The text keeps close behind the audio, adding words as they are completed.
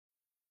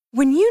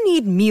When you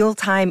need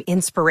mealtime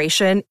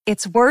inspiration,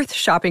 it's worth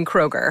shopping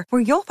Kroger,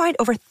 where you'll find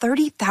over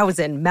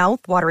 30,000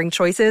 mouth-watering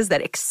choices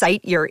that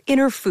excite your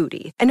inner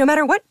foodie. And no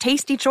matter what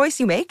tasty choice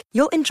you make,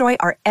 you'll enjoy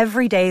our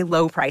everyday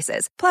low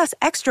prices, plus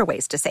extra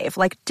ways to save,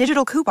 like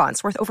digital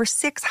coupons worth over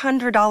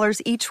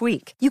 $600 each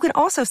week. You can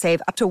also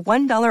save up to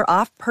 $1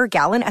 off per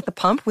gallon at the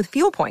pump with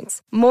fuel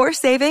points. More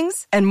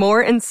savings and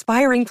more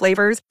inspiring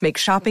flavors make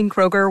shopping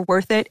Kroger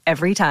worth it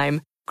every time.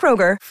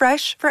 Kroger,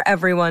 fresh for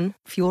everyone.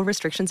 Fuel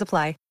restrictions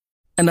apply.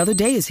 Another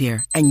day is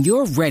here, and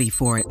you're ready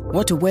for it.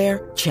 What to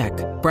wear? Check.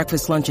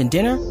 Breakfast, lunch, and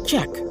dinner?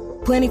 Check.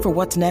 Planning for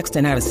what's next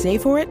and how to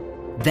save for it?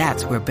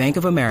 That's where Bank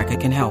of America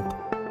can help.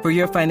 For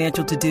your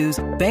financial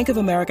to-dos, Bank of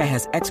America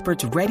has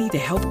experts ready to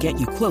help get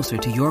you closer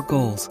to your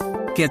goals.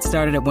 Get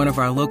started at one of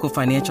our local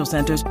financial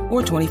centers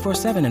or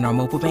 24/7 in our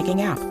mobile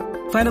banking app.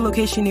 Find a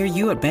location near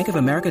you at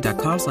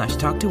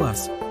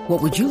bankofamerica.com/talktous.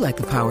 What would you like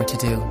the power to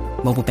do?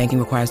 Mobile banking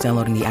requires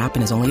downloading the app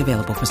and is only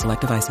available for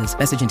select devices.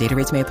 Message and data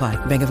rates may apply.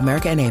 Bank of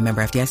America N.A.,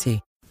 member FDIC.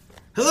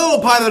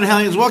 Hello, Potter Than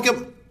Hellions.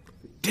 Welcome.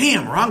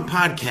 Damn, wrong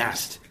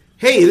podcast.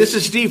 Hey, this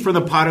is Steve from the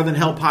Potter Than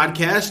Hell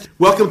podcast.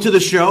 Welcome to the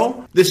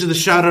show. This is the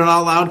Shout It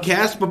Out Loud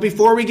cast. But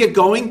before we get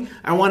going,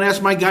 I want to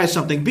ask my guy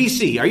something.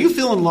 BC, are you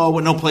feeling low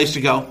with no place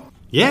to go?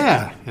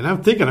 Yeah, and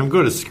I'm thinking I'm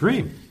going to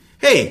scream.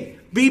 Hey,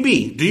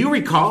 BB, do you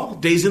recall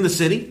Days in the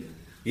City?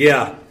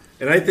 Yeah,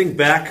 and I think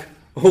back,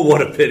 oh,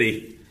 what a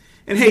pity.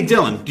 And hey,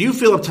 Dylan, do you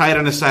feel uptight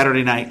on a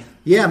Saturday night?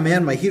 Yeah,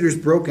 man, my heater's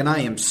broken. I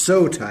am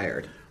so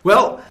tired.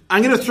 Well,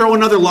 I'm going to throw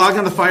another log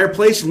on the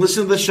fireplace and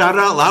listen to the Shout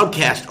It Out Loud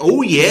cast.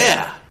 Oh,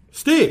 yeah.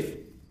 Steve,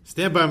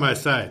 stand by my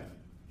side,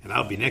 and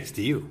I'll be next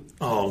to you.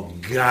 Oh,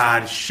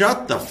 God.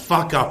 Shut the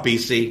fuck up,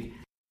 BC. If you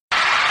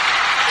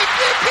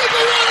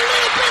people want a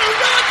little bit of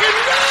rock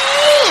and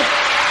roll,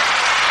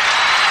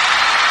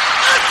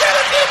 I said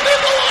if you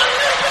people want a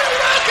little bit of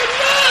rock and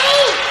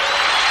roll,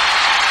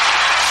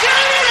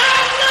 shout it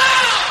out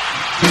loud.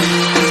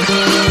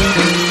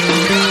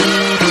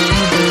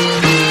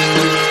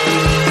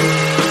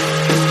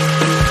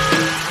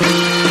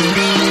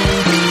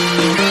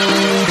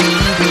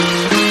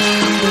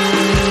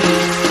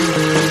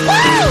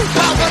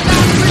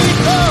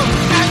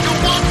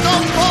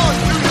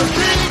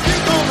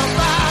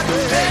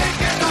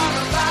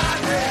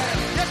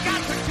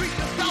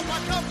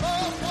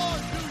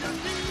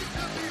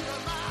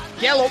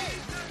 Hello.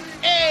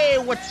 Hey,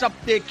 what's up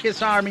there,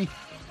 Kiss Army?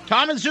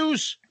 Tom and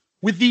Zeus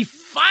with the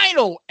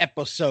final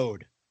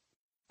episode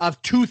of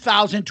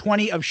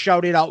 2020 of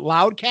Shout It Out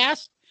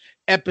Loudcast,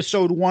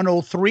 episode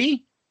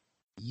 103,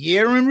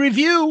 year in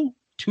review,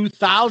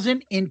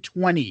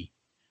 2020.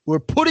 We're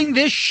putting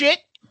this shit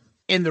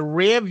in the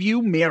rear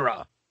view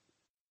mirror.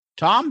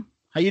 Tom,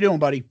 how you doing,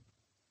 buddy?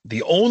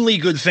 The only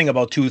good thing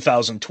about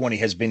 2020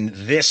 has been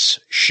this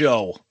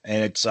show,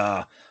 and it's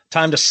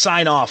time to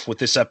sign off with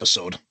this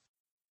episode.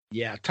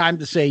 Yeah, time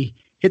to say,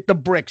 hit the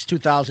bricks,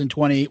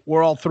 2020.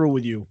 We're all through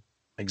with you.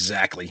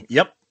 Exactly.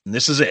 Yep. And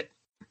this is it.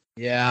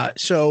 Yeah.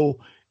 So,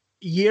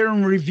 year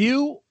in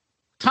review,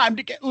 time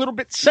to get a little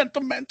bit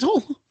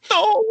sentimental.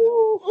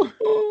 Oh.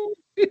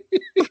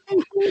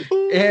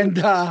 And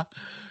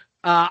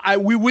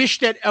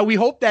we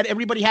hope that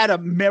everybody had a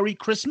Merry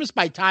Christmas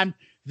by the time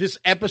this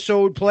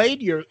episode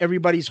played.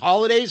 Everybody's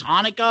holidays,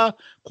 Hanukkah,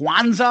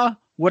 Kwanzaa,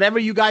 whatever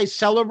you guys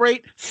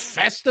celebrate,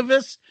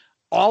 Festivus.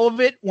 All of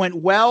it went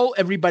well.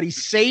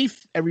 Everybody's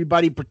safe.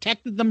 Everybody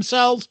protected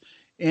themselves.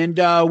 And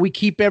we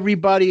keep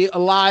everybody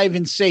alive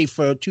and safe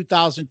for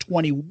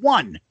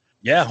 2021.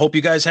 Yeah, hope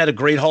you guys had a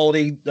great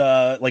holiday.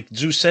 Like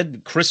Zeus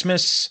said,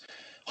 Christmas,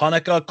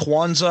 Hanukkah,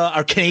 Kwanzaa.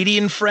 Our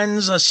Canadian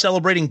friends are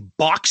celebrating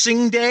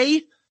Boxing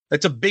Day.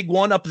 That's a big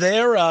one up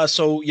there.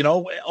 So,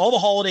 all the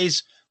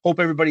holidays,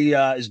 hope everybody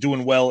is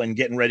doing well and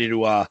getting ready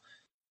to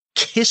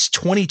kiss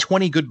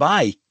 2020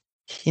 goodbye.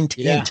 Hint,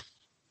 hint.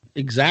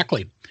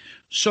 Exactly.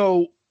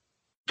 So,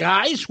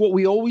 guys, what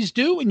we always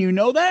do, and you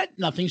know that,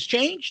 nothing's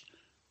changed.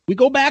 We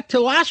go back to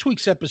last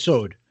week's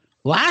episode.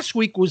 Last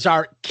week was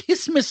our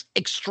Kissmas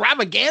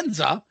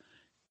extravaganza,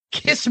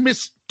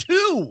 Kissmas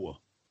 2.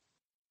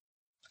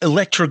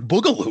 Electric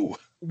Boogaloo.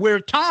 Where,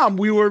 Tom,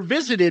 we were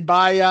visited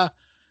by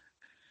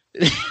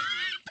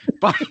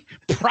by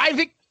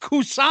Private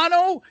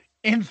Cusano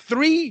and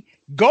 3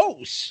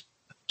 ghosts.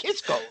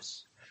 Kiss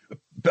ghosts.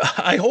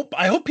 I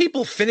hope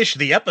people finish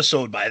the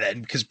episode by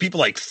then, because people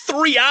like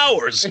 3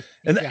 hours,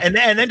 and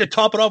then to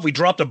top it off, we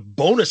dropped a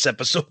bonus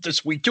episode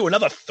this week too,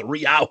 another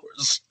 3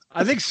 hours.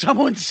 I think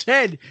someone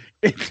said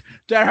that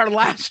our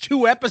last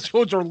 2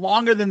 episodes are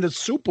longer than the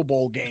Super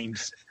Bowl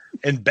games,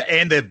 and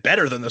they're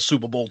better than the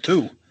Super Bowl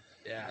too.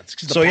 Yeah, it's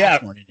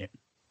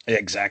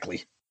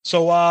exactly.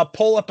 So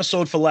poll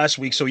episode for last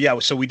week. So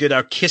we did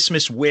our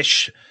Kissmas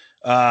wish.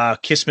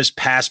 Christmas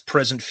past,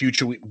 present,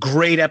 future.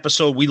 Great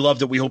episode. We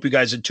loved it. We hope you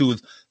guys did too,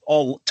 with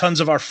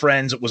tons of our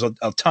friends. It was a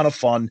ton of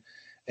fun.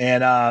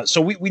 And so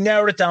we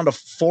narrowed it down to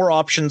 4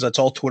 options. That's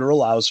all Twitter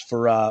allows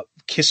for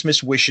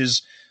Kissmas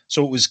wishes.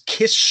 So it was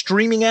Kiss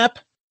streaming app,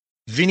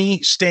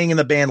 Vinny staying in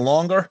the band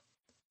longer,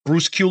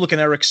 Bruce Kulick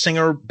and Eric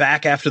Singer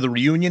back after the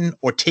reunion,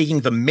 or taking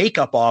the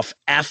makeup off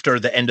after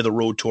the end of the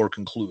road tour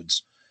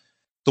concludes.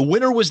 The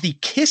winner was the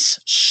Kiss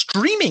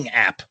streaming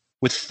app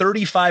with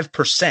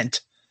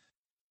 35%.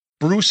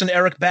 Bruce and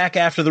Eric back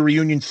after the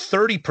reunion,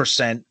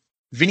 30%.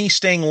 Vinny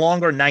staying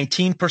longer,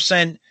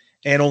 19%.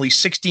 And only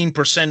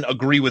 16%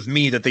 agree with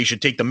me that they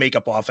should take the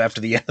makeup off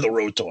after the end of the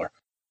road tour.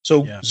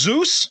 So,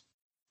 Zeus,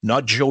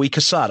 not Joey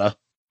Casada,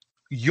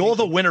 you're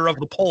the winner of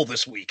the poll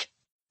this week.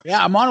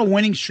 Yeah, I'm on a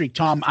winning streak,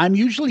 Tom. I'm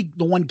usually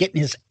the one getting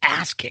his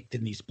ass kicked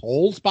in these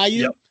polls by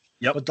you.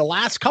 Yep. But the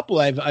last couple,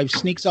 I've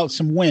sneaked out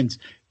some wins.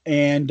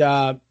 And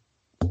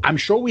I'm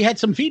sure we had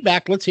some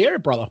feedback. Let's hear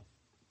it, brother.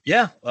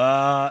 Yeah.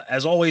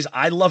 As always,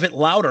 I love it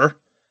louder.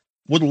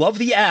 Would love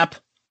the app.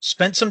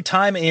 Spent some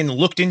time and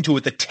looked into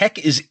it. The tech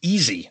is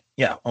easy.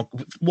 Yeah.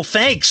 Well,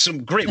 thanks.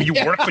 Great. You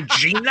work for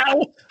Gene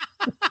now?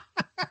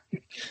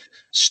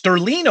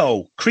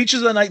 Sterlino,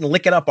 Creatures of the Night and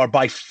Lick It Up are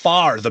by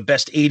far the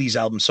best 80s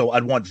albums, so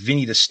I'd want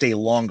Vinny to stay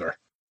longer.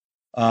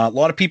 A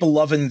lot of people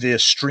loving the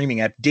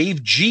streaming app.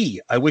 Dave G,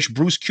 I wish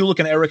Bruce Kulick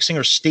and Eric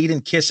Singer stayed in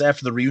Kiss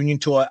after the reunion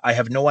tour. I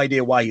have no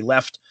idea why he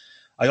left.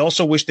 I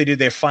also wish they did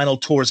their final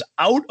tours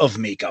out of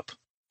makeup.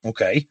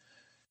 Okay.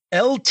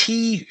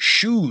 LT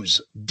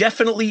Shoes,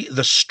 definitely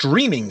the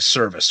streaming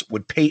service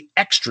would pay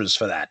extras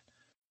for that.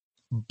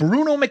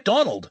 Bruno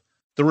McDonald,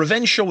 the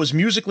Revenge Show was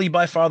musically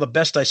by far the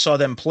best I saw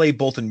them play,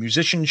 both in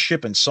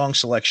musicianship and song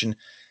selection.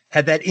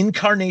 Had that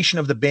incarnation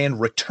of the band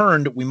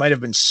returned, we might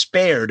have been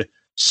spared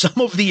some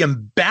of the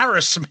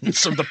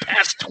embarrassments of the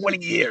past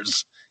 20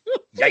 years.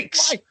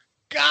 Yikes. My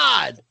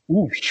God.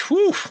 Ooh,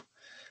 whew.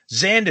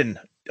 Zandon,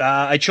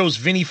 I chose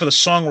Vinny for the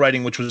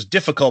songwriting, which was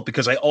difficult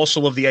because I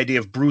also love the idea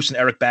of Bruce and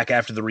Eric back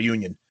after the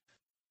reunion.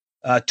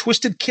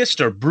 Twisted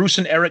Kister, Bruce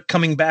and Eric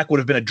coming back would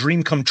have been a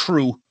dream come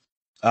true.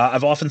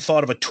 I've often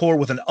thought of a tour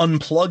with an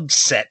unplugged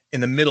set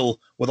in the middle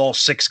with all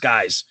 6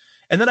 guys.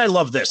 And then I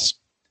love this.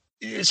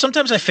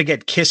 Sometimes I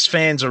forget Kiss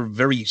fans are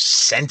very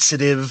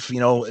sensitive. You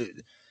know,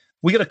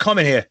 we got to come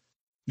in here.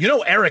 You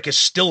know, Eric is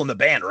still in the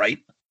band, right?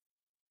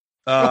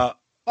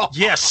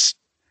 Yes.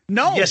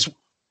 No. Yes.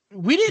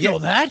 We didn't know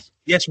that.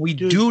 Yes, we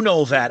do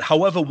know that.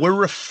 However, we're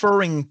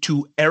referring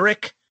to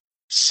Eric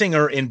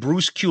Singer and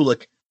Bruce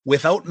Kulick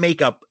without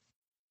makeup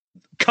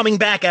coming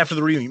back after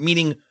the reunion,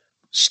 meaning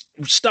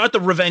start the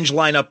Revenge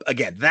lineup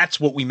again. That's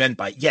what we meant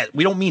by,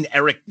 we don't mean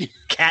Eric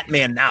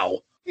Catman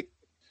now.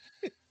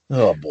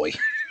 Oh, boy.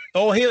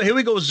 Oh, here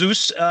we go,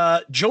 Zeus.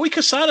 Joey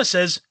Casada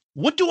says,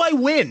 what do I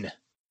win?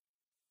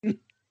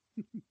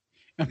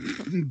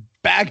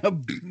 Bag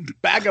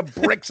of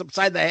bricks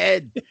upside the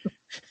head.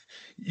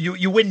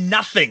 You win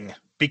nothing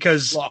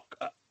because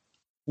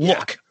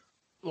look,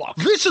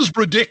 this is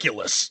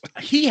ridiculous.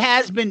 He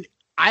has been.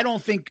 I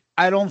don't think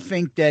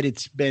that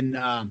it's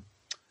been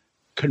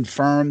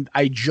confirmed.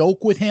 I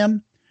joke with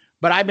him,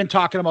 but I've been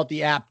talking about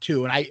the app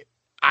too, and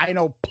I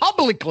know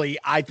publicly.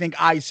 I think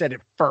I said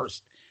it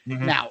first.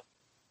 Mm-hmm. Now,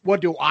 what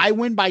do I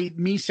win by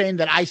me saying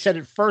that I said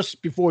it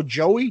first before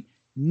Joey?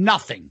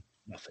 Nothing.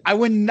 I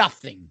win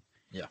nothing.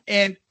 Yeah,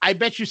 and I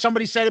bet you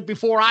somebody said it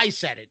before I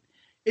said it.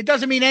 It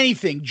doesn't mean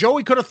anything.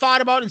 Joey could have thought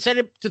about it and said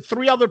it to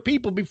 3 other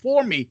people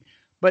before me.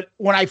 But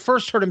when I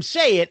first heard him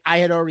say it, I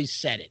had already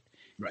said it.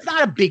 Right. It's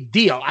not a big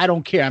deal. I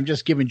don't care. I'm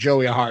just giving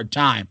Joey a hard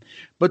time.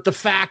 But the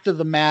fact of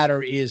the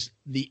matter is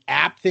the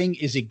app thing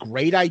is a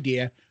great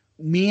idea.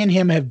 Me and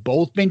him have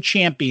both been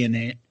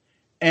championing it.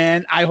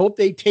 And I hope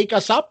they take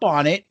us up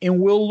on it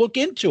and we'll look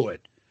into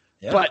it.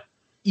 Yeah. But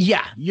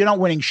yeah, you're not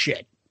winning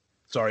shit.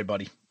 Sorry,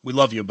 buddy. We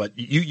love you, but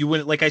you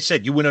win. Like I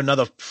said, you win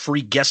another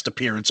free guest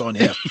appearance on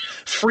here,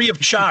 free of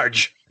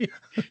charge.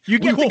 You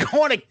get to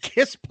go on a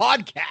Kiss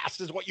podcast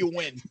is what you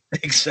win.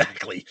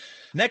 Exactly.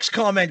 Next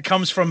comment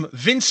comes from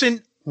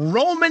Vincent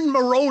Roman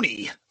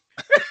Maroney.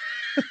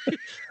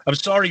 I'm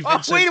sorry,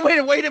 Vincent.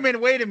 Wait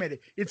a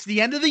minute. It's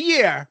the end of the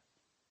year.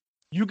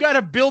 You got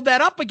to build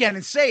that up again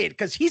and say it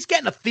because he's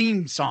getting a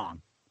theme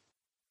song.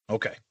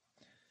 Okay.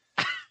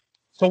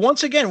 So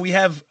once again, we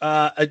have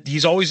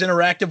he's always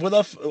interactive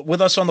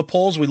with us on the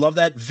polls. We love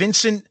that.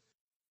 Vincent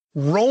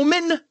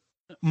Roman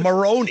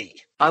Maroney.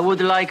 I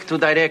would like to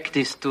direct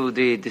this to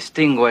the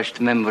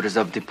distinguished members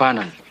of the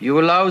panel.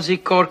 You lousy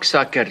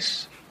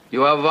corksuckers.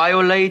 You have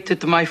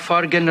violated my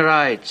Fargan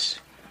rights.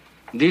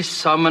 This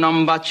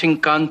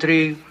Samanambachin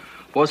country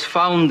was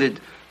founded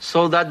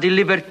so that the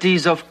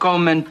liberties of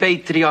common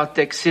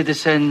patriotic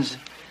citizens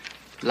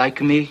like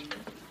me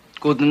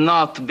could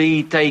not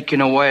be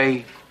taken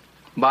away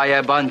by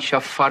a bunch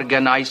of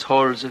Fargan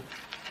iceholes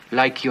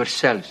like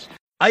yourselves.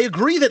 I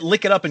agree that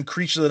Lick It Up and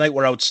Creatures of the Night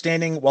were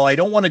outstanding. While I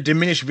don't want to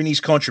diminish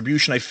Vinny's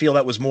contribution, I feel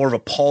that was more of a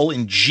Paul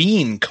and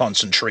Gene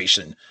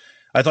concentration.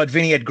 I thought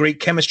Vinny had great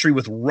chemistry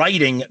with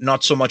writing,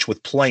 not so much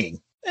with playing.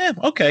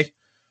 Okay.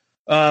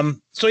 So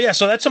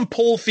that's some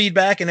poll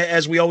feedback. And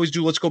as we always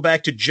do, let's go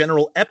back to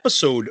general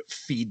episode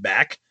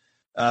feedback.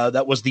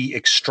 That was the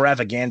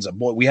extravaganza.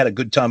 Boy, we had a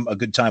good time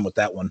with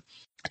that one.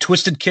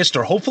 Twisted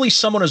Kister. Hopefully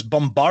someone is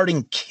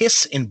bombarding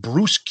Kiss and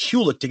Bruce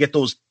Kulick to get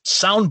those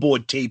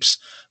soundboard tapes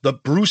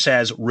that Bruce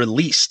has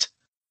released.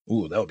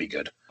 Ooh, that would be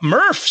good.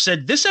 Murph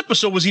said this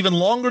episode was even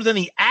longer than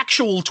the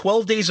actual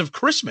 12 Days of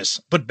Christmas,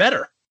 but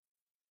better.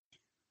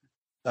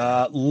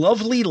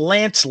 Lovely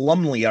Lance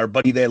Lumley, our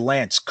buddy there,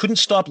 Lance, couldn't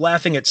stop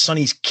laughing at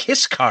Sonny's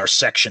Kiss Car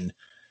section.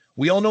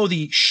 We all know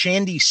the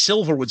Shandy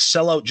Silver would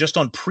sell out just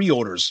on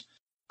pre-orders.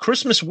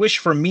 Christmas wish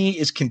for me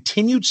is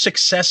continued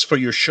success for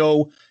your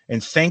show,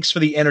 and thanks for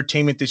the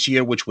entertainment this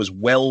year, which was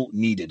well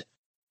needed.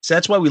 So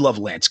that's why we love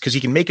Lance, because he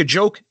can make a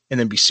joke and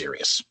then be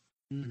serious.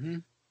 Mm-hmm.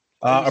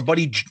 Our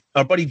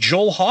buddy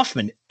Joel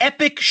Hoffman,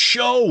 epic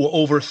show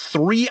over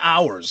 3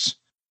 hours.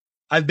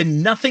 I've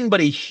been nothing but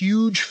a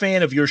huge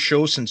fan of your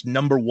show since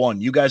number 1.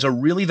 You guys are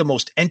really the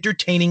most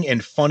entertaining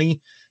and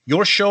funny.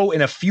 Your show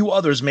and a few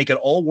others make it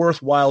all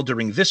worthwhile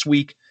during this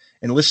week,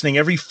 and listening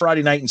every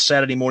Friday night and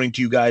Saturday morning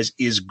to you guys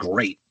is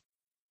great.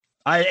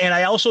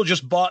 I also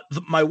just bought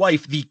my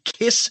wife the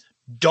Kiss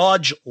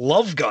Dodge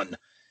Love Gun.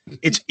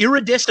 It's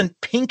iridescent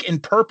pink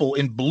and purple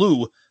and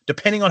blue,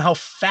 depending on how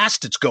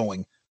fast it's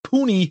going.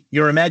 Pooney,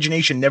 your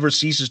imagination never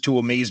ceases to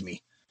amaze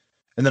me.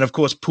 And then, of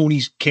course,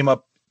 Pooney came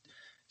up,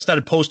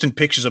 started posting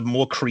pictures of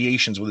more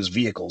creations with his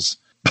vehicles.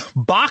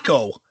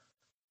 Baco,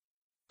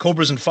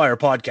 Cobras and Fire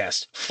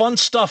podcast. Fun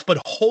stuff,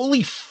 but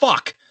holy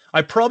fuck.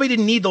 I probably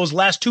didn't need those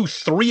last two or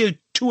three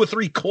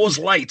Coors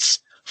Lights.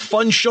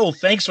 Fun show.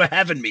 Thanks for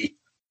having me.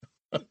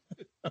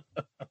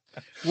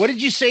 What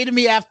did you say to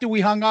me after we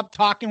hung up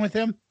talking with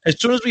him? As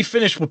soon as we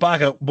finished with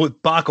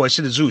Baco, I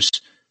said to Zeus,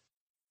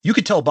 you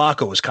could tell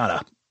Baco was kind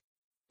of a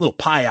little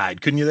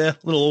pie-eyed, couldn't you there?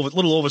 Little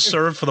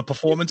overserved for the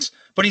performance.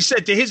 But he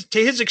said to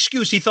his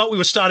excuse, he thought we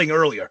were starting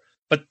earlier.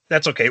 But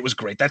that's okay. It was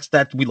great.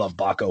 That we love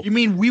Baco. You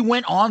mean we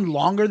went on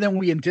longer than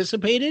we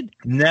anticipated?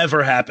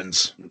 Never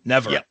happens.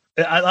 Never. Yep.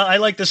 I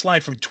like this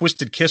line from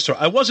Twisted Kisser.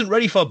 I wasn't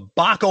ready for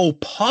Baco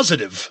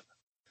positive.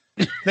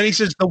 Then he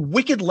says the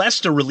Wicked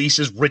Lester release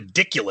is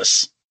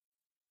ridiculous.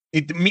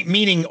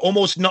 Meaning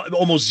almost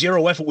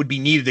zero effort would be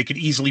needed. They could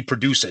easily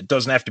produce it. It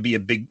doesn't have to be a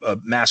big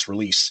mass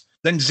release.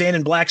 Then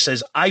Xanon Black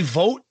says, I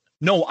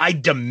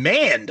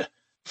demand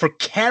for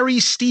Carrie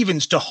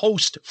Stevens to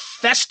host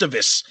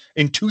Festivus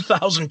in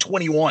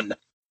 2021.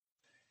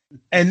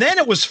 And then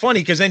it was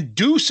funny because then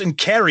Deuce and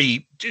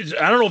Carrie,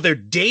 I don't know if they're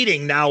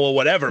dating now or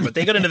whatever, but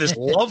they got into this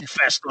love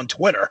fest on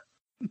Twitter.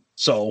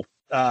 So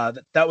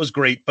that was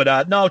great.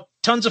 But no,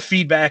 tons of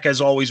feedback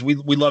as always. We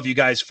love you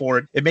guys for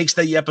it. It makes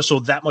the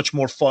episode that much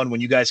more fun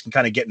when you guys can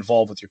kind of get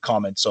involved with your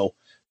comments. So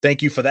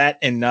thank you for that.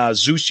 And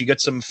Zeus, you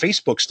got some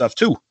Facebook stuff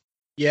too.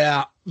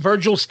 Yeah.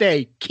 Virgil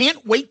Stay.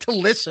 Can't wait to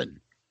listen.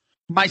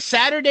 My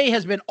Saturday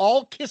has been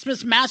all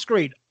Christmas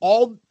Masquerade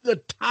all the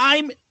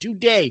time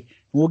today.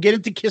 We'll get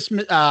into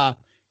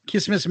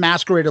Christmas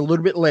Masquerade a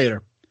little bit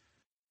later.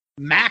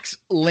 Max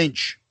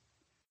Lynch.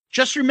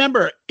 Just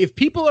remember, if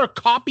people are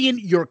copying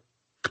your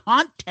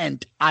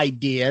content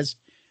ideas,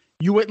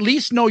 you at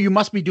least know you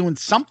must be doing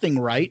something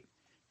right.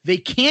 They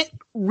can't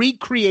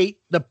recreate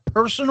the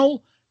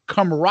personal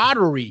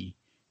camaraderie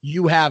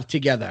you have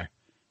together.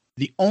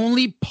 The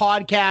only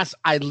podcast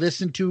I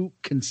listen to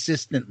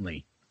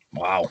consistently.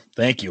 Wow.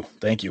 Thank you.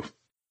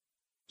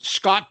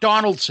 Scott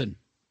Donaldson.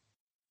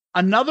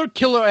 Another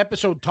killer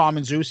episode, Tom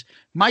and Zeus.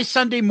 My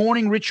Sunday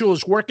morning ritual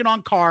is working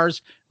on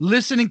cars,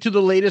 listening to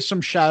the latest from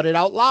Shout It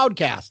Out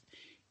Loudcast.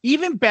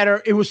 Even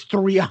better, it was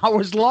 3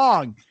 hours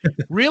long.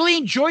 Really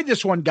enjoyed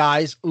this one,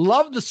 guys.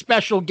 Love the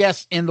special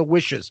guests and the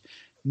wishes.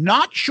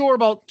 Not sure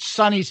about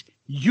Sonny's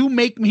You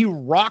Make Me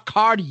Rock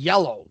Hard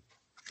Yellow.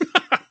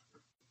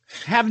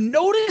 Have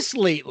noticed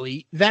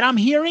lately that I'm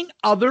hearing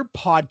other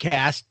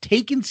podcasts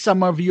taking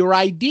some of your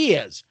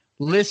ideas,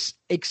 lists,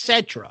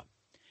 etc.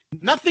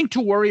 Nothing to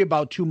worry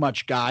about too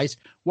much, guys.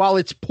 While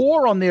it's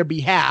poor on their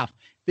behalf,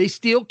 they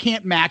still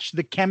can't match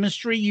the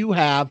chemistry you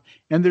have,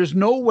 and there's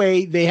no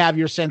way they have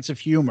your sense of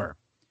humor.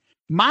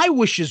 My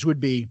wishes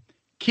would be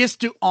Kiss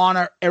to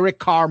honor Eric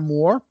Carr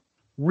more,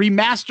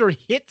 remaster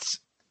Hits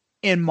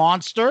and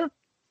Monster,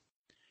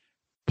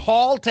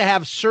 Paul to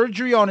have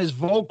surgery on his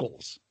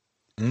vocals.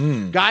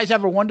 Guys,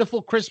 have a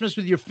wonderful Christmas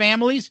with your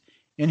families,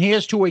 and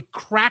here's to a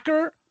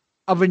cracker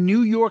of a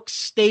New York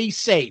stay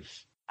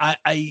safe.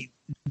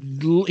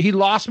 He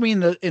lost me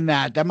in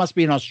that. That must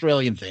be an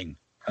Australian thing.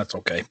 That's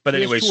okay. But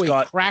anyway,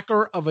 Scott,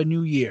 cracker of a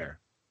new year.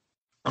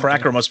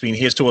 Cracker must mean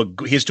here's to a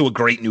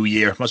great new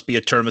year. Must be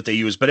a term that they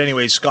use. But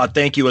anyway, Scott,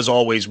 thank you as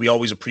always. We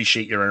always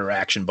appreciate your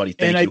interaction, buddy.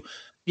 Thank you.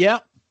 Yeah.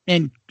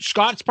 And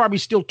Scott's probably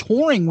still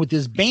touring with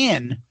his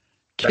band,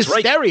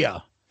 Hysteria.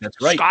 Right. That's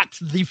right. Scott's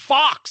the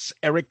Fox,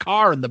 Eric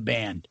Carr in the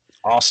band.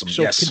 Awesome.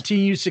 So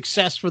continued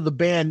success for the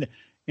band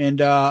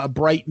and a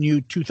bright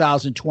new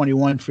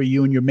 2021 for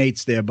you and your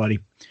mates there, buddy.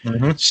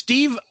 Mm-hmm.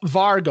 Steve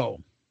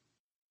Vargo.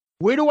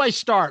 Where do I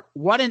start?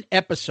 What an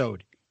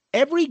episode.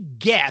 Every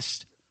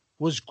guest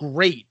was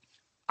great.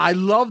 I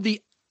love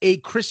the A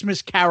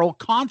Christmas Carol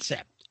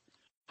concept.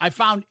 I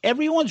found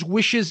everyone's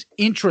wishes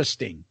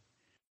interesting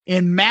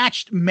and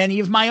matched many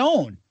of my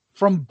own.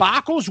 From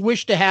Baco's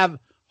wish to have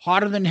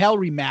Hotter Than Hell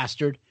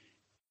remastered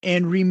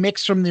and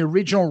remixed from the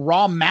original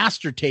Raw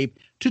master tape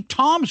to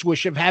Tom's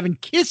wish of having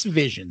Kiss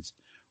Visions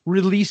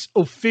released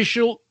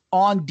official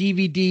on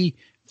DVD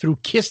through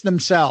Kiss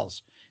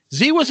themselves.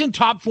 Z was in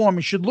top form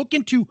and should look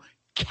into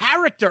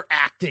character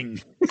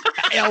acting.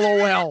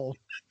 LOL.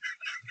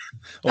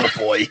 Oh,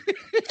 boy.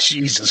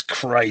 Jesus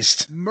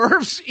Christ.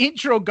 Murph's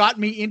intro got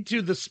me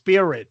into the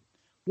spirit.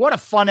 What a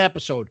fun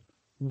episode.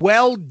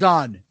 Well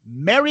done.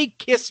 Merry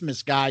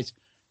Christmas, guys.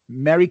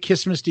 Merry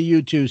Christmas to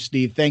you too,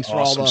 Steve. Thanks for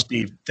all the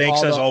Steve.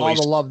 Thanks as always.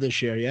 All the love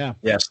this year. Yeah.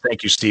 Yes.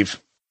 Thank you,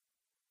 Steve.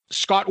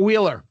 Scott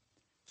Wheeler.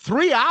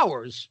 3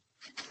 hours.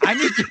 I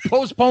need to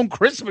postpone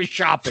Christmas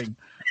shopping.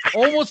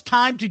 Almost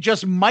time to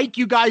just mic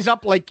you guys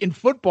up like in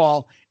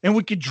football, and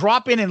we could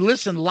drop in and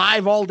listen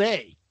live all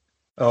day.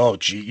 Oh,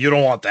 gee, you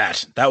don't want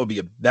that. That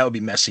would be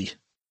messy.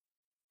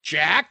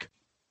 Jack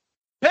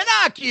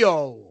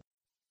Pinocchio.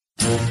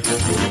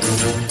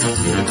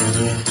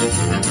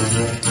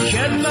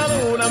 C'è la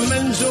luna in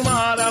mezzo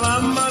mare,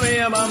 mamma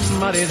mia,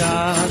 mamma di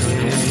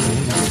dare.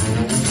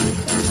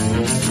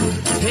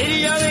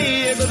 Figlia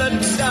mia, cosa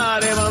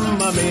dare,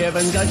 mamma mia,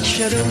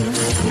 vengacciare.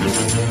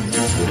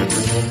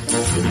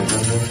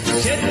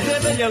 Siete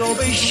vegliano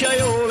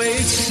pesciaiole,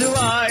 isso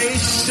va,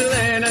 isso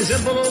viene,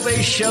 sempre lo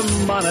pesce a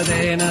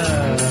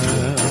manatena.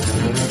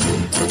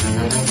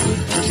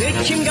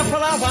 Se ci ingappa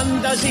la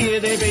fantasia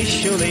dei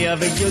pescioli a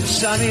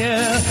vecchiuzza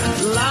mia,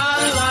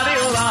 la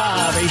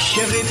riola,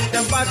 pesce fritto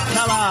e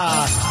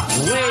baccalà,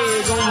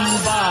 uè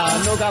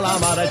gomba, no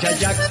calamara,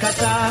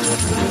 giacciacata.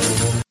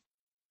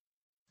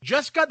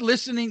 Just got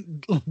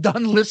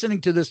done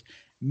listening to this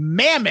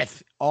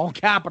mammoth, all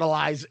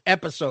capitalized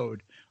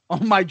episode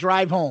on my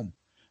drive home.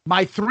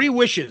 My 3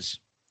 wishes.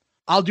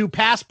 I'll do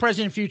past,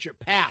 present, and future.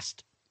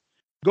 Past.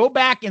 Go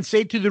back and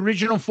say to the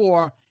original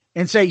 4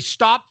 and say,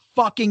 stop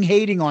fucking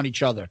hating on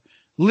each other.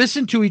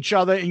 Listen to each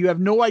other, and you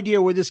have no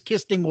idea where this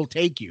kiss thing will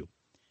take you.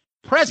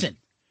 Present.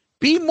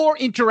 Be more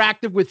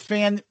interactive with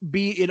fan,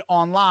 be it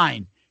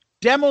online.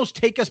 Demos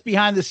take us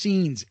behind the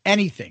scenes.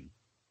 Anything.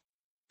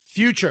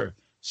 Future.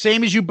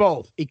 Same as you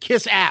both. A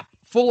Kiss app.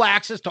 Full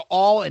access to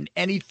all and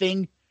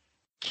anything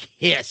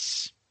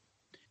Kiss.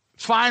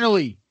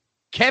 Finally,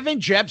 Kevin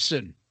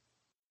Jepson.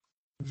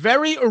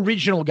 Very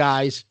original,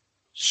 guys.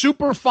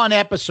 Super fun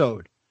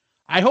episode.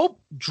 I hope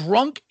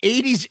drunk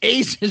 80s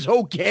Ace is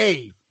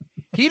okay.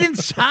 He didn't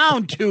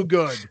sound too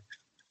good.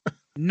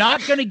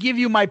 Not going to give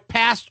you my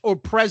past or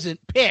present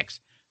picks,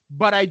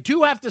 but I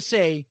do have to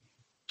say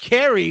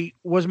Carrie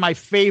was my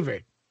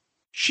favorite.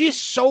 She's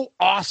so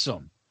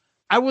awesome.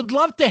 I would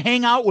love to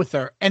hang out with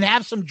her and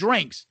have some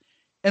drinks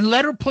and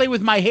let her play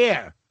with my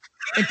hair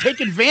and take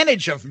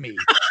advantage of me.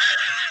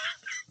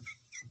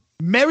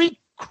 Merry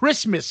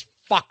Christmas,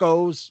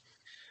 fuckos.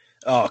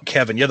 Oh,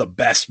 Kevin, you're the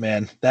best,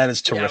 man. That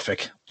is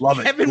terrific. Yeah. Love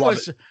it. Kevin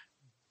was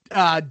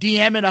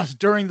DMing us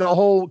during the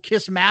whole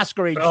Kiss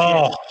Masquerade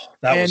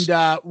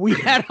shit. We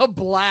had a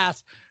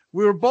blast.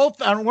 We were both,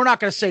 we're not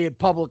going to say it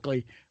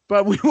publicly,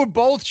 but we were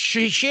both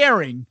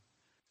sharing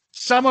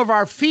some of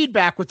our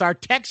feedback with our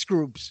text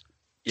groups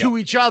to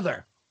each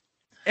other.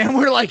 And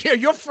we're like, here,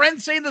 your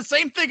friends saying the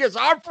same thing as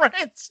our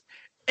friends.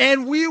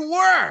 And we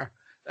were.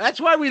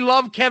 That's why we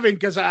love Kevin,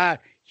 because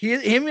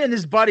him and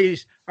his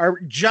buddies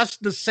are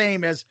just the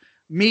same as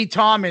me,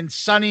 Tom, and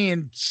Sonny,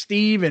 and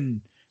Steve,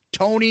 and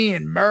Tony,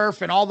 and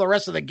Murph, and all the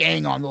rest of the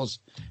gang on those.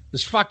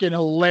 It's fucking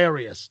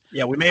hilarious.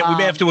 Yeah, we may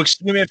have to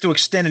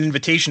extend an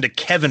invitation to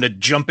Kevin to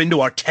jump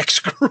into our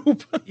text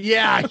group.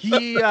 Yeah,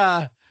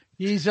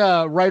 he's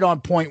right on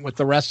point with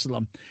the rest of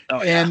them.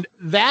 And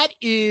that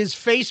is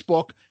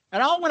Facebook.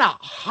 And I'm going to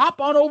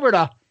hop on over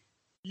to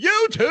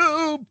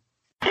YouTube.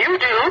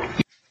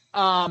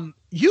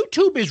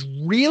 YouTube is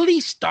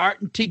really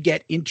starting to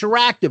get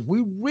interactive.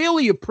 We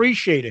really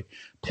appreciate it.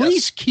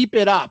 Please keep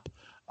it up.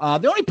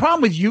 The only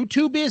problem with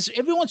YouTube is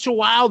every once in a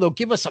while they'll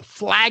give us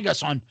flag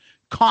us on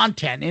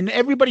content. And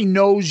everybody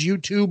knows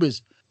YouTube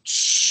is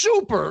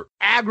super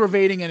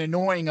aggravating and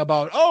annoying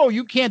about, oh,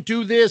 you can't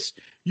do this,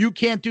 you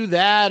can't do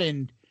that.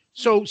 And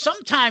so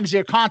sometimes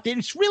their content,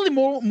 it's really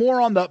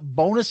more on the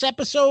bonus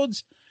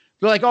episodes.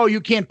 They're like, oh, you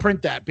can't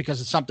print that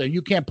because it's something.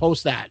 You can't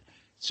post that.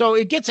 So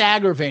it gets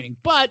aggravating,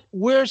 but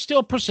we're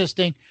still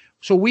persisting.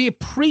 So we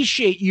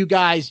appreciate you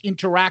guys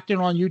interacting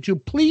on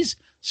YouTube. Please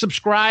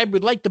subscribe.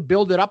 We'd like to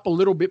build it up a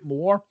little bit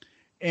more.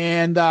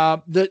 And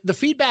the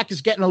feedback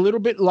is getting a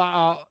little bit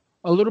more,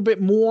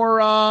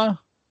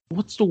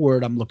 what's the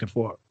word I'm looking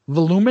for?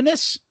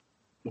 Voluminous?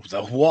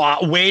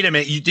 Wait a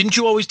minute. Didn't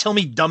you always tell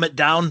me dumb it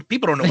down?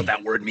 People don't know what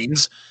that word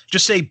means.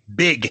 Just say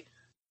big.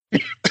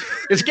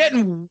 It's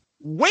getting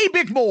way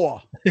big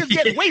more. It's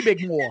getting way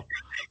big more.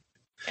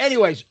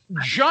 Anyways,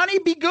 Johnny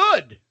Be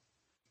Good.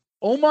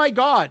 Oh my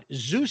God.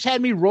 Zeus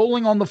had me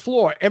rolling on the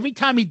floor every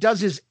time he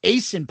does his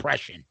Ace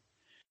impression.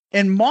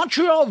 And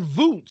Montreal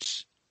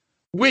Voots,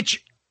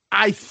 which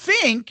I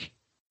think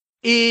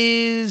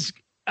is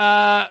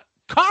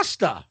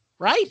Costa,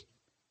 right?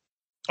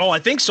 Oh, I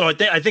think so.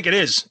 I think it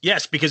is.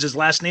 Yes, because his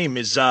last name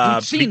is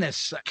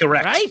Voutsinis,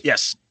 correct. Right?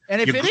 Yes.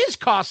 And if it is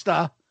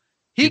Costa,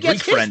 he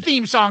gets his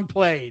theme song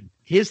played.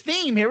 His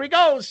theme. Here he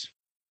goes.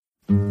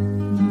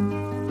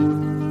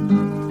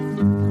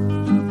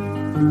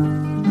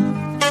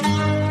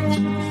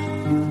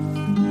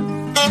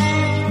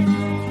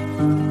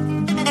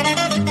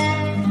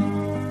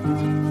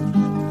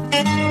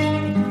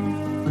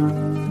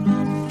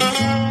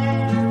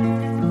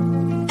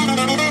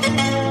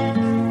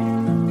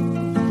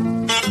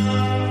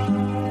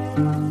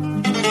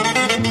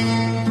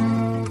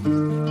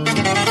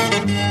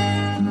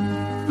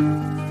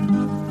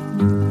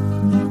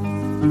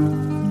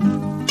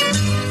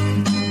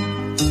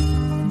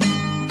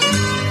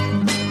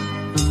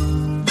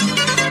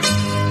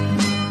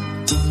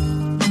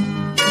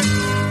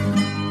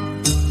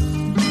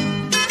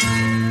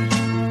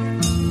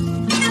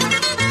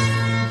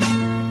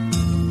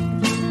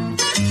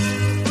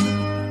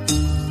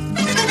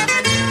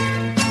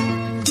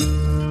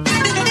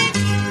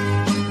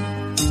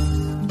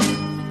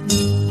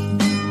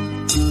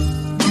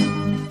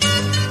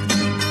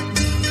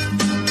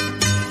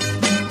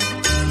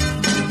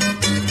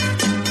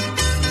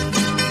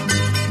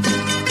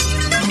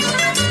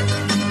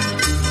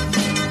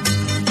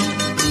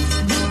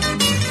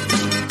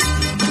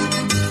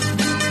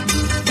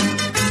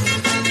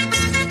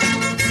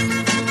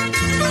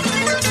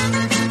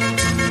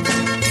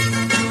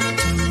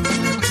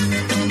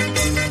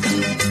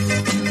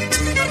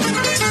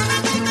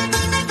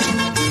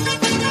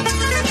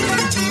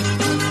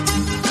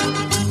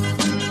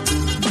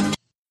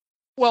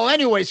 Well,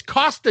 anyways,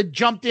 Costa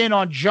jumped in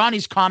on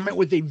Johnny's comment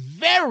with a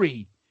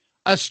very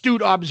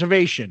astute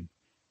observation.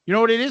 You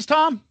know what it is,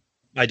 Tom?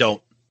 I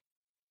don't.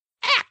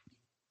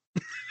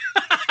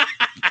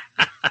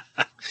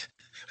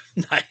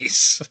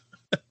 Nice.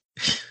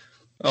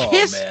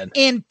 Kiss man.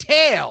 and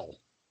tail.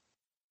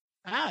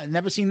 I've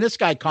never seen this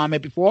guy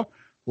comment before.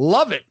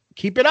 Love it.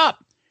 Keep it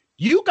up.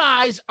 You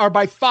guys are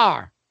by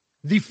far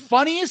the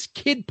funniest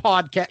kiss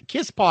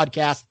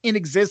podcast in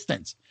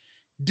existence.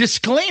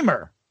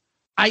 Disclaimer.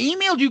 I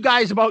emailed you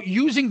guys about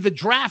using the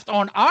draft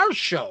on our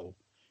show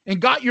and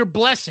got your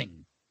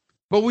blessing,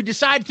 but we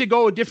decided to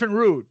go a different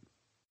route.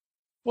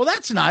 Well,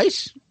 that's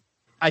nice,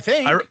 I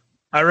think.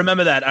 I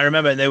remember that. I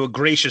remember, and they were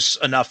gracious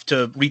enough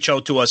to reach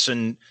out to us,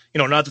 and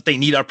not that they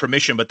need our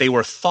permission, but they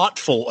were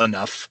thoughtful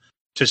enough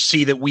to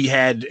see that we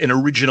had an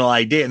original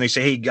idea. And they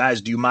say, "Hey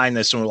guys, do you mind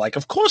this?" And we're like,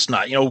 "Of course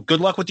not.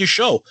 Good luck with your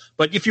show.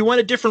 But if you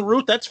went a different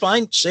route, that's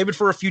fine. Save it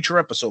for a future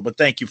episode." But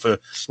thank you for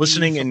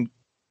listening, and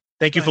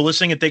thank you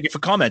for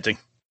commenting.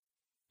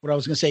 What I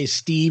was going to say is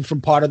Steve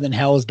from Potter Than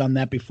Hell has done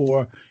that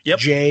before. Yep.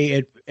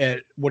 Jay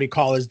at What Do You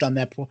Call has done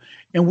that before.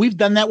 And we've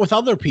done that with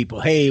other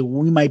people. Hey,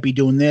 we might be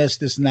doing this,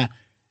 and that.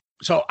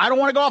 So I don't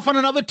want to go off on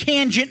another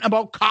tangent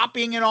about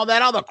copying and all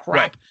that other crap.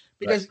 Right.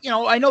 Because,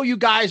 I know you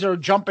guys are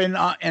jumping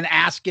and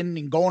asking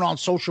and going on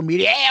social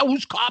media. Hey,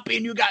 who's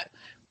copying you guys?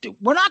 Dude,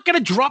 we're not going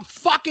to drop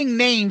fucking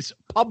names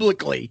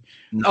publicly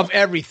of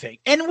everything.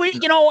 And we,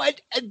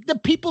 the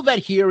people that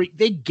hear it,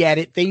 they get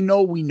it. They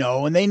know we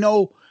know, and they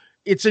know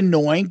it's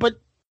annoying, but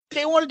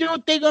they want to do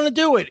it. They're going to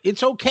do it.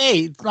 It's okay.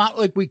 It's not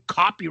like we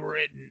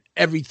copywritten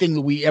everything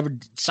that we ever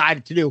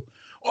decided to do.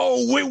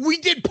 Oh, we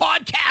did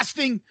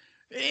podcasting,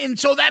 and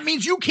so that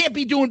means you can't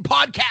be doing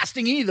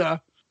podcasting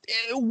either.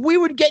 We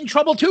would get in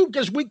trouble too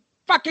because we're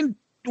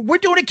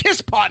doing a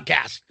Kiss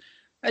podcast.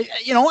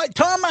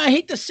 Tom, I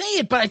hate to say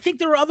it, but I think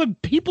there are other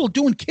people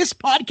doing Kiss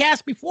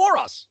podcasts before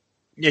us.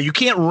 Yeah, you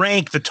can't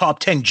rank the top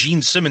 10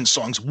 Gene Simmons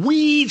songs.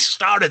 We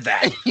started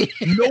that.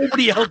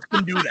 Nobody else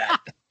can do that.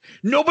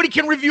 Nobody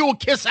can review a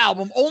Kiss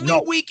album.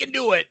 Only we can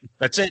do it.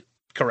 That's it.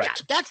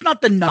 Correct. Yeah, that's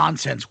not the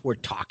nonsense we're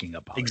talking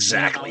about.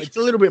 Exactly. It's a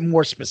little bit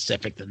more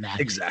specific than that.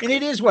 Exactly.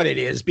 And it is what it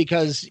is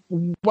because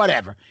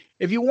whatever.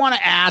 If you want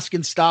to ask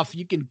and stuff,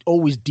 you can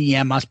always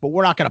DM us, but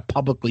we're not going to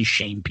publicly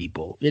shame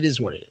people. It is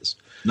what it is.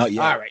 Not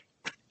yet. All right.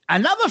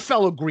 Another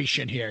fellow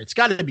Grecian here. It's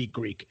got to be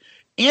Greek.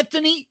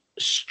 Anthony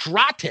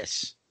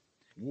Stratis.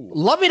 Ooh.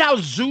 Love it how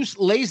Zeus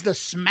lays the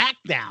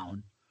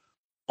smackdown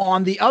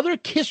on the other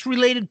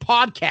Kiss-related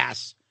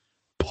podcasts,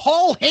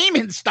 Paul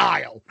Heyman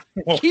style.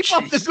 Oh, Keep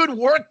up the good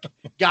work,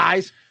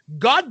 guys.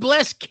 God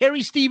bless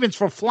Carrie Stevens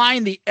for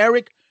flying the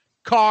Eric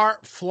Carr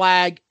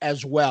flag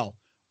as well.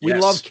 We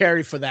love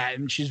Carrie for that,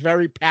 and she's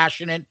very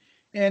passionate.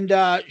 And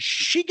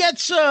she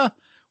gets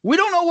we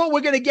don't know what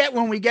we're going to get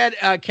when we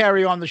get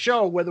Carrie on the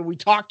show, whether we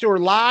talk to her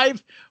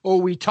live or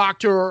we talk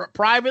to her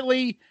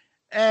privately.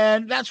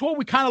 And that's what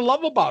we kind of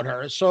love about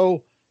her.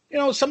 So,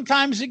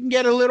 sometimes it can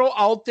get a little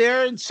out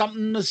there and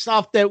the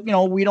stuff that,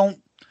 we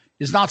don't,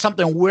 is not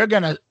something we're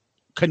going to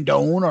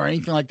condone or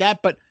anything like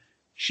that. But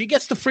she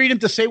gets the freedom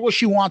to say what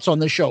she wants on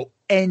the show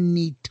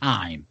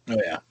anytime. Oh,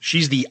 yeah.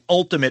 She's the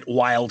ultimate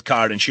wild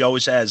card, and she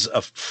always has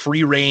a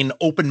free reign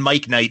open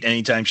mic night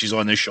anytime she's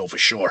on this show for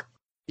sure.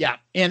 Yeah.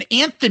 And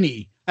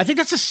Anthony, I think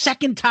that's the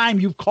second time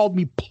you've called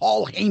me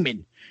Paul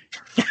Heyman.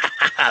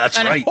 That's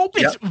and right. I hope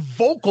it's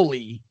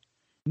vocally,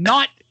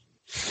 not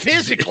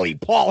physically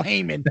Paul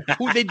Heyman,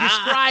 who they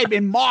describe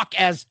and mock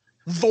as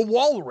the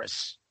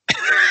Walrus.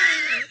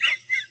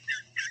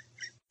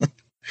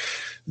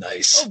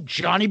 Nice. Oh,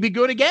 Johnny Be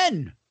Good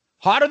again.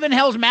 Hotter Than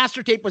Hell's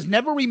master tape was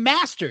never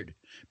remastered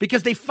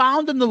because they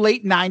found in the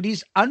late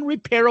 90s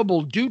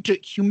unrepairable due to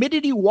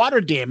humidity water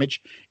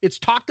damage. It's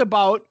talked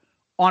about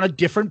on a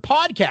different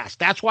podcast.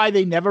 That's why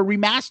they never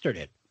remastered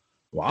it.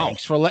 Wow.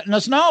 Thanks for letting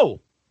us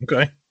know.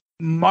 Okay.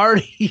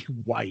 Marty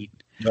White.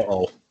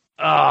 Uh-oh.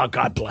 Oh,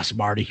 God bless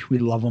Marty. We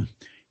love him.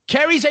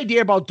 Carrie's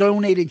idea about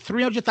donating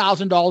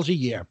 $300,000 a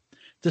year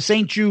to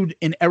St. Jude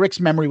in Eric's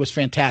memory was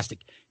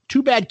fantastic.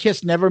 Too bad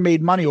Kiss never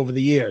made money over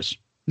the years.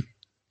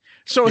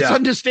 So it's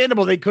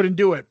understandable they couldn't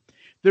do it.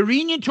 The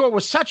reunion tour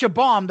was such a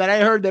bomb that I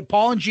heard that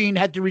Paul and Gene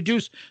had to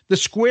reduce the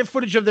square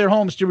footage of their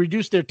homes to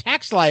reduce their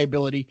tax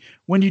liability.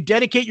 When you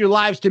dedicate your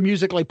lives to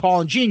music like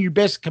Paul and Gene, you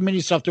best commit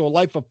yourself to a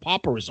life of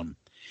pauperism.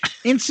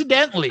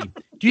 Incidentally,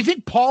 do you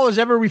think Paul has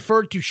ever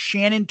referred to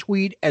Shannon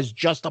Tweed as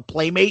just a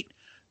playmate?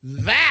 We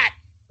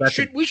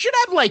should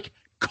have like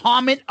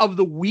comment of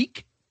the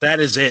week. That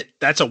is it.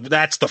 That's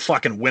the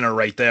fucking winner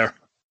right there.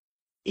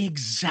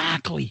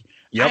 Exactly.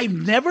 Yep. I've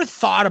never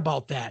thought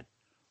about that.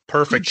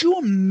 Perfect. Could you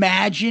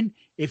imagine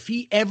if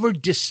he ever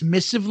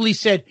dismissively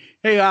said,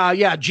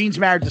 hey, Gene's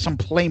married to some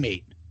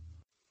playmate?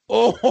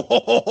 More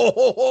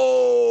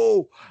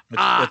so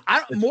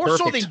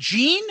than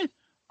Gene,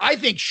 I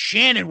think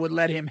Shannon would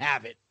let him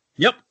have it.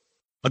 Yep.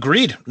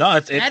 Agreed. No,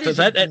 that is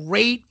a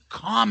great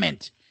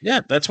comment.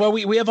 Yeah, that's why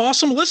we have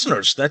awesome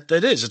listeners. That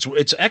is.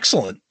 It's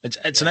excellent.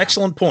 It's an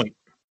excellent point.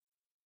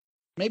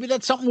 Maybe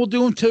that's something we'll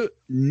do into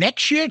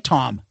next year,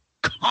 Tom.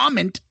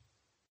 Comment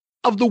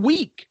of the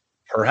week.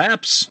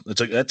 Perhaps.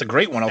 That's a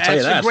great one. I'll tell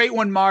you that. That's a great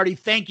one, Marty.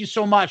 Thank you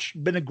so much.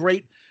 Been a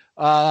great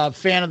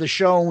fan of the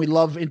show, and we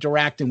love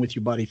interacting with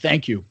you, buddy.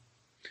 Thank you.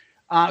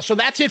 So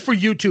that's it for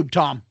YouTube,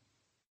 Tom.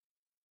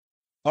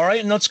 All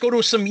right, and let's go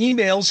to some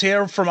emails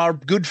here from our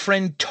good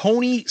friend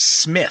Tony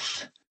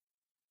Smith.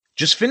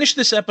 Just finished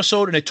this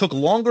episode, and it took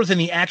longer than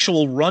the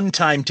actual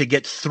runtime to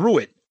get through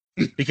it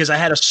because I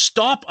had to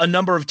stop a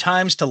number of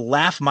times to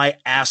laugh my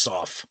ass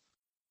off.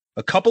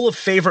 A couple of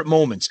favorite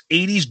moments.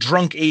 80s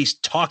drunk Ace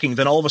talking,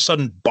 then all of a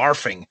sudden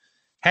barfing.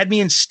 Had me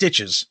in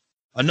stitches.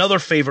 Another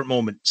favorite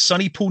moment.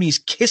 Sonny Pooney's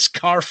Kiss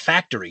Car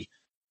Factory.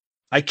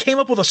 I came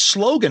up with a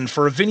slogan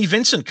for a Vinnie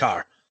Vincent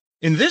car.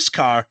 In this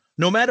car,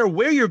 no matter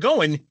where you're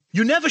going,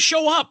 you never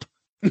show up.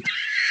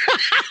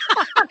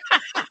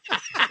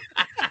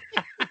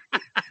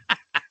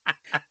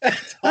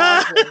 That's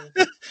awesome.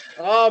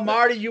 Oh,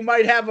 Marty, you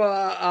might have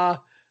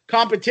a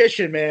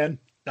competition, man.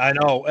 I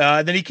know.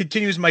 Then he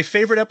continues, my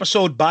favorite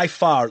episode by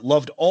far.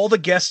 Loved all the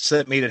guests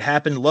that made it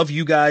happen. Love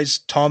you guys,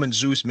 Tom and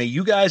Zeus. May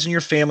you guys and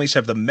your families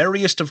have the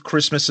merriest of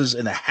Christmases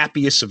and the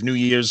happiest of New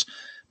Year's.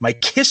 My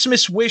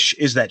Christmas wish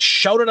is that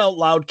Shout It Out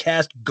Loud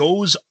cast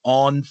goes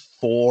on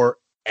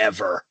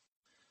forever.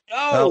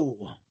 Oh,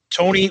 well,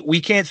 Tony, we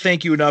can't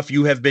thank you enough.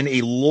 You have been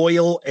a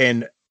loyal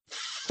and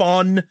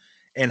fun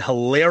and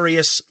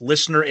hilarious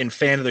listener and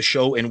fan of the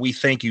show, and we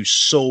thank you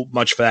so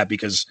much for that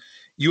because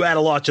you add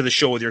a lot to the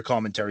show with your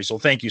commentary. So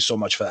thank you so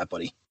much for that,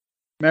 buddy.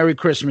 Merry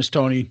Christmas,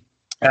 Tony.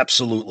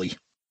 Absolutely.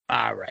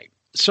 All right.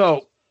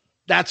 So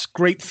that's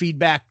great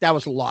feedback. That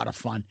was a lot of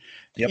fun.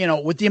 Yep. You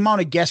know, with the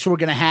amount of guests we're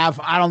going to have,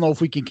 I don't know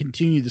if we can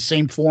continue the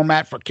same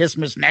format for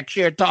Christmas next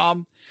year,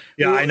 Tom.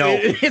 Yeah, I know.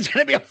 It's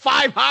going to be a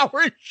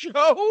 5-hour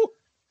show.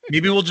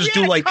 Maybe we'll just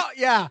do like...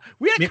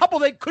 we had a couple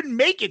that couldn't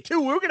make it,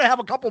 too. We were going to have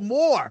a couple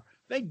more.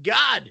 Thank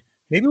God.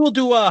 Maybe we'll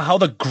do How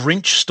the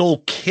Grinch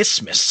Stole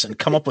Christmas and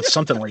come up with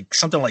something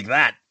like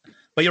that.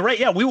 But you're right.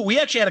 Yeah, we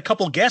actually had a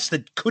couple guests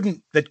that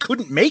couldn't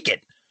make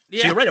it.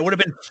 Yeah. So you're right. It would have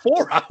been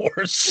 4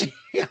 hours.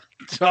 Yeah.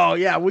 So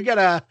yeah, we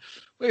gotta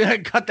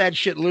cut that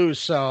shit loose.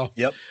 So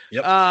yep.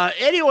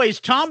 Anyways,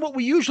 Tom, what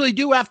we usually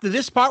do after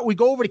this part, we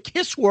go over to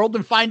Kiss World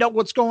and find out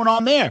what's going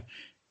on there.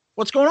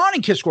 What's going on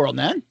in Kiss World,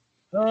 man?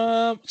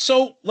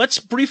 So let's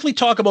briefly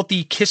talk about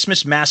the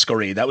Kissmas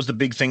Masquerade. That was the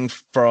big thing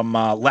from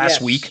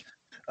last week.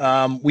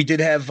 We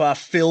did have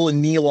Phil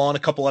and Neil on a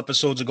couple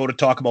episodes ago to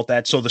talk about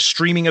that. So the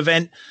streaming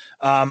event,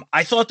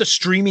 I thought the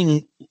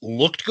streaming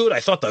looked good. I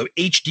thought the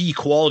HD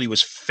quality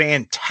was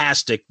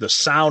fantastic. The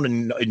sound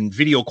and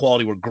video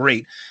quality were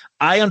great.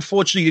 I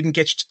unfortunately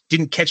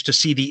didn't catch to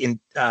see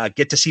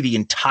get to see the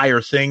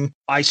entire thing.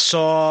 I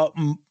saw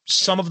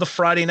some of the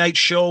Friday night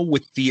show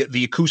with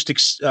the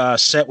acoustics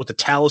set with the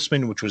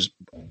Talisman, which was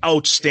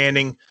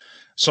outstanding.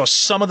 Saw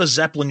some of the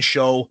Zeppelin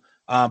show.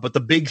 But the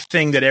big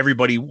thing that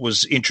everybody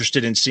was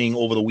interested in seeing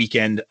over the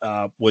weekend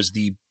was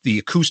the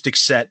acoustic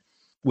set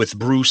with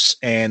Bruce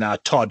and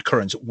Todd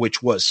Kearns,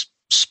 which was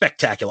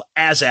spectacular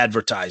as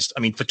advertised. I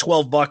mean, for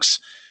 $12,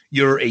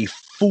 you're a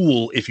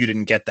fool if you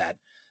didn't get that.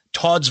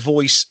 Todd's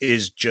voice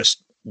is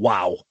just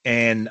wow,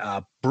 and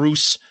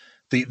Bruce,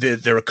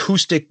 their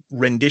acoustic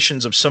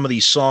renditions of some of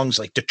these songs,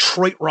 like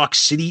Detroit Rock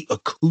City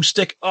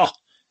acoustic. Oh,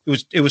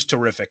 it was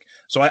terrific.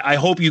 So I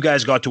hope you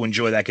guys got to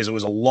enjoy that because it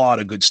was a lot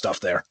of good stuff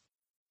there.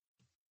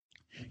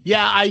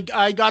 Yeah,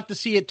 I got to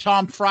see it,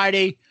 Tom,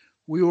 Friday.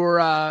 We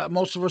were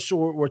most of us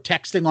were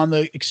texting on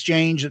the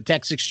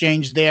text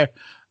exchange there.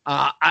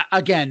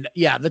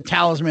 The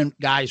Talisman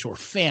guys were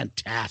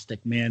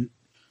fantastic, man.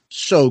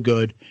 So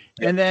good.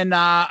 Yep. And then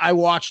I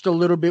watched a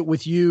little bit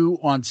with you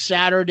on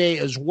Saturday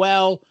as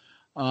well.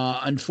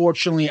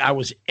 Unfortunately, I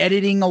was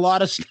editing a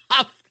lot of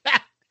stuff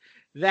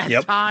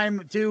that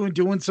time too and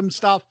doing some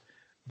stuff.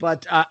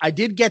 But I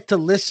did get to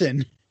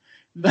listen.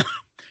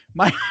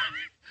 I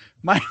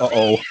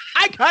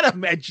gotta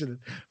mention it.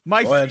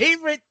 My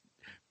favorite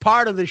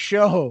part of the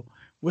show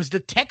was the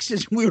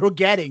texts we were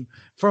getting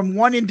from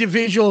one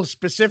individual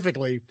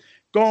specifically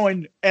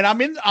going, and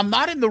I'm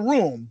not in the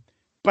room,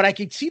 but I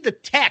could see the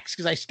text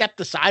because I stepped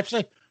aside. I was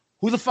like,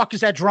 who the fuck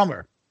is that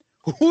drummer?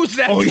 Who's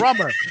that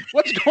drummer? Yeah.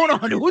 What's going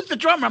on? Who's the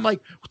drummer? I'm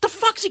like, what the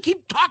fuck does he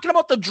keep talking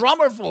about the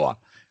drummer for?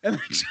 And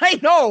I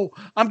know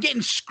I'm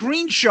getting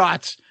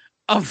screenshots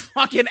of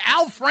fucking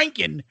Al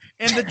Franken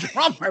and the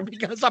drummer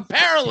because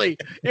apparently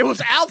it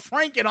was Al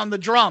Franken on the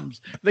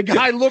drums. The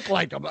guy looked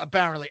like him,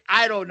 apparently.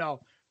 I don't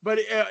know. But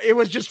it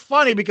was just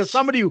funny because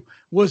somebody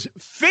was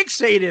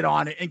fixated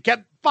on it and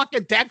kept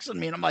fucking texting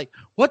me. And I'm like,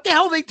 what the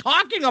hell are they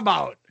talking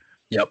about?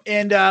 Yep.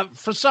 And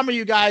for some of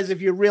you guys,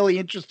 if you're really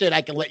interested,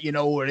 I can let you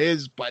know who it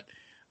is, but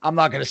I'm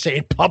not going to say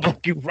it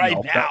publicly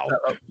now.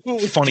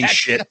 Funny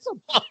shit.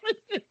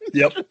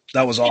 Yep.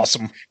 That was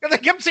awesome. Because I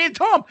kept saying,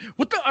 Tom,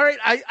 all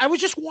right, I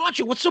was just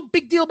watching. What's the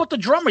big deal about the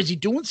drummer? Is he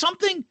doing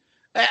something?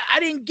 I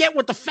didn't get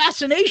what the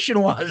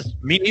fascination was.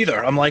 Me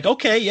neither. I'm like,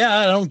 okay, yeah,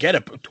 I don't get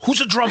it. But who's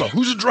a drummer?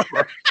 Who's a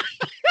drummer?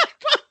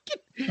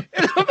 And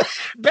the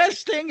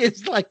best thing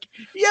is, like,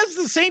 he has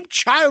the same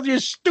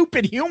childish,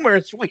 stupid humor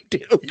as we do.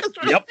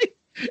 Yep.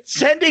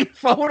 sending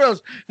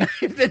photos. And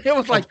then it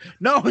was like,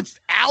 no, it's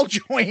Al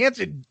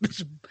Johansson,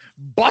 it's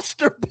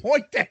Buster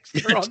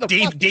Poindexter on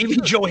the Davey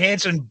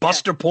Johansson,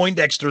 Buster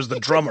Poindexter is the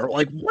drummer.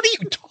 Like, what are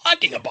you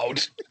talking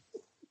about?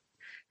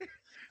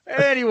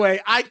 Anyway,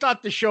 I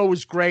thought the show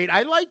was great.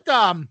 I liked,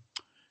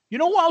 you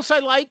know what else I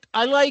liked?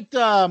 I liked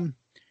Jean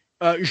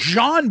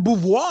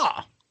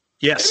Beauvoir.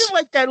 Yes. I didn't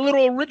like that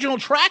little original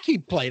track he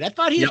played. I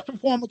thought his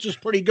performance was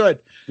pretty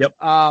good. Yep.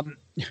 I've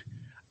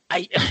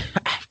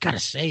got to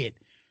say it.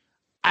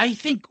 I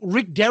think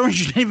Rick Derringer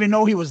didn't even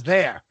know he was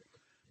there.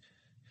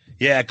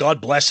 Yeah, God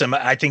bless him.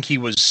 I think he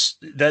was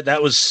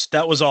that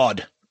was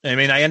odd. I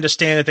mean, I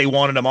understand that they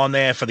wanted him on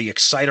there for the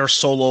Exciter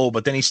solo,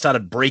 but then he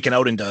started breaking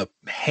out into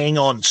Hang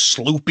On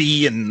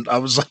Sloopy, and I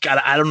was like,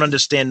 I don't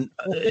understand.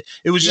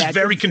 It was just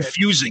very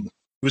confusing.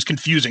 It was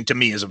confusing to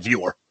me as a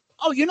viewer.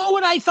 Oh, you know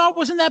what I thought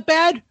wasn't that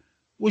bad?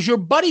 Was your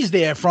buddies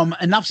there from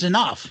Enough's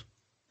Enough?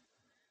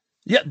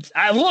 Yeah,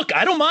 I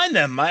don't mind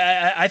them.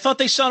 I thought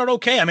they sounded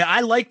okay. I mean,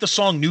 I liked the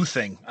song New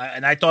Thing,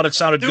 and I thought it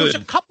sounded good. There was a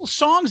couple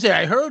songs there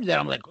I heard that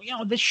I'm like,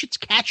 this shit's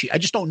catchy. I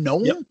just don't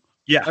know them.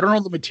 Yeah. I don't know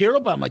the material,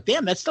 but I'm like,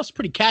 damn, that stuff's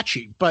pretty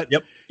catchy. But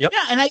yep. Yeah,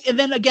 and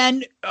then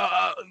again,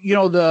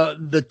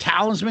 the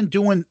Talisman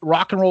doing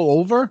Rock and Roll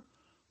Over.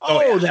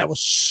 That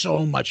was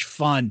so much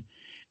fun.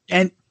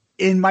 And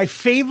my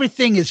favorite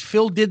thing is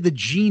Phil did the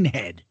Gene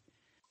head.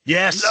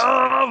 Yes.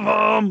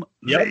 Love him.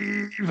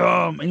 Leave him.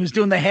 And he was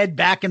doing the head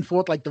back and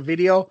forth like the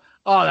video.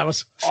 Oh, that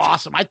was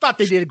awesome. I thought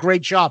they did a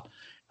great job.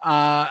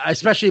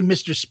 Especially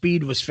Mr.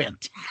 Speed was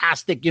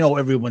fantastic.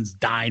 Everyone's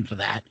dying for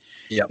that.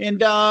 Yeah.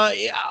 And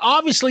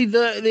obviously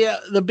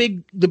the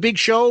big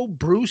show,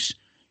 Bruce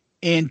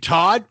and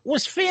Todd,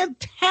 was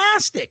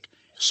fantastic.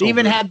 So they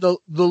even good. had the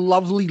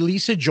lovely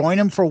Lisa join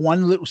him for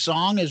one little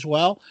song as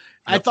well.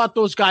 Yep. I thought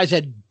those guys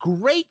had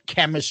great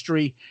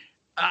chemistry.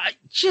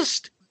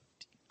 Just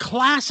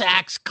class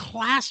acts,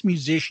 class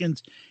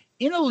musicians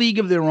in a league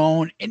of their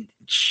own. And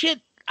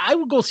shit, I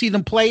would go see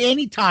them play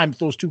anytime if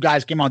those two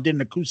guys came out and did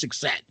an acoustic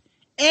set.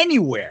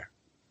 Anywhere.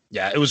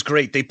 Yeah, it was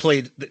great. They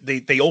played,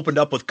 they opened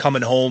up with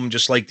Coming Home,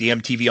 just like the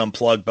MTV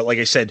Unplugged. But like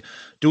I said,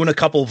 doing a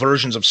couple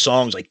versions of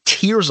songs like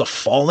Tears of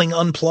Falling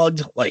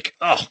Unplugged. Like,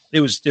 it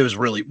was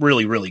really,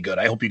 really, really good.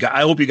 I hope you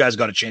guys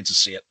got a chance to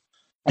see it.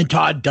 And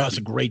Todd does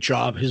a great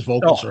job. His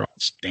vocals are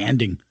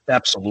outstanding.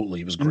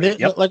 Absolutely. It was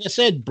great. Like I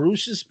said,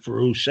 Bruce is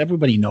Bruce.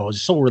 Everybody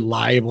knows. So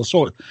reliable.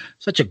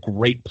 Such a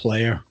great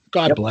player.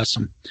 God bless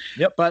him.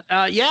 Yep. But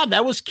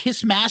that was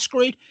Kiss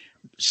Masquerade.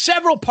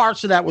 Several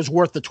parts of that was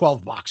worth the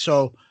 $12.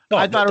 So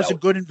I thought it was a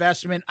good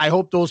investment. I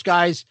hope those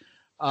guys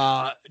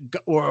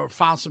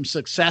found some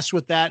success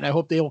with that, and I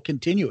hope they will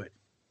continue it.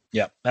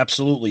 Yeah,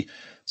 absolutely.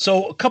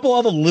 So a couple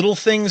other little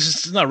things.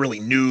 It's not really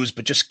news,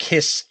 but just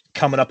Kiss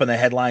coming up in the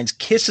headlines.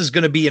 Kiss is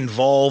going to be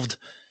involved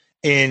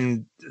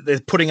in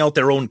putting out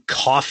their own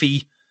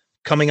coffee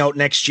coming out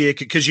next year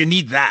because you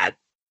need that.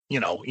 You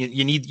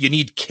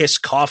need Kiss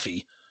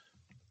coffee.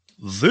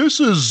 This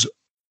is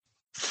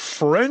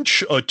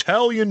French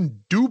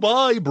Italian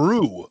Dubai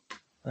brew.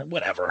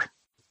 Whatever.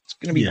 It's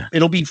gonna be.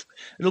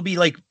 It'll be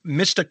like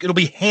Mystic. It'll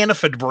be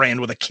Hannaford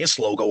brand with a Kiss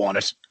logo on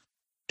it.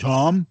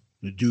 Tom,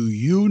 do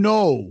you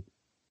know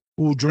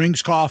who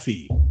drinks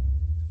coffee?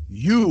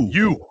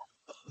 You,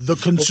 the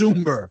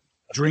consumer,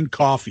 drink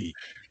coffee.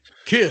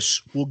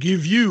 Kiss will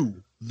give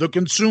you, the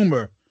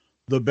consumer,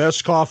 the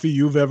best coffee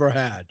you've ever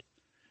had.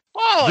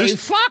 Holy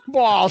fuck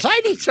balls! I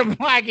need some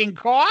fucking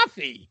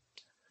coffee.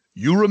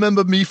 You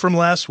remember me from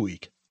last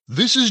week.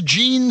 This is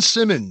Gene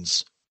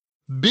Simmons,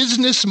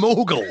 business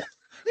mogul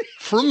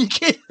from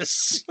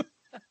Kiss.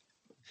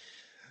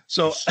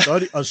 So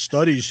a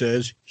study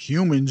says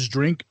humans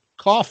drink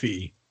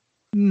coffee.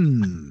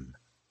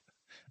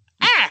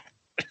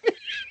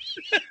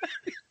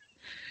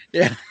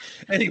 Yeah.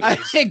 Anyways. I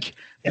think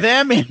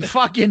them and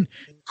fucking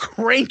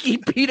cranky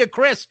Peter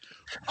Criss.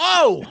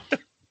 Oh,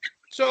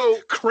 so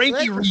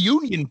cranky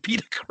reunion,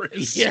 Peter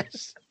Criss.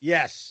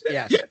 Yes.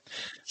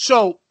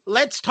 So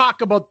let's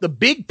talk about the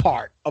big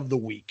part of the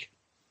week.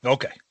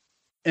 Okay.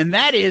 And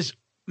that is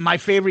my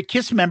favorite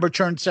Kiss member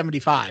turned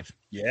 75.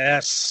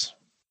 Yes.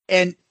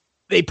 And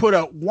they put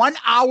a 1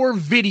 hour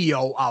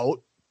video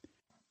out.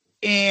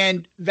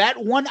 And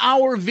that 1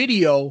 hour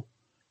video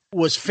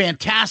was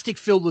fantastic,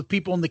 filled with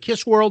people in the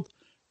Kiss world.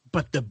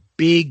 But the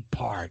big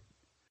part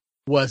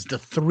was the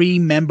 3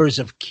 members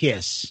of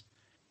Kiss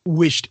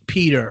wished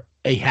Peter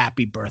a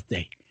happy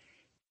birthday.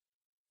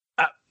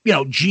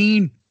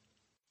 Gene,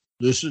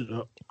 this is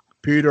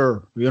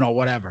Peter,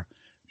 whatever.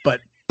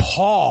 But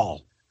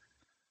Paul,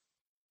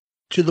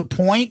 to the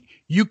point,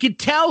 you could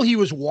tell he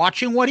was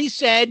watching what he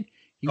said.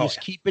 He was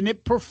keeping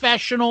it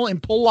professional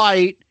and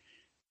polite.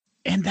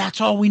 And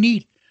that's all we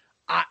need.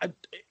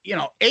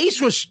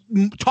 Ace was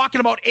talking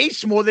about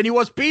Ace more than he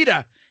was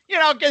Peter.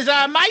 Because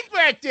my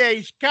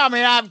birthday's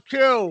coming up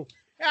too.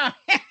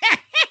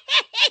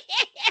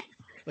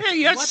 Hey,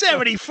 you're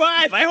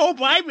 75. I hope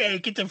I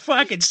make it to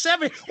fucking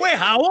 70. Wait,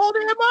 how old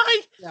am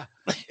I? Yeah.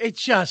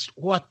 It's just,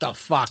 what the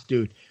fuck,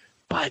 dude?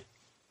 But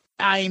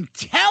I'm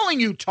telling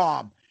you,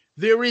 Tom,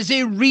 There is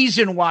a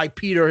reason why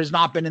Peter has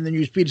not been in the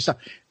news. Peter stuff.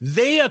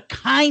 They are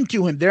kind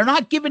to him. They're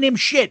not giving him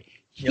shit.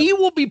 He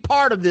will be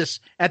part of this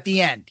at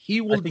the end.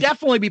 He will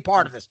definitely be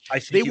part of this.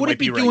 They wouldn't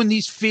be doing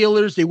these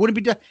feelers. They wouldn't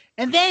be doing.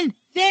 And then,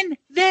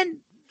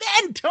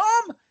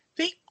 Tom,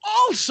 they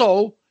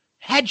also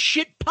had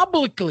shit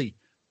publicly.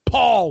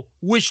 Paul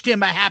wished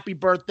him a happy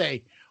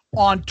birthday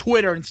on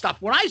Twitter and stuff.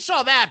 When I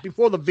saw that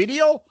before the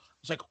video, I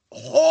was like,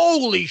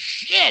 holy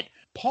shit.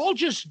 Paul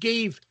just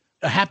gave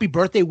a happy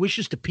birthday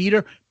wishes to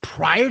Peter.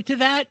 Prior to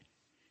that,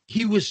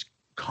 he was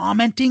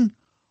commenting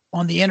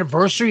on the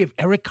anniversary of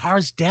Eric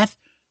Carr's death.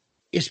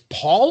 Is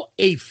Paul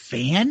a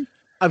fan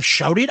of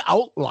Shout It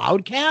Out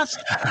Loudcast?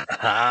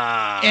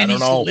 And he's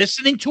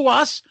listening to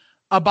us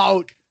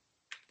about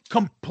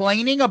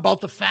complaining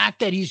about the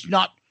fact that he's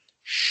not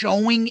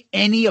showing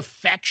any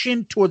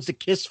affection towards the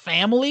Kiss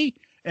family.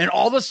 And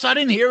all of a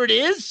sudden, here it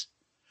is.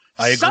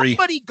 I agree.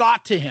 Somebody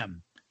got to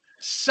him.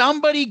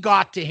 Somebody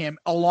got to him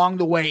along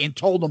the way and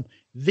told him,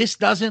 this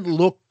doesn't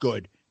look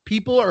good.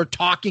 People are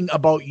talking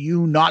about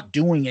you not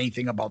doing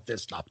anything about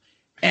this stuff.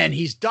 And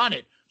he's done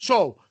it.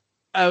 So,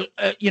 I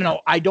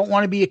don't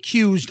want to be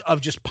accused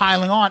of just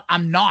piling on.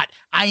 I'm not.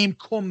 I am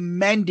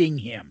commending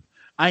him.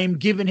 I am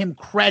giving him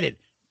credit.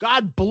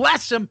 God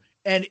bless him.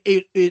 And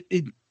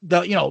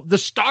the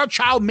star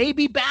child may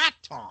be back,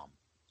 Tom.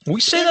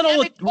 We say that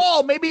all the time.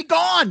 Paul may be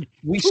gone.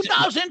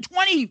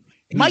 2020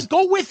 might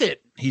go with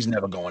it. He's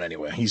never going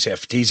anywhere. He's here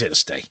to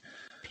stay.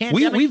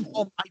 Pandemic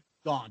might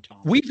gone, Tom.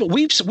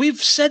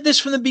 We've said this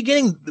from the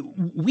beginning.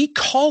 We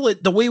call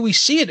it the way we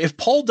see it. If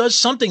Paul does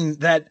something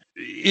that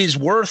is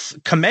worth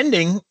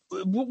commending,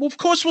 of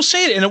course we'll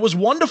say it. And it was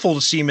wonderful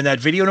to see him in that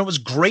video, and it was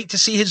great to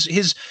see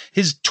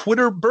his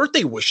Twitter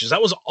birthday wishes.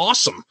 That was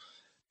awesome,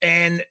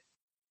 and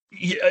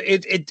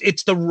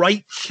it's the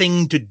right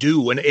thing to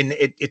do. And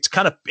it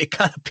kind of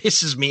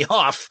pisses me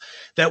off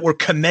that we're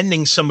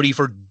commending somebody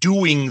for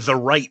doing the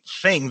right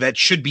thing that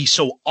should be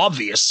so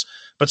obvious.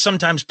 But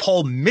sometimes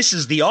Paul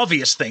misses the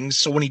obvious things.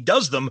 So when he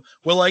does them,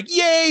 we're like,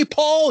 yay,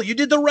 Paul, you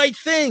did the right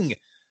thing.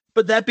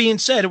 But that being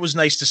said, it was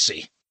nice to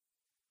see.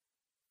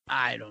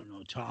 I don't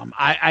know, Tom.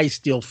 I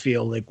still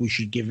feel like we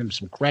should give him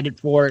some credit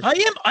for it. I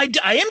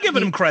am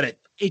giving him credit.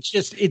 It's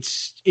just,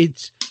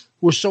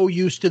 we're so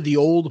used to the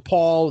old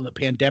Paul and the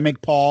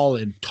pandemic Paul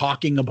and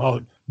talking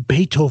about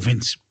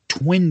Beethoven's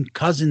twin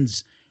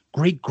cousin's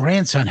great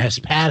grandson has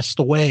passed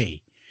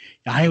away.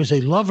 I was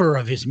a lover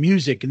of his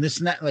music and this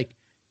and that. Like,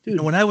 dude,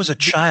 when I was a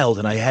child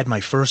and I had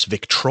my first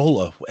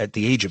Victrola at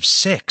the age of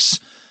 6,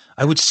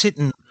 I would sit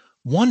and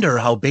wonder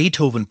how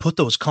Beethoven put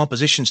those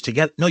compositions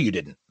together. No, you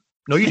didn't.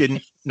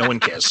 No, one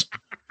cares.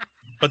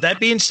 But that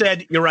being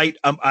said, you're right.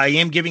 I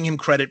am giving him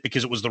credit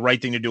because it was the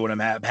right thing to do,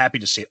 and I'm happy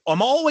to see it.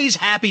 I'm always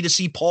happy to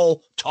see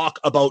Paul talk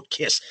about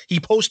Kiss. He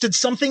posted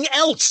something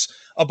else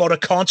about a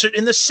concert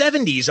in the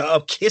 70s,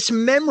 a Kiss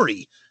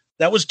memory.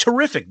 That was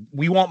terrific.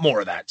 We want more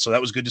of that, so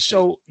that was good to see.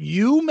 So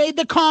you made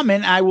the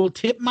comment, I will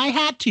tip my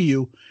hat to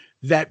you,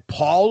 that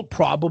Paul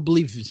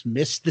probably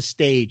missed the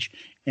stage,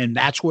 and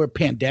that's where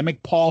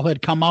Pandemic Paul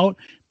had come out,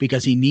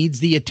 because he needs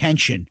the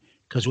attention.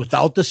 Because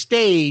without the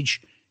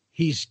stage,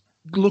 he's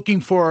looking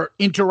for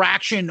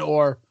interaction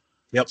or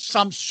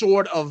some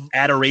sort of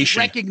adoration,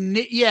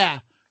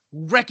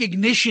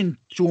 recognition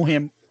to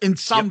him in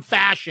some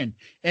fashion.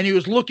 And he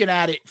was looking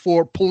at it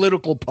for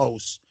political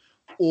posts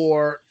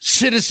or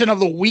Citizen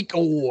of the Week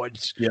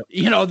awards,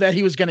 that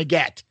he was going to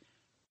get,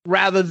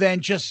 rather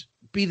than just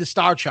be the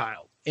star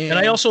child. And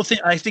I also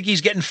think he's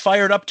getting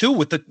fired up too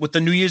with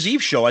the New Year's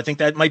Eve show. I think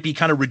that might be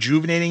kind of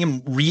rejuvenating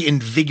him,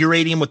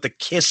 reinvigorating him with the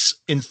Kiss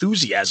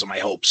enthusiasm. I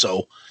hope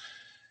so.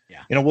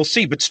 Yeah, we'll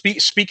see. But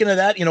speaking of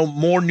that,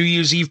 more New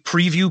Year's Eve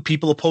preview.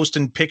 People are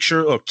posting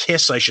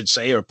Kiss, I should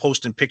say, are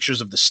posting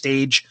pictures of the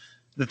stage.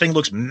 The thing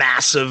looks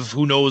massive.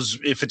 Who knows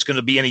if it's going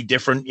to be any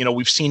different?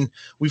 We've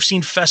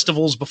seen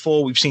festivals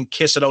before. We've seen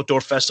Kiss at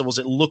outdoor festivals.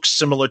 It looks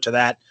similar to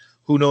that.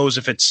 Who knows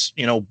if it's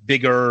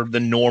bigger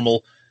than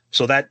normal?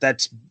 So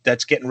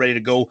that's getting ready to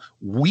go.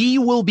 We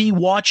will be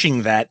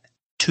watching that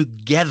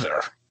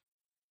together.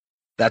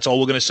 That's all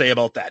we're going to say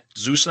about that.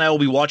 Zeus and I will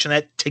be watching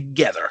that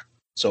together.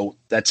 So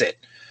that's it.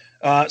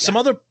 Some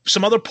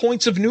other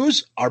points of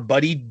news. Our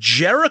buddy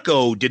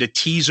Jericho did a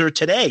teaser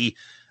today.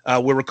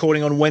 We're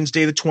recording on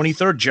Wednesday the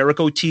 23rd.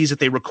 Jericho teased that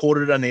they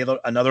recorded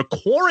another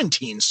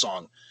quarantine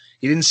song.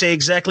 He didn't say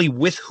exactly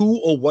with who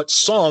or what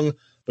song,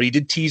 but he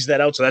did tease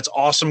that out. So that's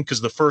awesome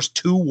because the first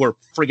two were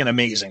friggin'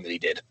 amazing that he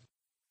did.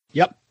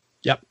 Yep.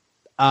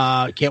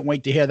 Can't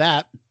wait to hear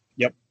that.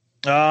 Yep.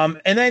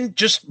 And then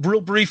just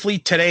real briefly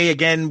today,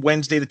 again,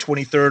 Wednesday, the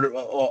 23rd,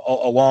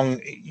 along,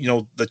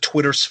 the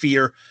Twitter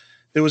sphere,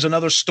 there was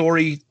another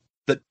story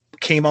that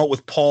came out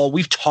with Paul.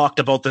 We've talked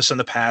about this in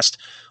the past.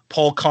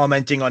 Paul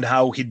commenting on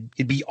how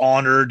he'd be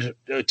honored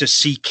to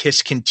see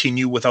Kiss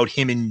continue without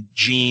him and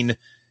Gene.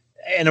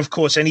 And of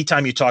course,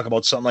 anytime you talk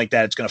about something like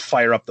that, it's going to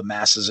fire up the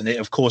masses. And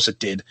of course it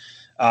did.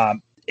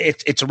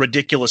 It's a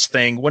ridiculous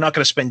thing. We're not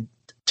going to spend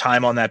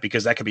time on that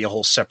because that could be a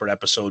whole separate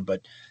episode,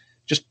 but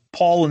just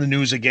Paul in the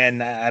news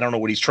again. I don't know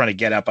what he's trying to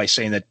get at by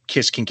saying that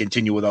Kiss can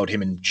continue without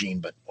him and Gene,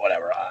 but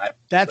whatever.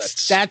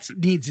 That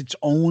needs its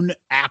own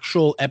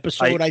actual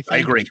episode. I think.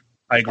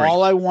 I agree.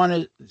 All I want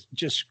to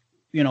just,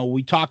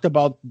 we talked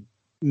about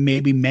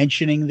maybe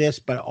mentioning this,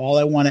 but all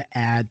I want to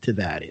add to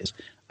that is,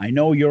 I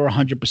know you're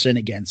 100%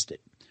 against it.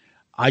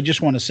 I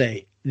just want to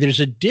say there's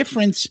a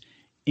difference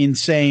in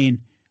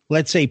saying,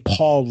 let's say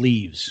Paul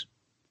leaves,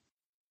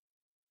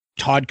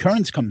 Todd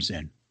Kearns comes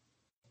in.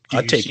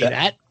 I'd take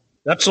that.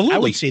 Absolutely. I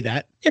would see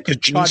that. Yeah, because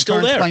Gene's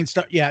still there.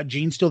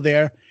 Gene's still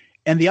there.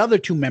 And the other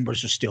two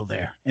members are still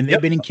there. And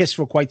they've been in Kiss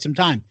for quite some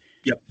time.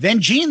 Yep. Then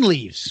Gene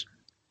leaves.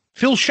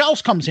 Phil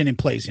Shells comes in and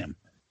plays him.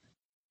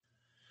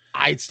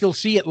 I'd still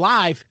see it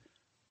live,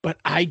 but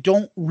I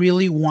don't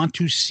really want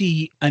to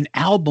see an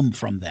album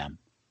from them.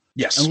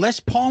 Yes.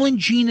 Unless Paul and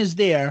Gene is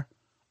there,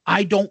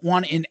 I don't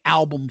want an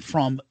album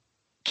from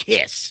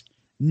Kiss,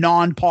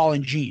 non-Paul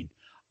and Gene.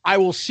 I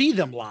will see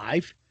them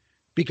live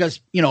because,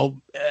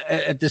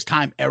 at this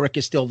time, Eric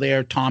is still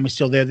there. Tom is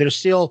still there. There's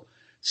still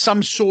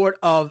some sort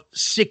of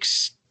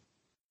 6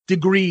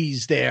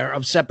 degrees there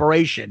of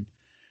separation.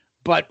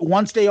 But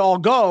once they all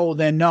go,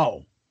 then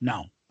no.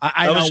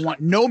 I don't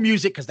want no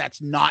music because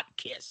that's not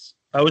Kiss.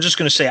 I was just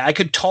going to say, I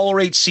could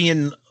tolerate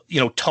seeing,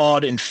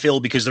 Todd and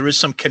Phil because there is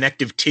some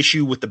connective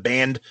tissue with the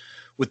band.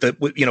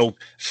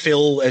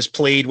 Phil has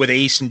played with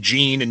Ace and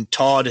Gene, and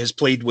Todd has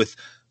played with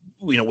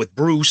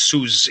Bruce,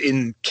 who's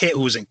in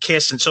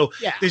Kiss, and so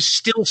there's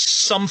still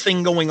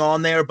something going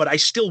on there. But I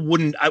still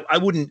wouldn't.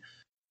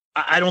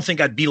 I don't think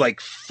I'd be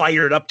like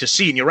fired up to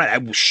see. And you're right.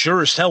 I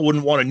sure as hell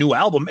wouldn't want a new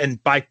album. And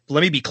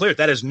let me be clear,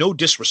 that is no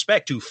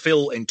disrespect to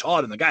Phil and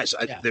Todd and the guys.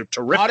 They're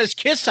terrific. Not as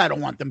Kiss. I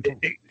don't want them to.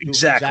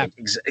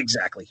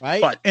 Exactly.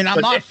 Right. And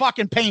I'm not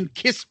fucking paying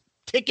Kiss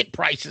ticket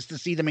prices to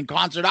see them in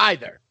concert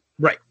either.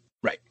 Right.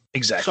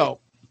 Exactly. So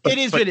it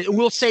is.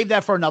 We'll save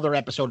that for another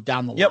episode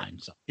down the line.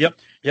 So.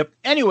 Yep.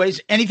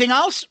 Anyways, anything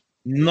else?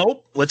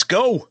 Nope. Let's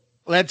go.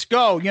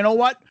 You know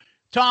what,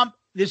 Tom?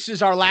 This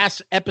is our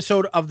last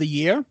episode of the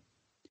year.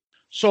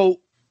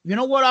 So, you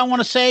know what I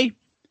want to say?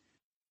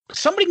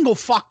 Somebody can go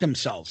fuck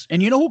themselves.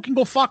 And you know who can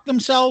go fuck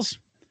themselves?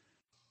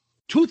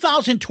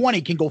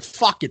 2020 can go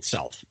fuck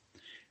itself.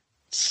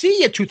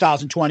 See you,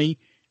 2020.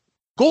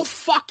 Go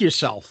fuck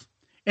yourself.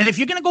 And if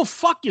you're going to go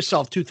fuck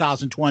yourself,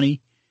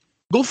 2020,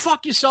 go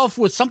fuck yourself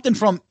with something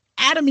from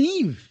Adam and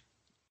Eve.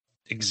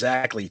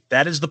 Exactly.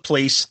 That is the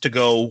place to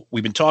go.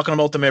 We've been talking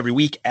about them every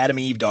week,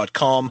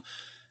 adameve.com.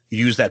 You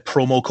use that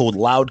promo code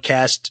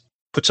Loudcast,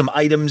 put some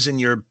items in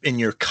your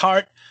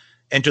cart.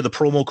 Enter the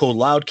promo code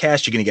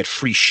Loudcast. You're going to get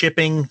free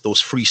shipping, those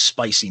free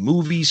spicy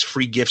movies,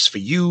 free gifts for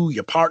you,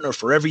 your partner,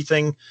 for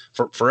everything,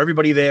 for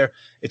everybody there.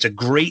 It's a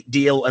great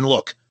deal. And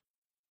look,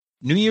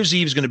 New Year's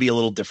Eve is going to be a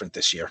little different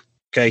this year.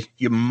 Okay.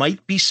 You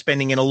might be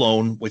spending it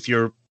alone with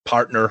your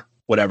partner,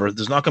 whatever.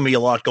 There's not going to be a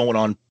lot going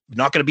on.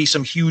 Not going to be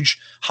some huge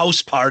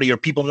house party or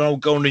people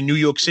going to New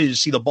York City to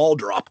see the ball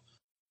drop.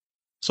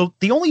 So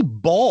the only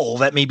ball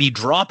that may be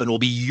dropping will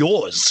be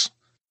yours.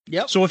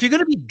 Yep. So if you're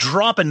going to be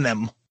dropping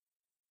them,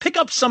 pick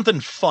up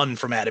something fun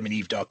from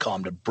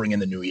adamandeve.com to bring in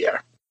the new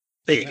year.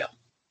 There you go.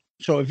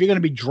 So if you're going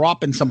to be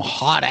dropping some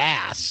hot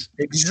ass.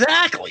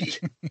 Exactly.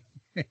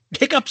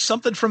 Pick up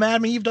something from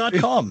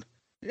adamandeve.com.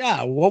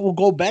 Yeah. What will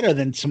go better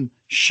than some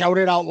Shout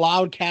It Out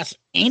Loudcast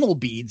anal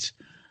beads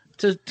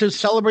to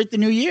celebrate the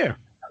new year?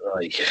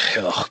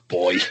 Oh,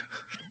 boy.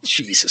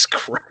 Jesus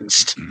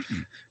Christ.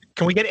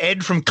 Can we get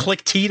Ed from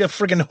Click T to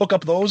friggin' hook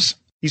up those?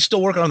 He's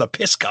still working on the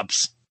piss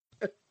cups.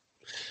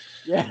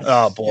 Yes.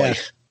 Oh, boy.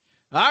 Yes.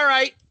 All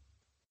right.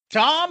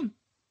 Tom,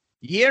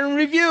 year in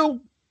review.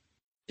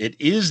 It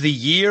is the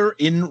year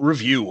in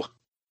review.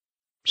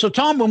 So,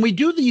 Tom, when we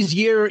do these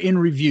year in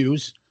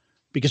reviews,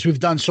 because we've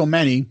done so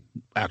many,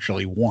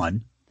 actually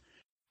one,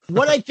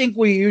 what I think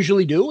we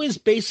usually do is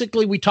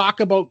basically we talk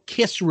about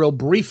Kiss real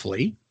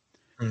briefly,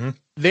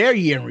 their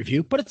year in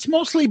review, but it's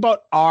mostly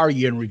about our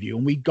year in review.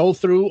 And we go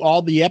through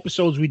all the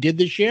episodes we did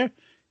this year,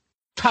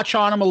 touch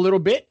on them a little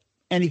bit,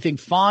 anything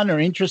fun or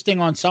interesting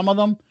on some of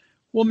them,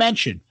 we'll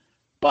mention.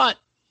 But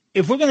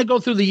if we're going to go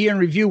through the year in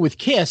review with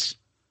Kiss,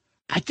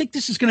 I think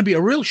this is going to be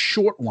a real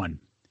short one.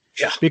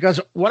 Yeah. Because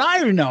what I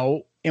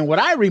know and what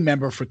I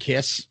remember for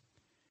Kiss,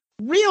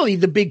 really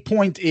the big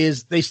point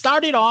is they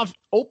started off,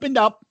 opened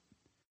up.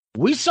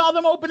 We saw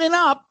them opening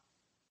up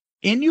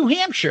in New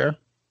Hampshire,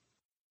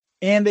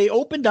 and they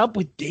opened up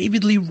with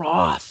David Lee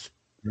Roth,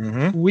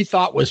 who we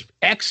thought was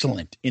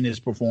excellent in his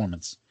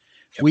performance.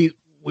 Yep.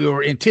 We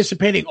were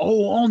anticipating,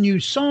 all new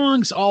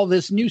songs, all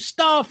this new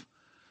stuff.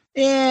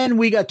 And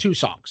we got 2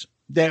 songs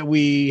that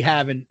we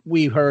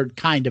heard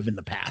kind of in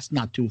the past,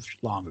 not too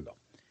long ago.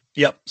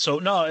 Yep. So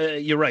no,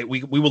 you're right.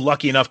 We were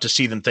lucky enough to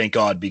see them, thank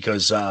God,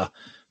 because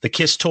the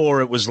Kiss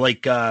tour, it was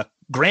like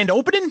grand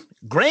opening,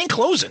 grand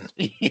closing.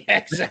 Yeah,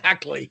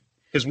 exactly.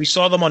 Because we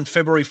saw them on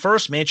February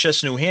 1st,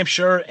 Manchester, New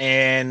Hampshire,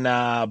 and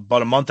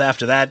about a month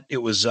after that, it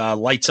was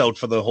lights out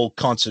for the whole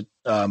concert.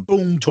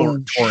 Boom,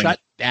 touring. Shut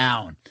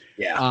down.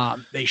 Yeah.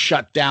 They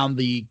shut down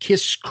the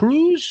Kiss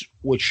cruise,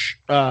 which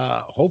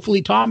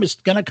hopefully, Tom, is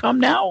going to come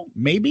now.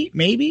 Maybe.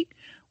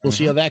 We'll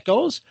see how that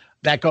goes.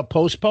 That got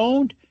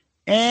postponed.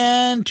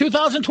 And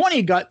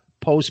 2020 got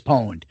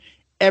postponed.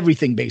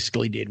 Everything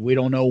basically did. We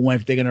don't know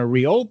when they're going to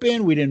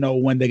reopen. We didn't know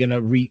when they're going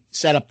to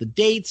reset up the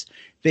dates.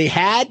 They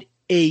had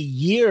a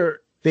year.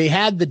 They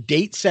had the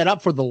date set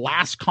up for the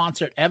last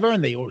concert ever,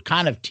 and they were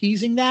kind of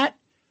teasing that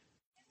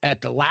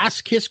at the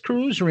last Kiss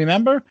cruise,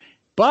 remember?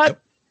 But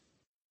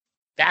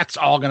that's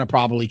all going to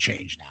probably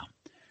change now.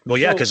 Well,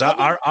 yeah, because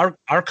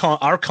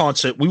our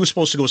concert, we were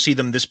supposed to go see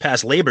them this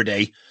past Labor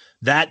Day.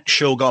 That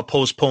show got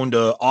postponed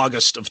to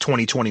August of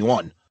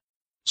 2021.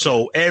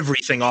 So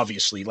everything,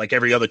 obviously, like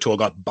every other tour,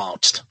 got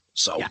bounced.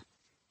 So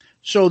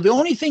the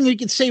only thing you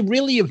could say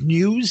really of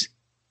news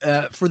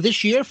for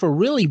this year, for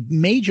really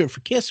major for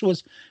Kiss,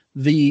 was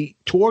the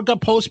tour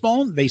got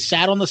postponed. They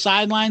sat on the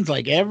sidelines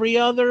like every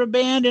other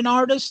band and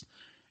artist,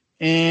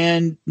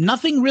 and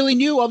nothing really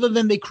new other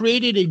than they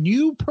created a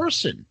new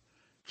person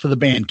for the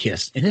band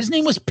Kiss, and his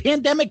name was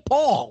Pandemic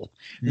Paul.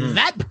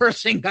 That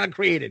person got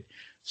created.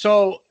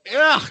 So,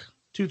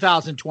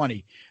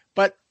 2020.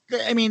 But,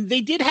 I mean,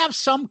 they did have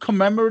some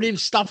commemorative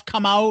stuff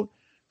come out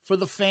for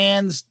the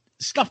fans,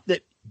 stuff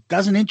that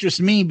doesn't interest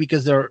me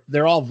because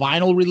they're all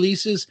vinyl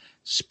releases,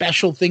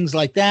 special things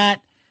like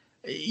that.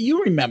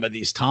 You remember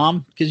these,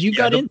 Tom, because you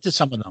got into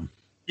some of them.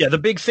 Yeah, the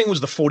big thing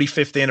was the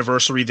 45th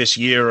anniversary this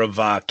year of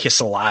Kiss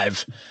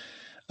Alive.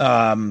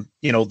 The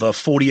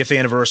 40th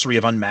anniversary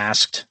of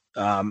Unmasked.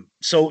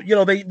 So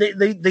they've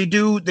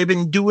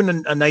been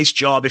doing a nice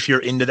job, if you're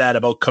into that,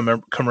 about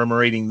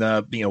commemorating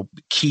the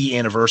key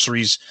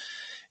anniversaries.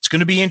 It's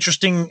going to be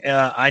interesting.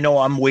 I know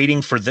I'm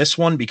waiting for this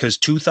one because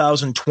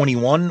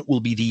 2021 will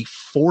be the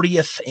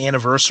 40th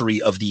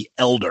anniversary of The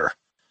Elder.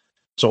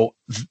 So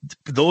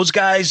those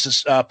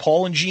guys,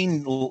 Paul and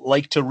Gene,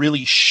 like to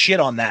really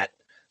shit on that.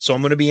 So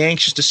I'm going to be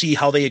anxious to see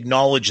how they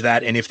acknowledge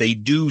that, and if they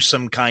do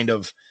some kind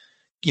of,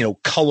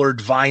 colored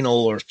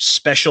vinyl or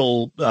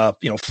special,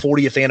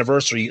 40th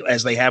anniversary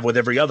as they have with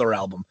every other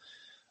album.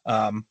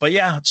 But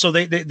yeah, so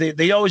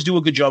they always do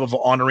a good job of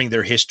honoring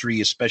their history,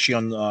 especially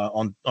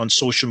on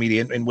social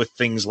media and with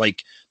things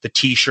like the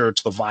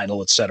T-shirts, the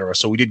vinyl, etc.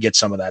 So we did get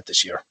some of that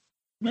this year.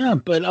 Yeah,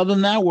 but other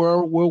than that,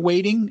 we're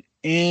waiting.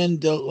 And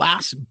the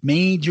last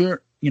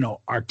major,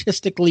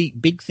 artistically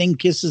big thing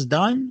Kiss has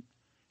done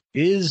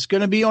is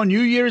going to be on New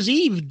Year's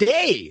Eve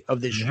day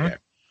of this year.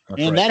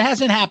 That's that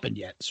hasn't happened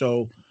yet.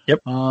 So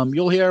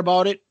you'll hear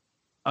about it,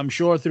 I'm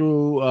sure,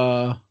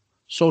 through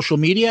social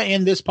media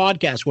and this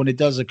podcast when it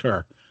does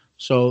occur.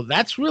 So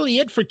that's really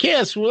it for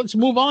Kiss. Well, let's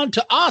move on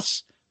to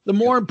us, the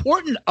more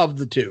important of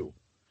the two.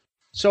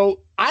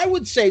 So I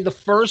would say the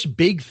first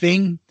big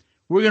thing,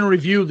 we're going to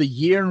review the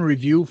year in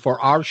review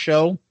for our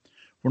show.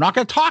 We're not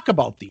going to talk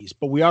about these,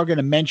 but we are going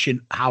to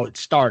mention how it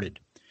started.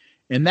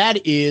 And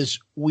that is,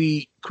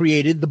 we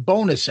created the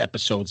bonus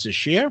episodes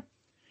this year,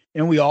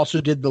 and we also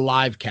did the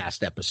live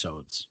cast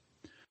episodes.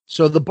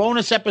 So the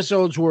bonus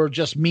episodes were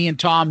just me and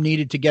Tom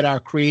needed to get our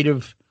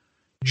creative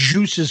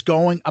juices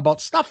going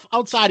about stuff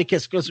outside of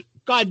Kiss, because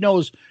God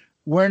knows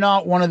we're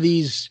not one of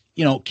these,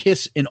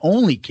 Kiss and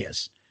only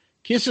Kiss.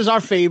 Kiss is our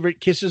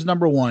favorite. Kiss is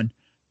number one,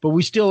 but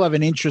we still have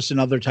an interest in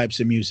other types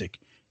of music.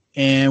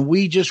 And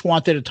we just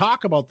wanted to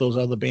talk about those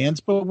other bands,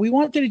 but we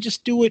wanted to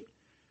just do it,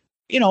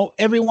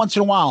 every once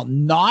in a while,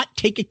 not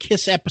take a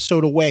Kiss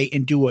episode away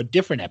and do a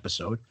different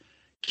episode.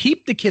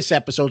 Keep the Kiss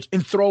episodes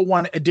and throw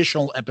one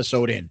additional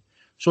episode in.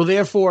 So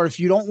therefore, if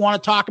you don't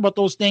want to talk about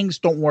those things,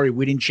 don't worry.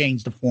 We didn't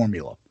change the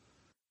formula.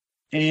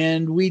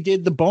 And we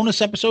did the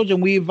bonus episodes,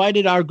 and we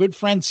invited our good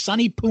friend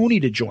Sonny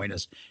Pooney to join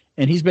us.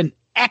 And he's been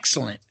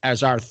excellent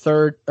as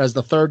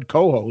the third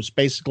co-host,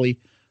 basically,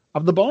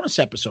 of the bonus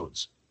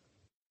episodes.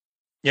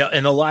 Yeah,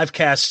 and the live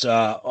cast,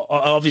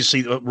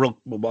 obviously,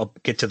 I'll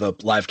get to the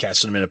live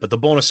cast in a minute, but the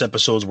bonus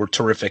episodes were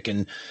terrific.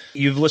 And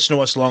you've listened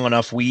to us long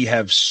enough. We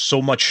have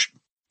so much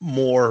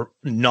more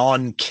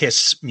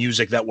non-Kiss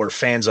music that we're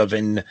fans of.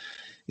 And,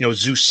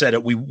 Zeus said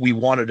it, we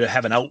wanted to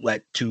have an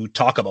outlet to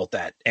talk about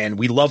that. And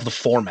we love the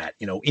format,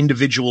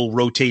 individual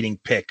rotating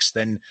picks,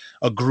 then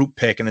a group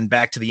pick, and then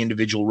back to the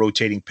individual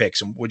rotating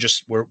picks. And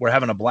we're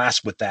having a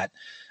blast with that.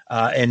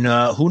 And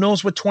who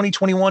knows what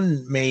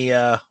 2021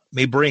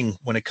 may bring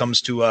when it comes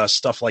to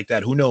stuff like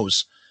that. Who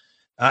knows?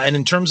 And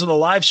in terms of the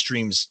live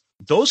streams,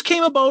 those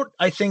came about,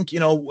 I think,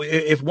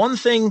 if one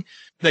thing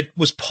that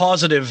was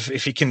positive,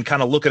 if you can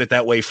kind of look at it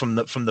that way, from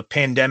the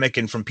pandemic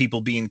and from people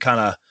being kind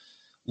of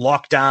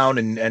locked down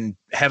and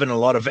having a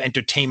lot of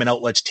entertainment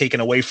outlets taken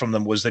away from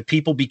them, was that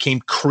people became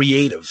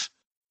creative.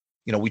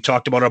 We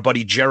talked about our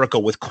buddy Jericho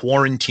with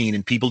quarantine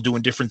and people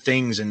doing different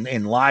things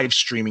and live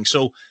streaming.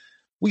 So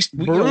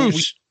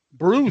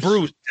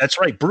Bruce. That's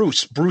right.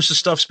 Bruce's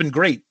stuff's been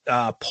great.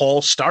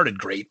 Paul started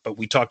great, but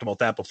we talked about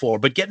that before.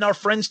 But getting our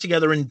friends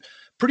together and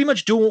pretty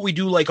much doing what we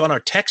do like on our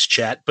text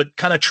chat, but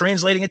kind of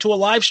translating it to a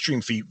live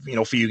stream for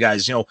you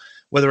guys,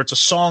 whether it's a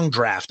song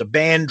draft, a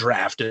band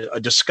draft, a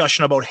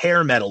discussion about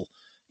hair metal.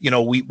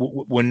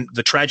 When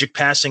the tragic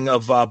passing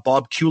of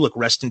Bob Kulick,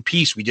 rest in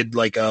peace, we did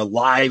like a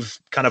live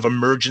kind of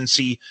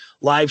emergency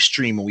live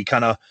stream, and we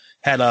kind of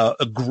had a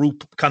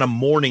group kind of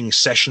mourning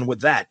session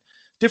with that.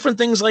 Different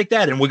things like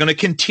that, and we're going to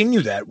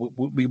continue that.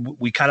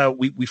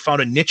 We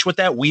found a niche with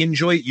that. We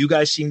enjoy it. You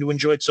guys seem to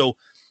enjoy it. So, a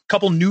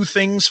couple new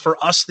things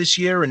for us this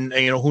year, and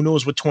who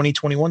knows what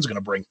 2021 is going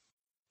to bring.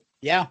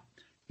 Yeah,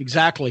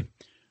 exactly.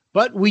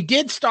 But we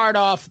did start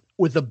off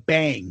with a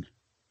bang,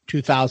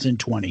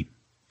 2020.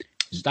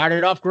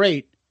 Started off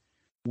great.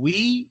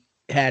 We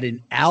had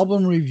an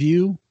album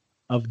review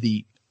of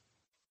the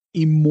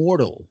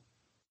immortal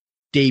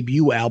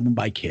debut album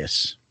by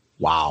Kiss.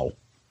 Wow.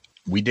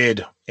 We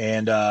did.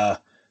 And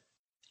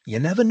you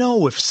never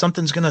know if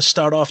something's going to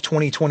start off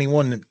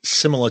 2021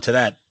 similar to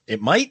that. It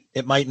might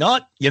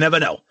not. You never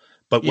know.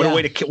 But what a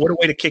way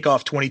to kick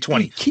off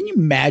 2020. Can you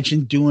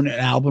imagine doing an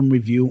album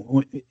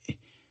review?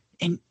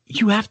 And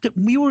you have to,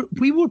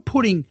 we were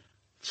putting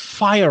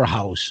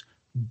Firehouse,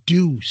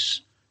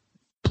 Deuce,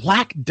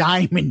 Black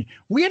Diamond.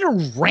 We had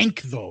to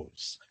rank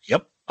those.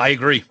 Yep, I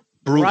agree.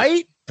 Brutal.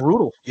 Right?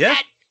 Brutal. Yeah.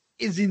 That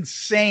is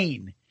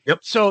insane. Yep.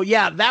 So,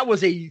 that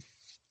was a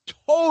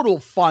total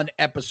fun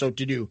episode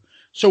to do.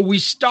 So we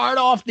start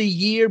off the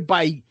year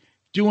by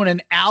doing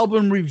an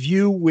album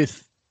review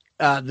with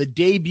the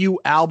debut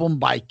album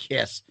by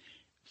Kiss.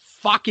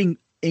 Fucking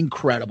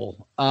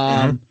incredible.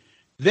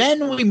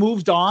 Then we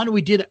moved on.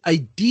 We did a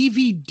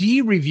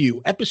DVD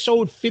review,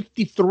 episode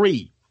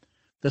 53.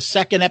 The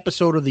second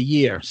episode of the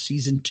year,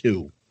 season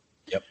 2.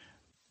 Yep.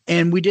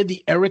 And we did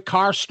the Eric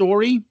Carr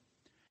story.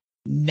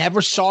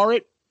 Never saw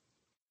it.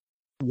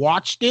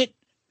 Watched it.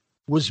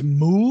 Was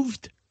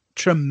moved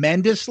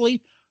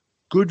tremendously.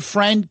 Good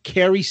friend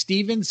Carrie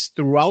Stevens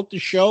throughout the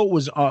show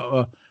was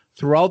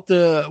throughout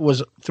the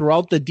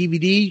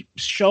DVD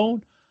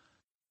shown.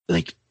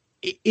 Like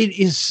it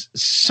is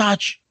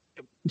such.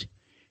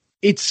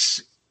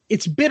 It's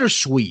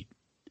bittersweet.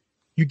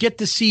 You get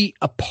to see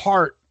a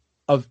part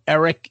of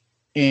Eric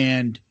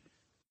and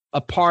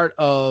a part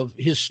of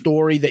his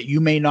story that you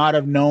may not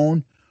have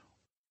known,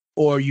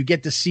 or you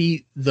get to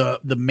see the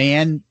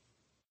man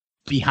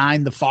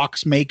behind the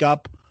Fox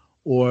makeup,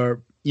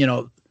 or,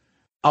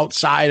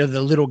 outside of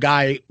the little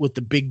guy with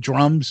the big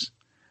drums,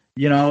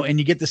 and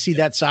you get to see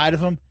that side of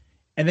him.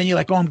 And then you're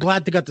like, oh, I'm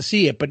glad they got to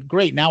see it, but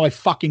great. Now I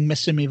fucking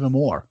miss him even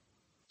more.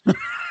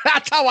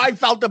 That's how I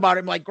felt about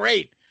him. Like,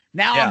 great.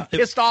 Now I'm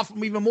pissed off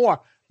him even more,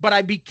 but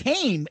I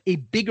became a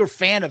bigger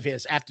fan of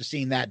his after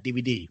seeing that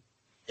DVD.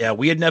 Yeah,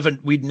 we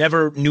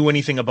never knew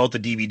anything about the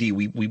DVD.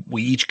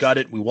 We each got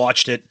it. We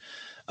watched it.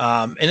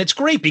 And it's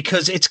great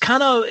because it's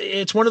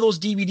one of those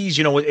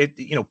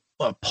DVDs,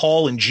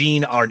 Paul and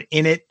Gene aren't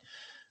in it.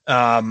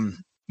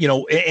 And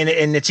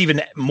it's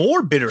even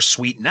more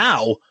bittersweet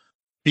now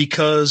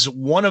because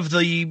one of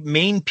the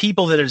main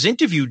people that is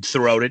interviewed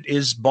throughout it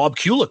is Bob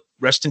Kulick.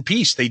 Rest in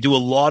peace. They do a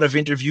lot of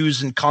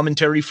interviews and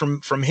commentary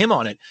from him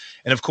on it.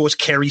 And of course,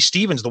 Carrie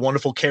Stevens, the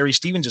wonderful Carrie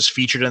Stevens, is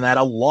featured in that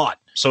a lot.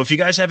 So if you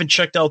guys haven't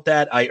checked out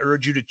that, I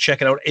urge you to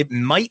check it out. It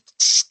might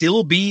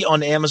still be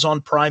on Amazon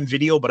Prime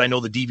Video, but I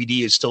know the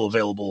DVD is still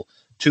available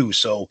too.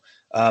 So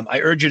I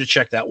urge you to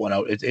check that one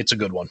out. It's a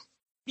good one.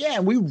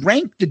 Yeah, we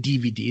rank the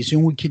DVDs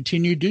and we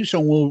continue to do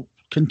so. We'll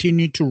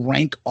continue to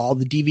rank all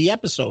the DV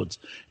episodes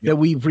that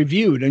we've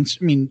reviewed.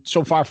 And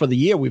so far for the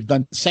year, we've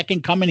done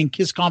Second Coming and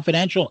Kiss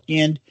Confidential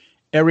and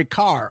Eric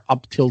Carr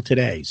up till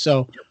today.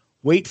 So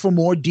wait for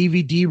more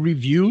DVD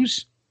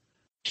reviews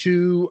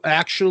to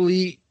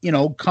actually,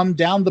 come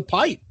down the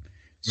pipe.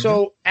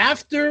 So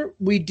after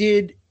we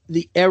did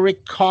the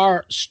Eric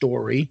Carr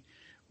story,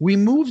 we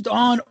moved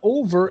on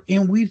over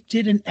and we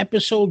did an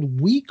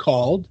episode we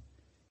called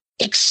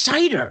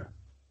Exciter.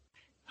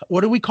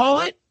 What do we call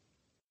it?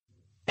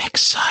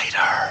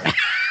 Exciter.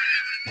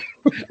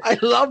 I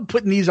love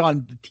putting these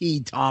on the tee,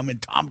 Tom,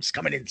 and Tom's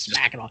coming in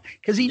smacking on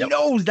because he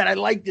knows that I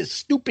like this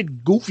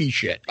stupid, goofy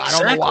shit. I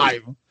don't know why.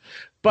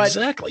 But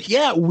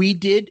we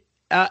did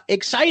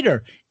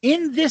Exciter.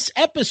 In this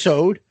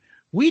episode,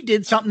 we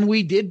did something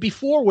we did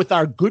before with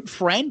our good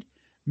friend,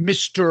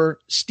 Mr.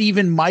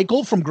 Stephen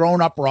Michael from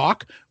Grown Up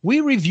Rock.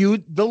 We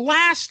reviewed the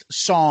last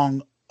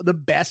song, the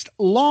best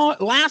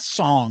last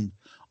song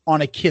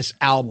on a Kiss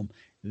album.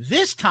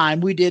 This time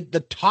we did the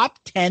top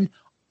 10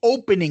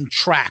 opening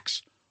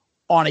tracks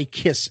on a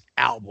Kiss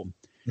album.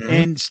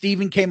 And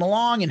Steven came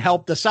along and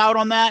helped us out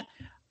on that.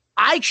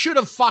 I should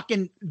have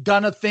fucking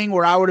done a thing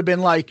where I would have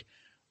been like,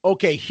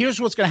 okay, here's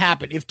what's going to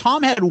happen. If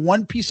Tom had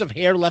one piece of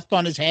hair left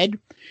on his head,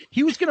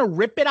 he was going to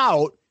rip it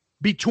out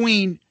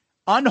between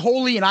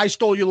Unholy and I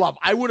Stole Your Love.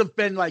 I would have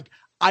been like,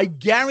 I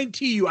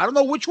guarantee you, I don't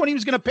know which one he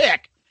was going to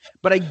pick,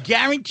 but I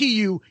guarantee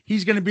you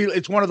he's going to be,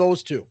 it's one of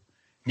those two.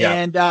 Yeah.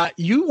 And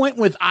you went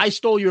with I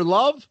Stole Your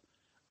Love.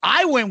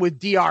 I went with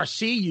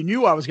DRC. You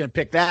knew I was going to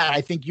pick that.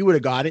 I think you would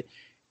have got it.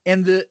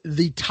 And the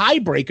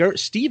tiebreaker,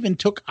 Steven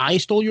took I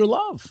Stole Your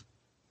Love.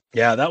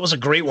 Yeah, that was a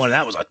great one.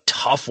 That was a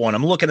tough one.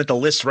 I'm looking at the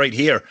list right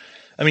here.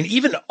 I mean,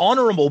 even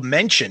honorable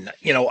mention,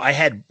 I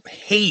had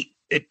Hate,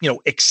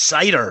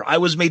 Exciter. I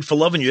Was Made for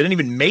Loving You. I didn't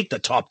even make the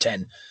top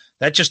 10.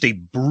 That's just a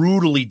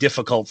brutally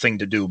difficult thing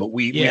to do. But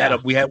we had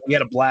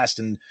a blast,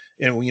 and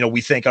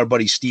we thank our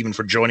buddy Steven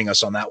for joining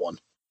us on that one.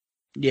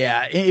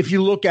 Yeah, if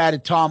you look at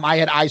it, Tom, I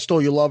had I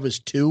Stole Your Love as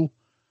 2.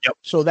 Yep.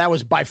 So that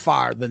was by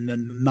far the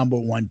number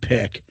one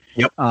pick.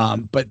 Yep.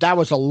 But that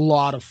was a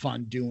lot of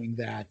fun doing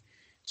that.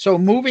 So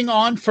moving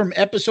on from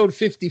episode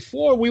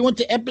 54, we went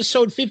to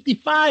episode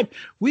 55.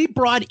 We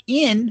brought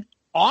in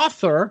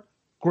author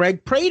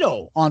Greg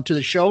Prato onto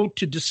the show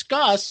to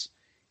discuss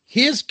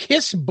his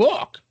Kiss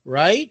book,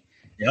 right?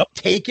 Yep.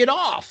 Take It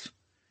Off.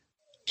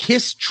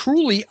 Kiss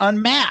Truly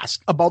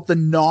Unmasked, about the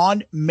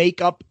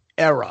non-makeup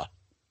era.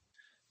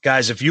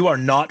 Guys, if you are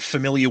not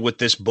familiar with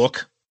this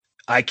book,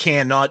 I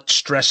cannot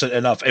stress it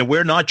enough. And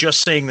we're not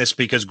just saying this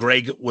because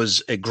Greg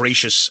was a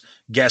gracious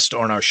guest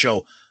on our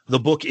show. The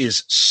book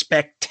is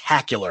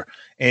spectacular.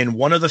 And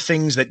one of the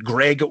things that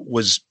Greg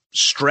was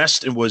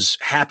stressed and was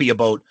happy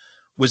about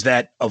was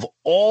that of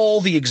all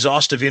the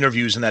exhaustive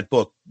interviews in that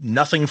book,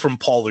 nothing from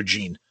Paul or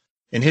Gene.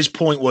 And his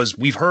point was,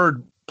 we've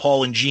heard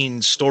Paul and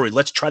Gene's story.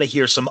 Let's try to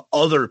hear some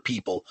other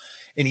people.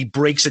 And he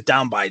breaks it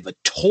down by the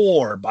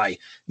tour, by,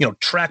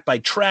 track by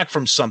track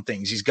from some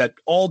things. He's got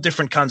all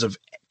different kinds of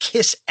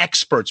Kiss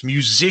experts,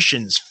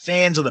 musicians,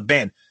 fans of the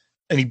band.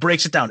 And he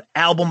breaks it down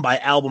album by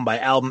album by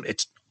album.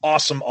 It's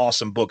awesome,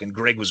 awesome book. And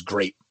Greg was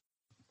great.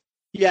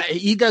 Yeah,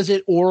 he does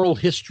it oral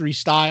history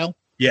style.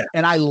 Yeah.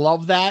 And I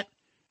love that.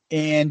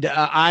 And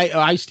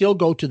I still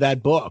go to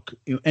that book.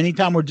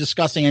 Anytime we're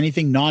discussing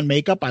anything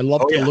non-makeup, I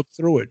love to look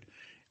through it.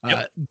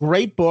 Yep.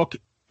 Great book.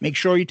 Make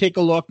sure you take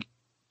a look.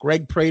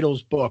 Greg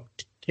Prato's book,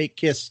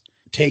 Take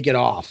It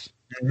Off.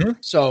 Mm-hmm.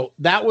 So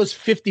that was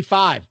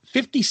 55.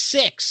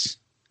 56.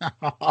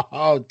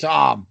 Oh,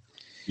 Tom.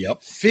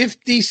 Yep.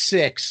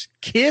 56.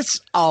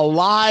 Kiss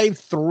Alive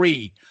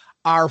 3.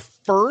 Our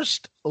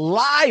first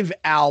live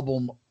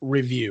album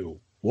review.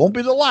 Won't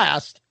be the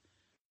last.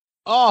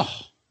 Oh,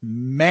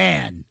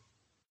 man.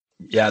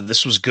 Yeah,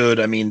 this was good.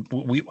 I mean,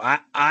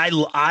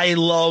 I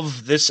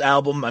love this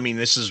album. I mean,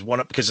 this is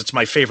because it's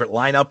my favorite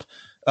lineup.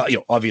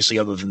 Obviously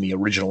other than the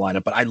original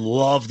lineup, but I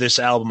love this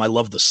album. I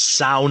love the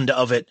sound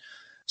of it.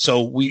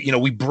 So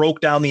we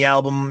broke down the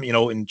album,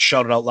 in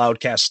Shout It Out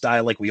Loudcast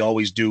style, like we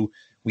always do.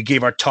 We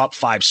gave our top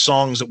 5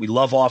 songs that we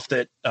love off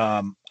it.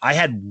 I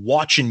had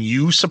Watching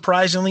You,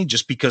 surprisingly,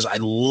 just because I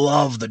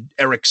love the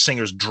Eric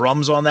Singer's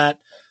drums on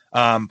that.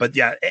 But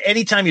yeah,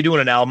 anytime you're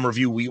doing an album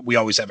review, we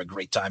always have a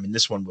great time. And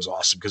this one was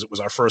awesome because it was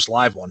our first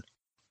live one.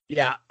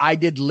 Yeah, I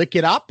did Lick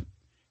It Up.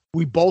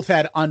 We both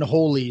had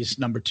Unholy's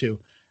number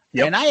 2.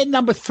 Yep. And I had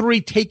number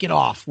 3, Take It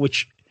Off,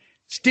 which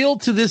still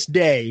to this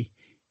day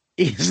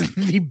is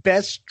the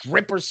best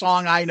stripper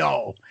song I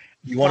know.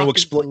 You want to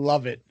explain?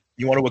 Love it.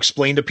 You want to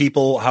explain to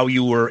people how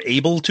you were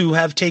able to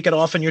have Take It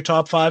Off in your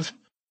top 5?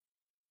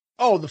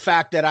 Oh, the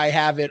fact that I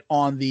have it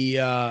on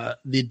the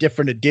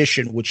different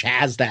edition, which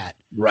has that.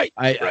 Right.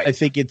 I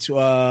think it's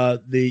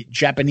the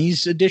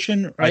Japanese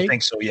edition, right? I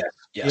think so. Yes.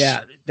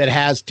 Yeah, that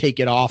has Take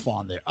It Off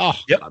on there. Oh,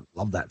 yep. I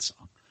love that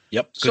song.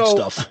 Yep. Good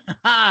stuff.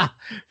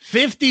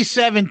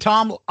 57,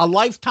 Tom, a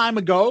lifetime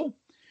ago,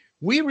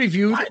 we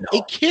reviewed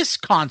a Kiss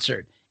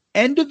concert,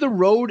 End of the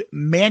Road,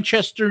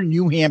 Manchester,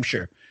 New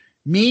Hampshire.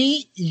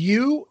 Me,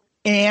 you,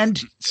 and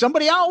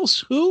somebody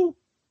else. Who?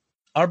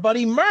 Our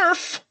buddy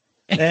Murph.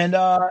 And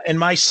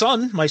my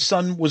son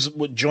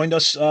joined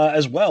us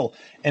as well.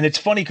 And it's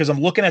funny because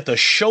I'm looking at the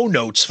show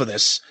notes for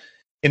this,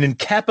 and in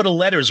capital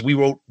letters we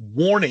wrote,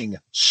 "Warning: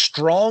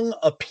 strong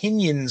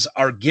opinions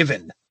are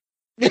given."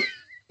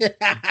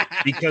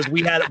 because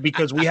we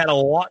had a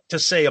lot to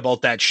say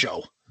about that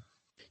show.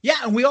 Yeah,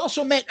 and we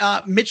also met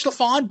Mitch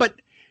LaFon, but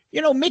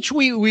Mitch,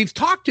 we've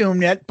talked to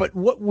him yet, but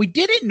what we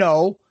didn't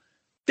know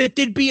that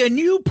there'd be a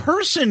new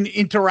person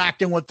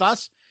interacting with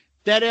us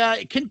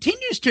that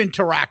continues to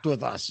interact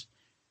with us.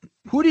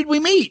 Who did we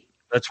meet?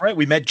 That's right.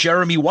 We met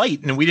Jeremy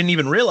White, and we didn't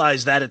even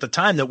realize that at the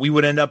time that we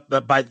would end up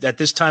at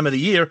this time of the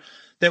year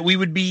that we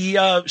would be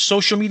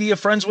social media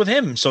friends with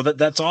him. So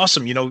that's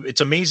awesome. It's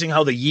amazing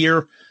how the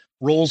year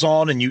rolls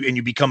on and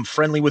you become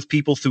friendly with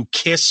people through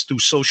Kiss, through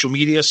social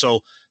media.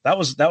 So that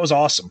was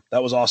awesome.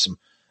 That was awesome.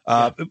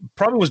 It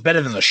probably was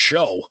better than the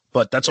show,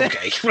 but that's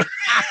okay.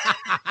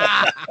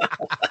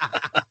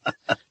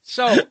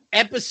 So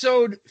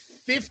episode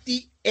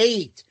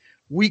 58,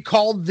 we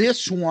called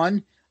this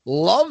one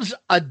Love's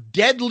a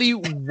Deadly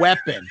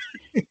Weapon.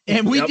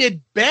 And we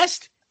did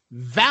best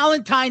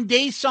Valentine's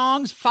Day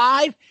songs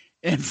 5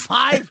 and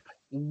 5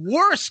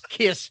 worst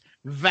Kiss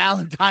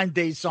Valentine's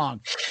Day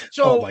songs.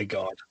 So, oh my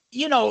God.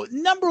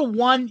 Number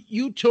 1,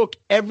 you took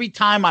Every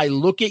Time I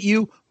Look at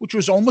You, which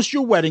was almost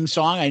your wedding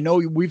song. I know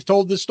we've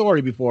told this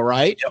story before,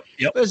 right?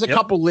 Yep. There's a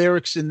couple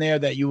lyrics in there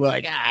that you were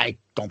like, I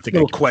don't think a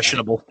little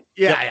questionable.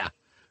 Yeah.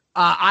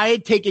 I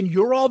had taken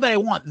You're All That I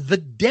Want, the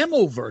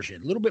demo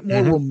version, a little bit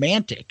more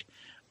romantic.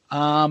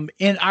 I'm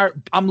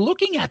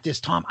looking at this,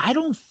 Tom. I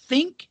don't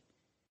think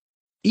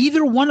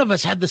either one of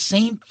us had the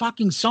same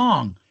fucking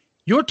song.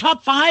 Your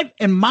top 5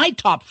 and my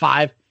top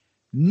 5,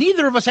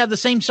 neither of us had the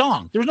same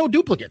song. There's no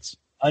duplicates.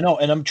 I know,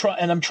 and I'm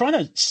trying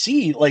to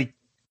see like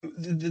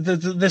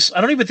this.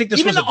 I don't even think this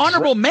even was the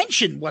honorable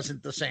mention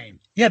wasn't the same.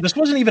 Yeah, this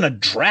wasn't even a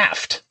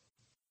draft.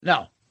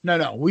 No.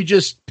 We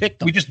just picked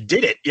them. We just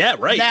did it. Yeah,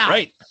 right. Now,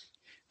 right.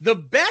 The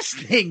best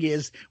thing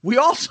is we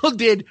also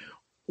did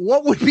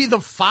what would be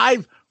the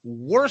 5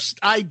 worst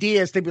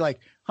ideas. They'd be like,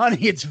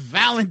 honey, it's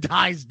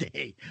Valentine's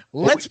Day.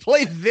 Let's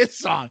play this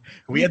song.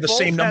 We had the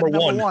same number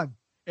one.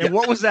 And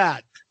what was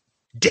that?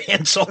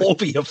 Dance all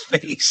over your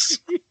face.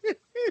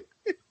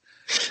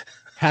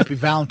 Happy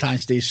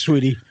Valentine's Day,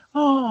 sweetie.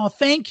 Oh,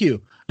 thank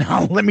you.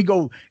 Now let me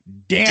go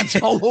dance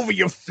all over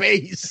your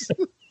face.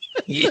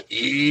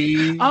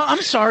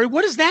 I'm sorry.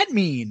 What does that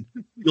mean?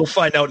 You'll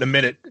find out in a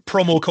minute.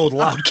 Promo code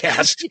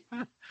Loudcast.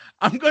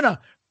 I'm going to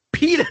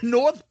Peter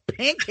North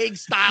pancake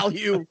style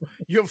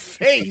your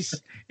face,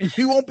 and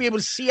you won't be able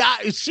to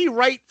see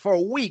right for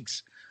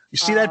weeks. You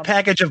see that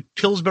package of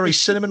Pillsbury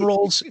cinnamon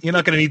rolls? You're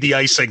not going to need the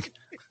icing.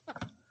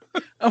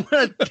 I'm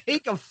going to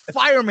take a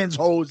fireman's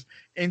hose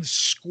and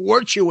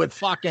squirt you with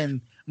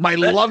fucking my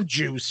love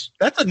juice.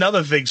 That's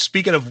another thing.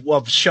 Speaking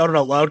of Shouting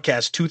Out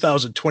Loudcast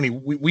 2020,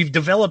 we've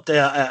developed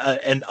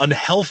an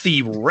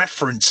unhealthy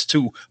reference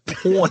to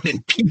porn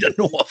in Peter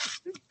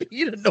North.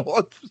 Peter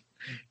North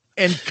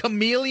and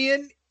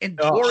Chameleon and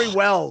Tori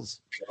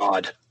Wells.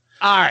 God.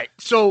 All right.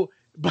 So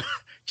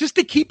just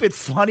to keep it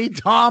funny,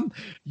 Tom,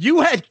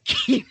 you had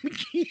keep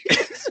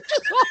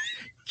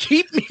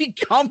me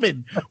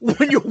coming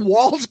when your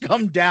walls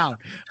come down.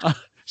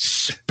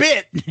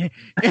 Spit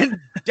and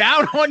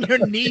down on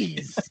your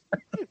knees.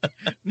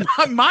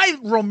 My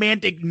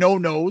romantic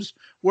no-nos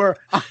were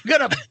I'm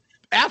going to,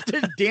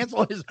 after dance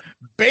all his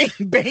bang,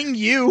 bang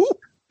you,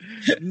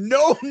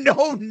 no,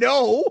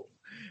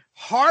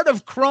 Heart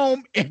of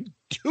Chrome and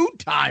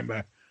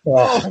Two-Timer.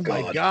 Oh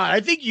my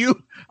God.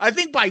 I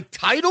think by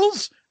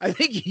titles, I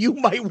think you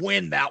might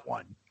win that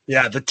one.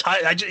 Yeah,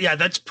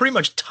 that's pretty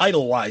much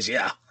title-wise,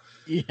 yeah.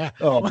 Yeah.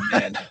 Oh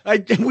man.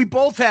 We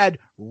both had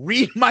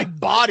Read My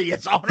Body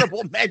as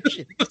honorable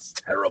mention. It's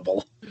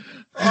terrible.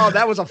 Oh,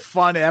 that was a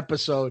fun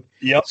episode.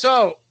 Yep.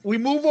 So we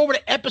move over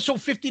to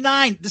episode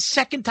 59. The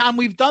second time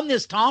we've done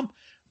this, Tom.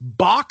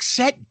 Box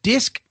set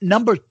disc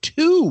number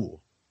 2.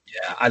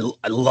 Yeah,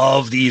 I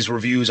love these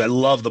reviews. I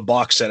love the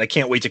box set. I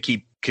can't wait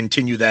to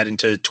continue that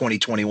into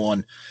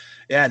 2021.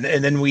 Yeah, and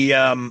then we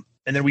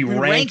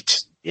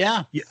ranked.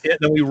 Yeah.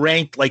 Then we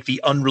ranked like the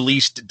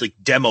unreleased like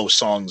demo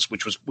songs,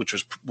 which was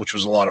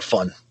a lot of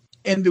fun.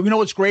 And you know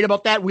what's great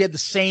about that? We had the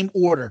same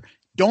order.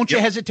 Don't You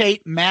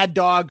Hesitate, Mad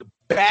Dog,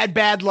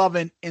 Bad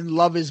Lovin', and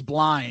Love Is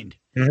Blind.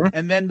 Mm-hmm.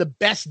 And then the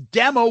best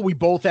demo, we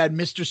both had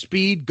Mr.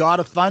 Speed,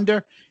 God of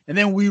Thunder, and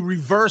then we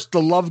reversed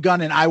the Love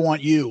Gun and I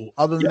Want You.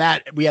 Other than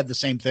that, we had the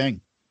same thing.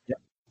 Yeah,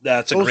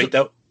 that's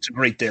a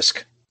great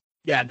disc.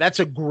 Yeah, that's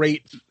a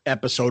great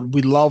episode.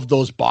 We love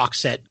those box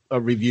set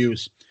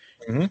reviews.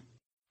 Mm-hmm.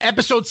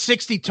 Episode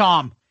 60,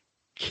 Tom,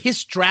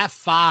 Kiss Draft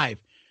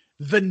 5,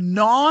 the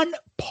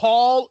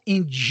non-Paul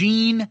and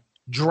Gene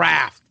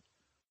draft.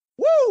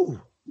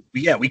 Woo!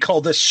 Yeah, we call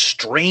this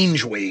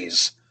Strange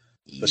Ways.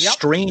 The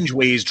Strange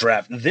Ways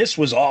draft. This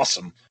was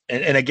awesome.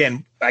 And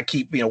again, I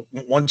keep,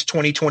 once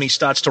 2020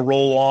 starts to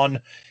roll on,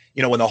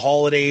 when the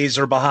holidays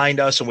are behind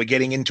us and we're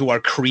getting into our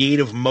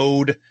creative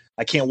mode,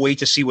 I can't wait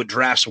to see what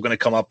drafts we're going to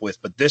come up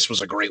with. But this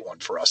was a great one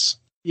for us.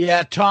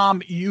 Yeah,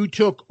 Tom, you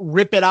took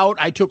Rip It Out.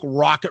 I took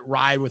Rocket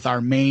Ride with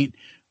our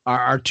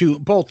two,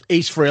 both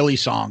Ace Frehley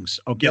songs.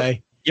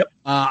 Okay. Yep.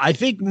 I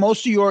think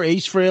most of your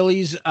Ace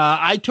Frehleys,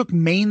 I took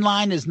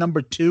Mainline as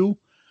number 2.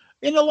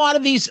 In a lot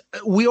of these,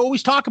 we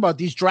always talk about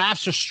these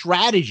drafts are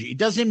strategy. It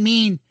doesn't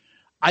mean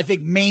I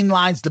think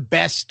Mainline's the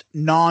best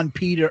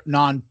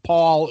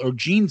non-Paul or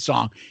Gene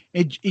song.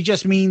 It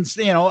just means,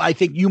 I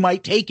think you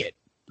might take it.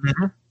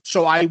 Mm-hmm.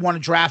 So I want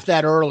to draft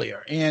that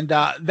earlier. And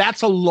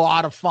that's a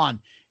lot of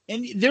fun.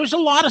 And there's a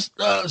lot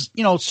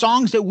of,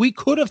 songs that we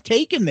could have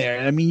taken there.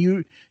 I mean,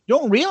 you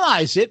don't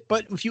realize it,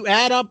 but if you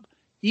add up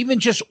even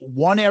just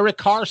one Eric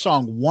Carr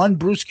song, one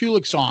Bruce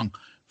Kulick song,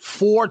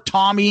 4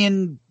 Tommy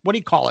and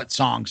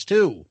songs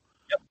too.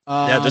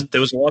 Yep.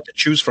 There was a lot to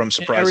choose from,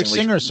 surprisingly. Eric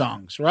Singer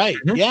songs, right?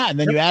 Mm-hmm. Yeah, and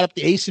then you add up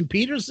the Ace and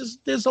Peters.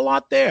 There's a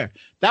lot there.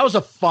 That was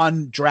a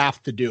fun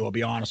draft to do. I'll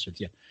be honest with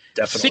you.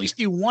 Definitely.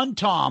 61,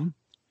 Tom,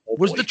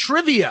 was the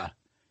trivia.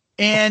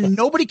 And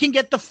nobody can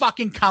get the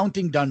fucking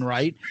counting done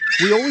right.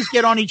 We always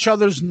get on each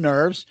other's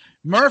nerves.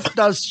 Murph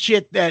does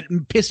shit that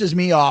pisses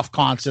me off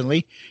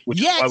constantly.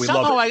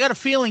 Somehow I got a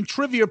feeling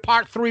trivia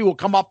part 3 will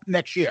come up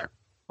next year.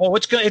 Oh,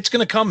 it's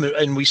gonna come,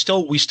 and we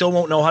still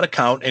won't know how to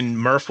count, and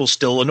Murph will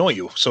still annoy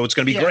you. So it's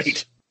gonna be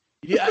great.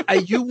 Yeah,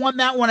 you won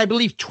that one, I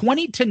believe,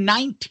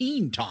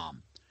 20-19, Tom.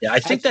 Yeah, I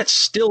think that's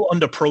still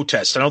under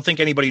protest. I don't think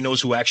anybody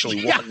knows who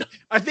actually won.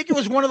 I think it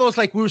was one of those,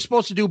 like, we were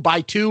supposed to do by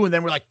 2, and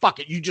then we're like, fuck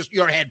it.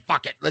 You're ahead.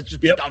 Fuck it. Let's just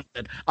be done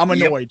with it. I'm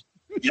annoyed.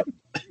 Yep.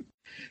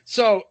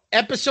 So,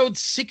 episode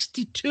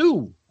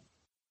 62,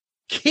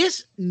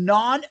 Kiss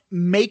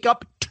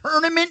non-makeup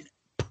tournament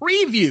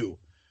preview.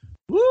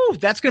 Woo,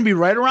 that's going to be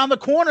right around the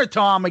corner,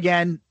 Tom,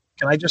 again.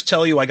 Can I just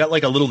tell you, I got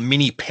like a little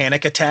mini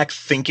panic attack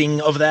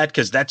thinking of that,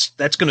 because that's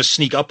going to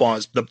sneak up on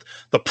us.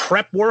 The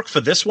prep work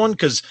for this one,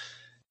 because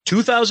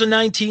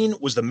 2019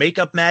 was the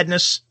makeup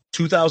madness.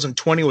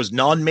 2020 was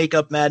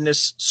non-makeup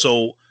madness.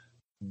 So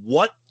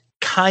what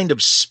kind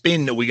of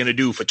spin are we going to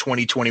do for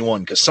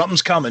 2021? Because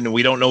something's coming and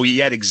we don't know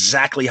yet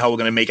exactly how we're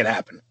going to make it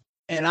happen.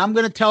 And I'm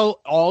going to tell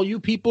all you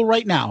people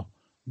right now,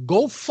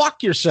 go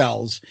fuck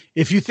yourselves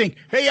if you think,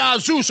 hey,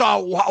 Zeus,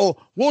 what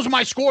was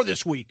my score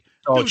this week?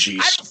 Oh, jeez.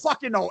 I don't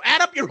fucking know.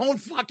 Add up your own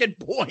fucking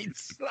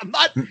points. I'm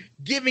not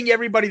giving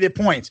everybody their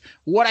points.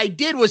 What I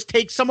did was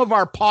take some of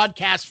our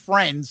podcast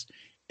friends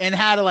and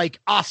had like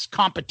us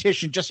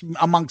competition just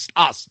amongst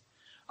us.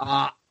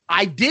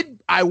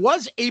 I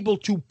was able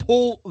to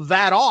pull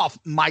that off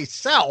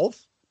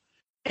myself.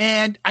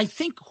 And I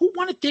think who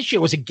won it this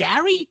year? Was it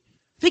Gary?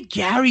 I think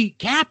Gary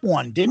Cap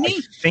won, didn't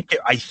he?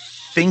 I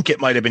think it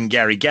might have been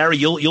Gary. Gary,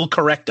 you'll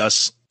correct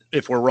us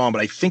if we're wrong,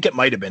 but I think it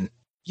might have been.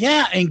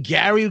 Yeah, and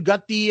Gary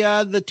got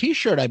the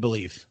T-shirt, I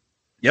believe.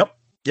 Yep.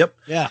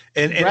 Yeah.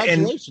 And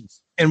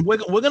congratulations. And we're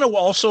going to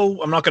also,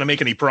 I'm not going to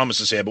make any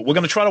promises here, but we're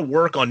going to try to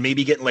work on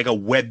maybe getting like a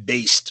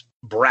web-based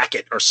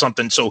bracket or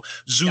something, so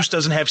Zeus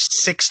doesn't have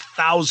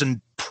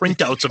 6,000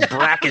 printouts of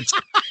brackets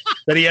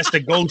that he has to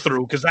go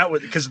through,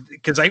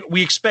 because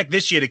we expect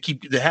this year to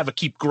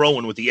keep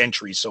growing with the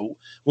entries. So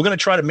we're going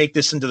to try to make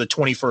this into the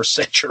 21st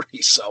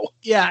century. So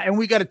yeah, and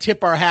we got to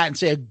tip our hat and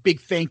say a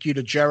big thank you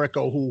to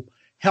Jericho, who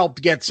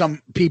helped get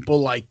some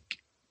people like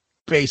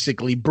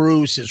basically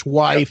Bruce, his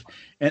wife,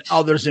 and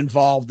others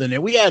involved in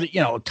it. We had,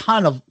 a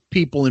ton of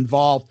people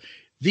involved.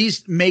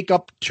 These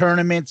makeup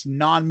tournaments,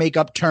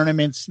 non-makeup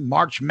tournaments,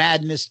 March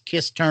Madness,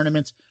 Kiss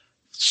tournaments,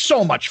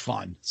 so much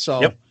fun.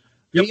 So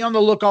be on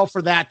the lookout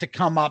for that to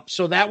come up.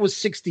 So that was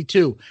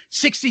 62.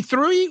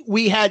 63,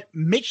 we had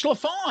Mitch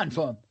LaFon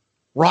from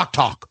Rock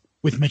Talk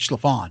with Mitch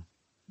LaFon.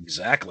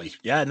 Exactly.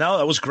 Yeah, no,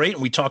 that was great.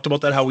 And we talked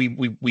about that, how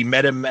we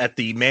met him at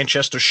the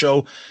Manchester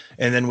show,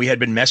 and then we had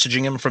been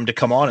messaging him to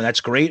come on, and that's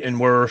great. And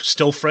we're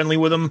still friendly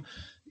with him.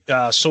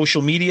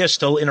 Social media,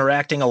 still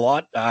interacting a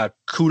lot.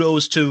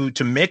 Kudos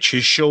to Mitch.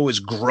 His show is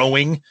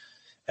growing.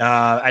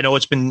 I know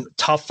it's been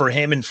tough for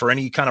him and for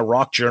any kind of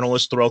rock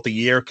journalist throughout the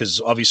year, because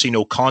obviously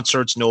no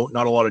concerts, not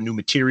a lot of new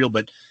material,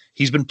 but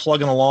he's been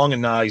plugging along,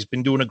 and he's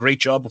been doing a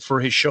great job for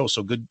his show.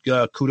 So good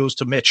kudos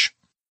to Mitch.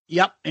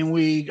 Yep, and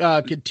we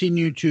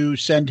continue to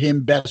send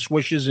him best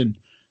wishes and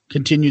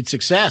continued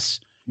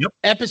success. Yep.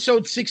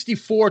 Episode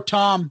 64,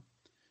 Tom.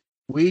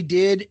 We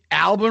did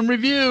album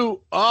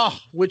review. Oh,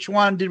 which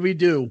one did we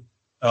do?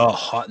 Oh,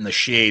 Hot in the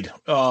Shade.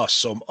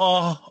 Awesome.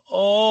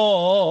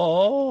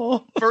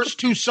 First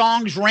two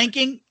songs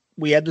ranking,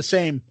 we had the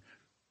same.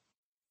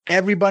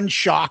 Everyone's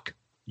Shock.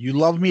 You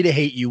Love Me to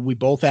Hate You. We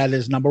both had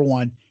as number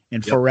one,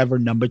 and Forever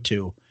number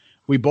two.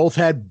 We both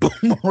had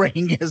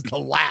Boomerang as the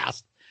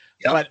last.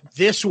 Yep. But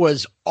this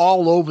was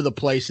all over the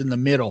place in the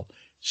middle.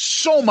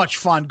 So much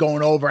fun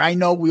going over. I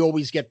know we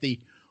always get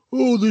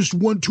there's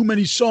one too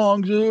many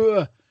songs.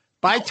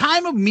 By the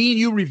time of me and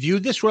you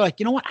reviewed this, we're like,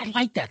 you know what? I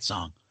like that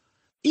song.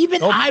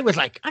 Even I was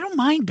like, I don't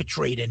mind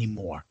Betrayed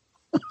anymore.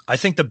 I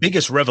think the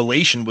biggest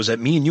revelation was that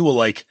me and you were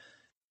like,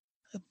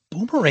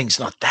 Boomerang's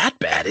not that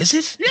bad, is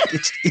it?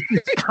 It's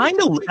kind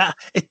of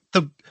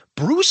the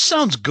Bruce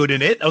sounds good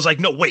in it. I was like,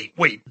 no, wait,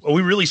 are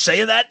we really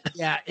saying that?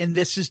 Yeah, and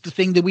this is the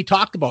thing that we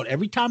talked about.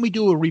 Every time we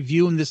do a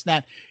review and this and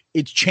that,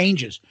 it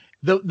changes.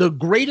 The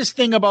greatest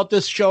thing about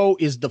this show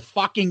is the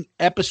fucking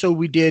episode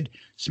we did,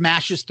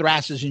 Smashes,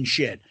 Thrashes, and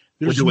Shit.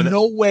 There's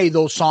no way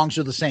those songs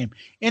are the same.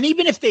 And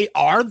even if they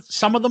are,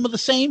 some of them are the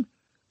same,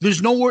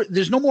 there's no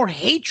more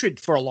hatred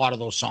for a lot of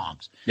those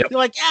songs. Yep. You're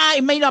like,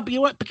 it may not be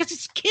because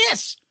it's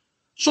Kiss.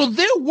 So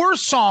their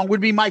worst song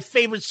would be my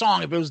favorite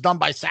song if it was done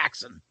by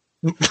Saxon.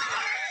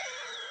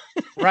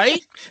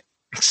 Right?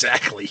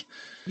 Exactly.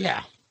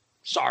 Yeah.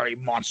 Sorry,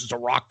 Monsters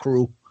of Rock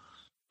crew.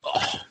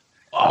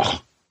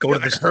 Go to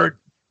this hurt.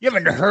 You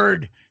haven't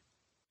heard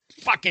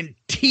fucking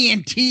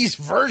TNT's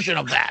version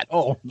of that.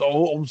 Oh,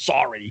 no, I'm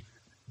sorry.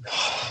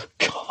 Oh,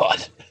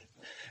 God.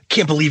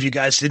 Can't believe you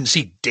guys didn't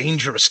see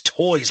Dangerous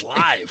Toys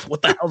live.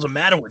 What the hell's the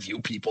matter with you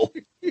people?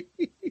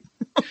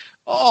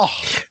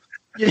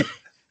 You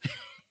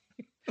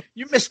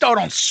missed out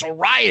on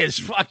Soraya's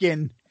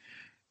fucking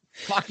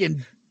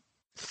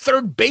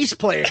third bass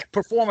player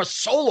perform a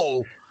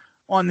solo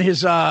on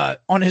his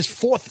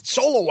fourth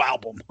solo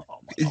album.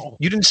 Oh,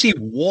 you didn't see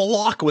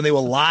Warlock when they were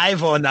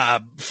live on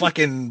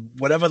fucking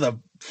whatever the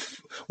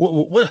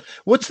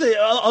what's the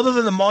other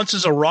than the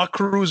Monsters of Rock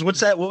cruise?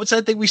 What's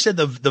that thing we said,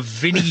 the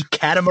Vinny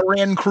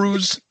Catamaran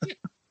cruise?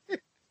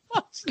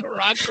 Monster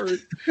Rock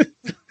cruise.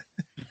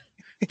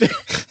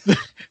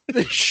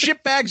 The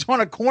shitbags on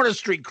a corner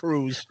street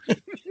cruise.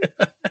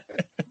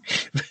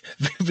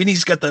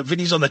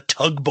 Vinny's on the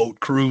tugboat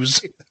cruise.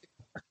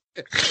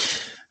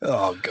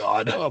 Oh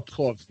God. Oh,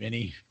 poor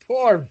Vinny.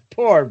 Poor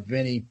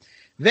Vinny.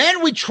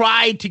 Then we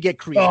tried to get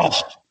creative.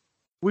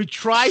 We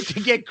did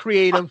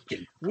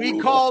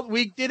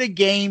a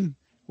game.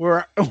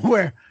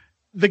 where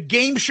the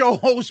game show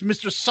host,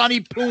 Mr.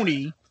 Sonny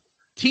Pooney,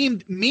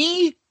 teamed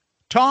me,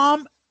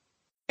 Tom,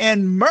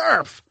 and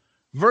Murph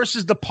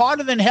versus the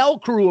Potter Than Hell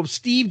crew of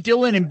Steve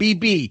Dillon and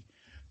BB.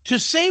 To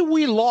say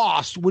we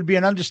lost would be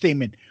an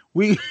understatement.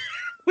 We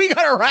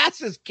got our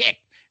asses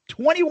kicked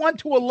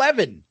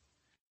 21-11.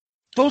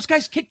 Those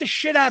guys kicked the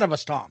shit out of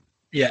us, Tom.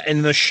 Yeah, and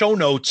in the show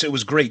notes, it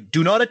was great.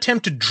 Do not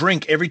attempt to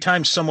drink every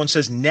time someone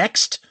says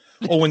next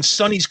or when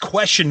Sonny's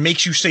question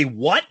makes you say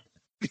what?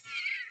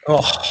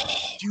 Oh,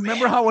 do you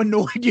remember how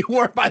annoyed you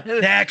were by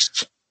the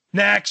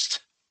next?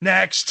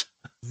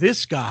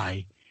 This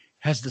guy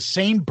has the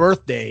same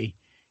birthday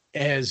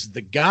as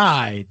the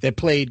guy that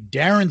played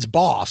Darren's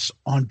boss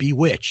on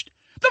Bewitched.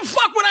 The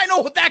fuck would I know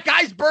what that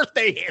guy's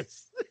birthday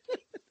is?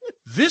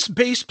 This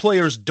bass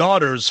player's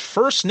daughter's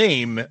first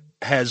name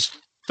has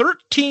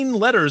 13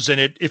 letters in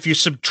it. If you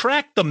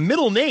subtract the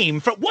middle name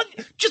from what?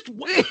 Just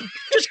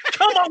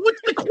come on.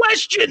 What's the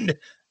question?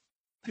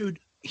 Dude,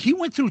 he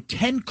went through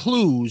 10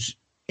 clues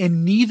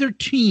and neither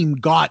team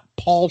got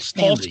Paul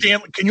Stanley.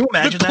 Can you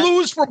imagine the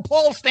clues from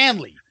Paul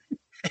Stanley?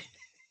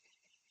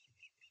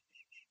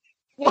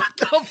 What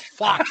the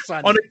fuck,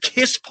 son? On a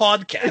Kiss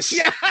podcast.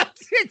 Yeah,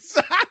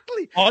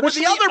 exactly.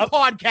 Honestly, but the other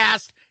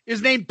podcast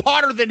is named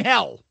Potter Than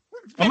Hell.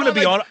 I'm going to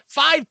be honest.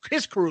 5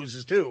 Kiss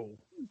cruises, too.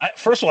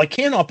 First of all, I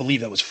cannot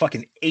believe that was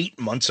fucking 8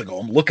 months ago.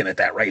 I'm looking at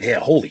that right here.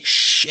 Holy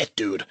shit,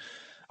 dude.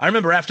 I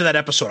remember after that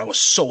episode, I was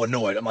so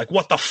annoyed. I'm like,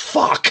 what the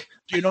fuck?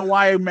 Do you know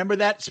why I remember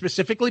that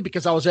specifically?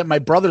 Because I was at my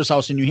brother's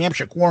house in New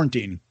Hampshire,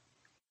 quarantine.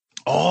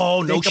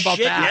 Oh, Think about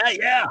that.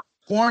 Yeah.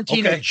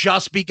 Quarantine had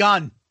just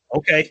begun.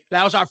 Okay.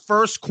 That was our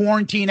first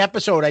quarantine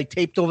episode I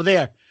taped over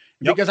there.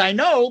 Yep.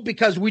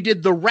 Because we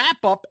did the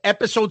wrap-up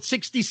episode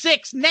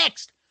 66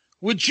 next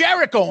with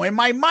Jericho, and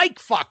my mic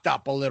fucked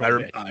up a little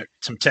bit.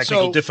 Some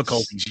technical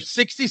difficulties.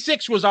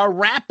 66 was our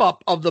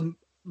wrap-up of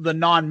the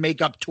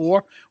non-makeup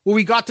tour, where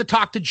we got to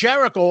talk to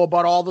Jericho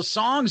about all the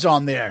songs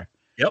on there.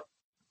 Yep.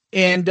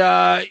 And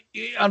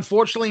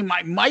unfortunately,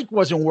 my mic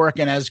wasn't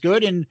working as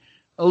good, and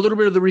a little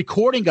bit of the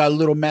recording got a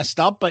little messed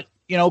up. But,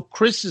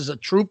 Chris is a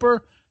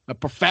trooper, a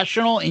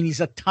professional, and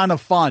he's a ton of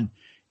fun.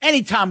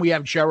 Anytime we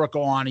have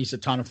Jericho on, he's a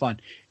ton of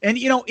fun. And,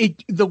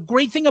 the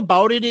great thing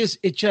about it is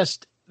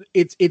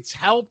it's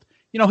helped.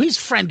 He's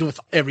friends with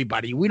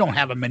everybody. We don't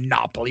have a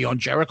monopoly on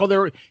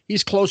Jericho.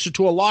 He's closer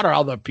to a lot of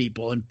other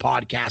people in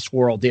podcast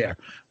world there.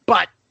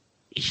 But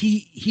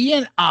he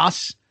and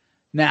us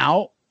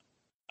now,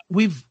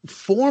 we've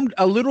formed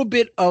a little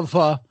bit of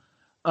a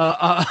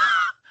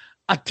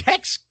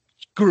text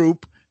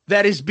group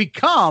that has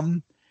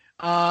become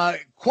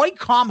quite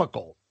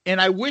comical. And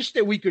I wish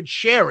that we could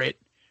share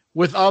it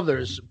with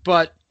others,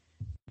 but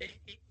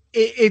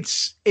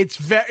it's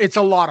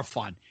a lot of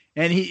fun.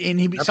 And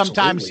he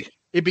sometimes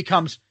it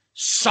becomes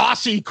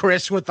saucy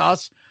Chris with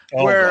us,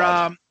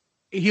 where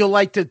he'll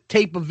like to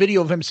tape a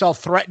video of himself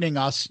threatening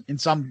us in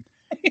some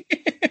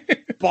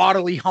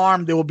bodily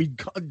harm that will be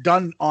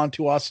done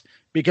onto us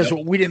because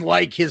we didn't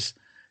like his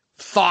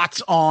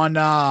thoughts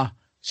on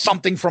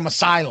something from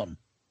Asylum.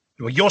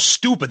 Well, you're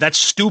stupid. That's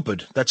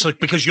stupid. That's like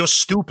because you're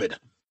stupid.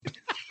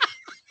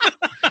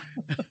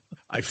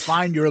 I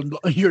find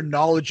your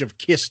knowledge of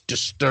Kiss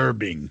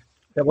disturbing.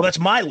 Yeah, well, that's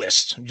my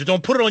list. You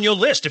don't put it on your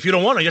list if you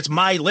don't want to. It's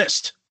my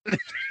list.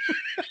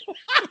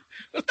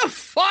 What the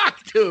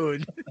fuck,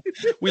 dude?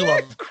 We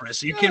love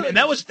Chris. You can, and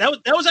that was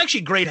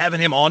actually great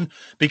having him on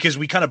because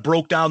we kind of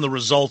broke down the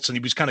results and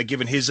he was kind of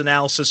giving his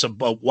analysis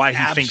about why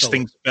he thinks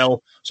things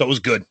fell. So it was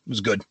good. It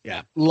was good.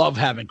 Yeah, love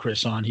having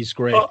Chris on. He's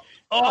great.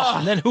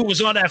 And then who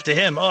was on after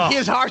him?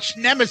 His arch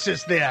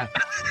nemesis there.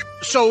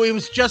 So it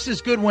was just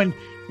as good when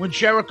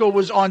Jericho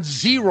was on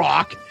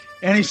Z-Rock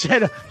and he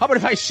said, "How about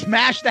if I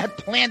smash that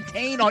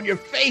plantain on your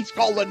face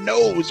called a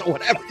nose," or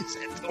whatever he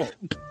said to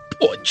him.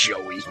 Poor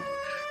Joey.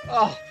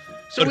 Oh,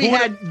 so we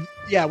had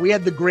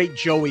the great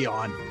Joey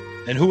on.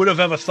 And who would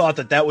have ever thought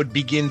that would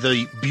begin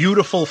the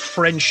beautiful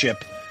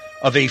friendship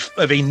of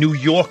a New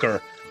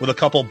Yorker with a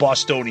couple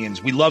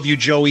Bostonians? We love you,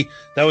 Joey.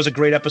 That was a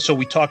great episode.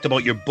 We talked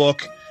about your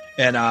book,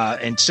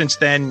 and since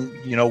then,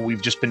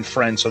 we've just been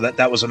friends. So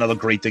that was another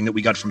great thing that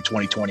we got from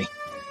 2020.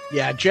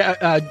 Yeah,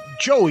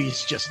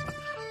 Joey's just a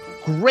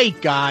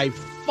great guy,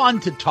 fun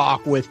to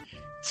talk with.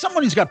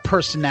 Someone who's got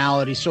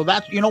personality. So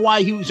that's,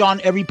 why he was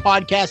on every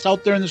podcast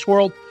out there in this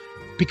world?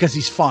 Because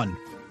he's fun.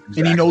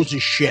 Exactly. And he knows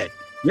his shit.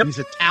 Yep. He's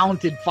a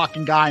talented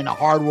fucking guy and a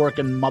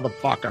hardworking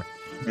motherfucker.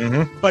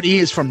 Mm-hmm. But he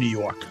is from New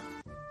York.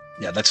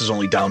 Yeah, that's his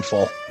only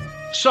downfall.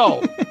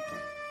 So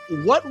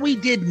what we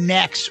did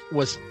next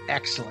was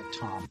excellent,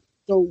 Tom.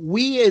 So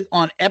we are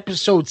on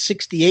episode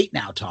 68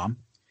 now, Tom.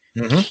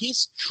 Mm-hmm.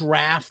 Kiss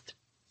Draft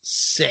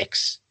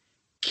 6.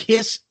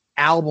 Kiss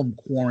Album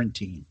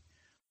Quarantine.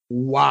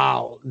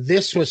 Wow,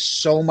 this was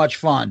so much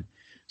fun.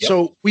 Yep.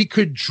 So we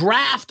could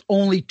draft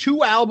only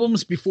 2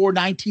 albums before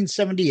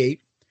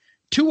 1978,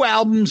 2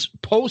 albums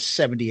post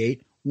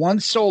 78, 1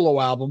 solo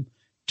album,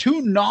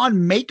 2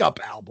 non-makeup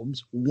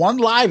albums, 1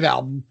 live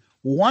album,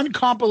 1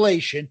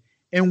 compilation,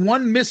 and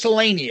 1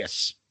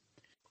 miscellaneous.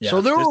 Yeah,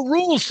 so there were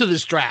rules to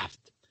this draft.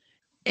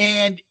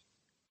 And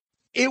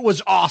It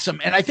was awesome.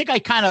 And I think I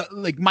kind of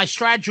like my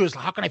strategy was,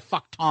 how can I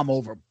fuck Tom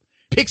over?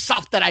 Pick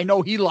stuff that I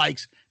know he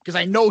likes because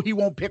I know he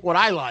won't pick what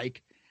I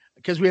like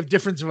because we have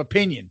difference of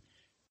opinion.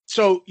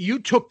 So you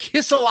took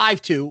Kiss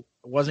Alive 2.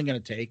 I wasn't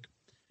going to take.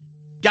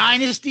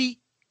 Dynasty.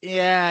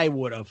 Yeah, I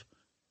would have.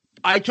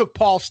 I took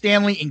Paul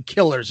Stanley and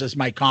Killers as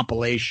my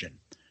compilation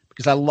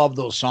because I love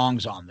those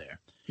songs on there.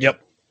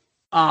 Yep.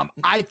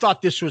 I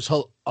thought this was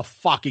a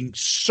fucking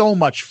so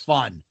much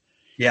fun.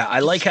 Yeah, I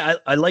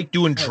like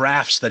doing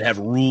drafts that have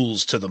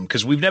rules to them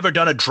because we've never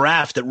done a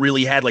draft that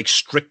really had like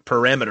strict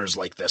parameters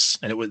like this,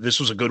 and this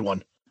was a good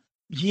one.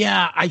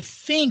 Yeah, I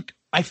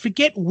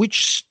forget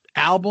which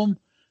album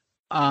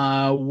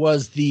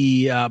was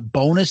the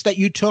bonus that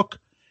you took,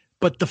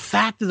 but the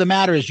fact of the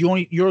matter is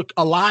your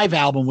Alive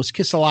album was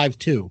Kiss Alive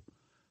 2.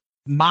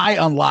 My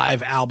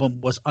Alive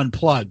album was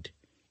Unplugged.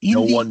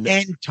 In the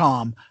end,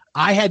 Tom,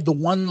 I had the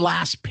one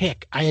last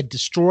pick. I had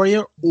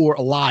Destroyer or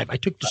Alive. I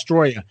took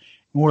Destroyer.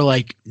 And we're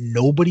like,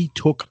 nobody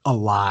took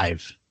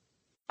Alive.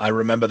 I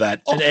remember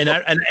that.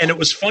 And it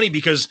was funny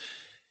because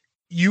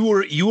you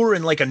were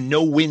in like a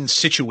no-win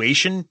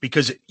situation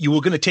because you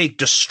were going to take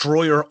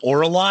Destroyer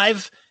or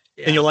Alive.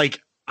 Yeah. And you're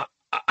like,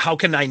 how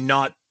can I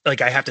not,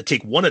 like, I have to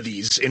take one of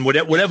these. And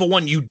whatever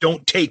one you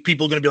don't take,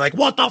 people are going to be like,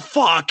 what the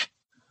fuck?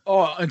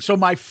 Oh, and so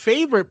my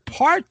favorite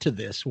part to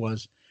this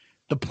was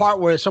the part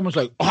where someone's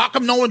like, how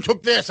come no one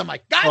took this? I'm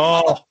like, God,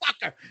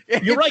 motherfucker.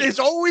 You're right. It's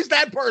always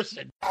that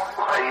person. You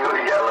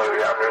yellow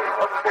you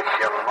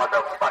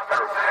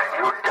motherfucker.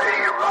 You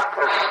dirty,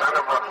 rotten son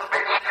of a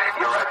bitch.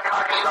 You're a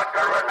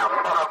cocksucker and a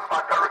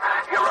motherfucker.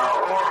 You're a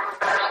whore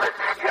bastard.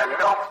 You're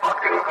no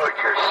fucking good,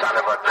 you son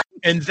of a bitch.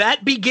 And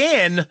that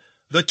began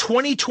the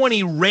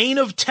 2020 reign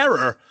of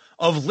terror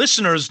of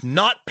listeners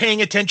not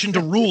paying attention to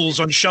rules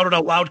on Shout It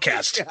Out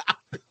Loudcast. Yeah.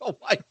 Oh,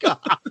 my God.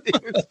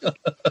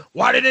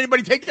 Why didn't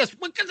anybody take this?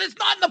 Because it's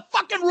not in the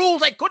fucking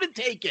rules. I couldn't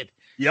take it.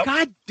 Yep.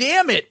 God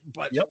damn it.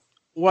 But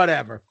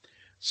whatever.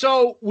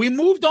 So we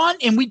moved on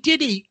and we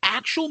did a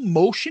actual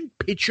motion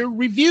picture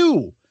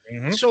review.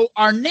 Mm-hmm. So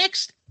our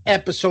next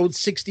episode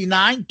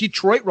 69,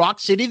 Detroit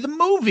Rock City, the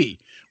movie.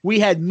 We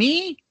had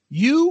me,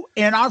 you,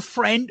 and our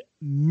friend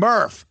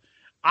Murph.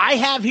 I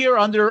have here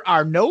under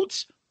our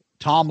notes,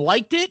 Tom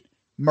liked it.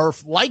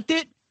 Murph liked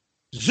it.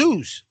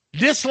 Zeus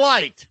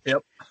disliked.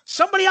 Yep.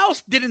 Somebody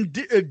else didn't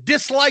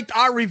disliked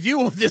our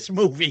review of this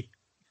movie.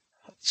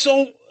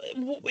 So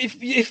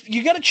if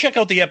you got to check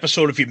out the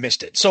episode if you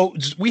missed it. So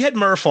we had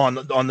Murph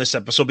on this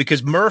episode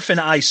because Murph and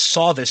I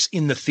saw this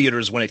in the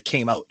theaters when it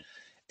came out.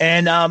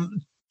 And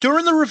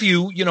during the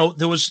review,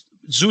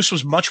 Zeus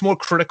was much more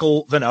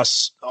critical than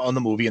us on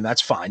the movie, and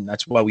that's fine.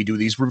 That's why we do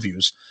these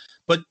reviews.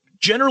 But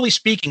generally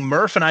speaking,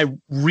 Murph and I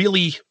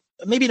really,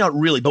 maybe not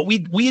really, but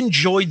we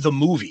enjoyed the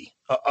movie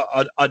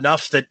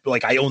enough that,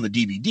 like, I own the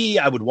DVD.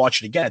 I would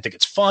watch it again. I think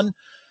it's fun.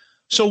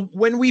 So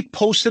when we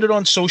posted it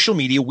on social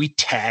media, we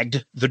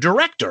tagged the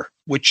director,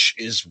 which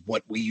is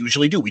what we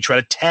usually do. We try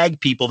to tag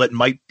people that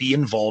might be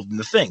involved in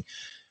the thing.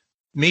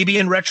 Maybe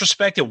in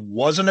retrospect, it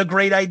wasn't a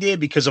great idea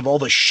because of all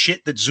the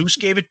shit that Zeus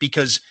gave it,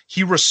 because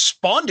he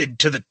responded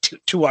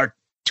to our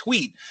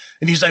tweet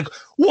and he's like,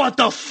 what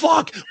the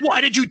fuck? Why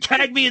did you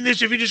tag me in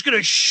this if you're just going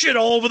to shit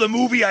all over the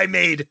movie I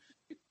made?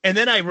 And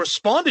then I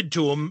responded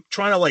to him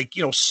trying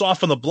to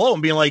soften the blow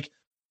and being like,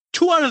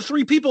 2 out of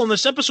 3 people in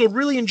this episode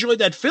really enjoyed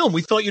that film.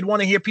 We thought you'd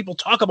want to hear people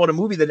talk about a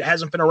movie that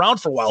hasn't been around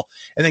for a while.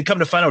 And then come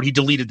to find out he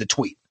deleted the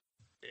tweet.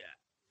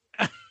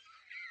 Yeah.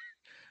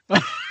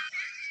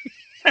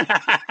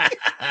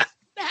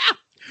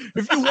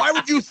 Why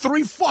would you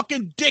 3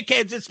 fucking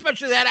dickheads,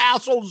 especially that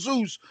asshole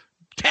Zeus,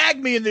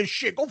 tag me in this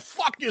shit? Go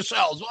fuck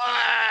yourselves.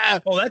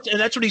 Oh,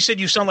 that's what he said.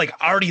 You sound like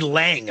Artie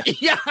Lang.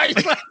 Yeah,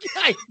 he's like,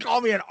 he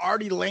called me an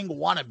Artie Lang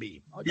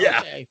wannabe.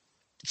 Yeah. Okay.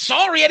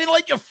 Sorry, I didn't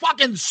like your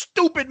fucking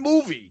stupid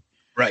movie.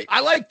 Right. I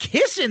like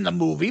Kiss in the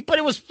movie, but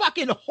it was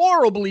fucking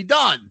horribly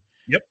done.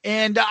 Yep.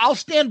 And I'll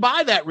stand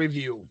by that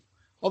review.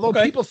 Although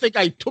people think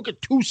I took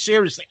it too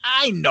seriously.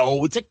 I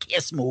know it's a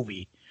Kiss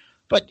movie,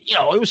 but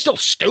it was still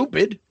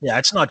stupid. Yeah,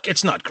 it's not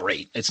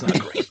great. It's not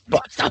great,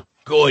 but it's not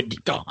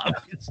good, Tom.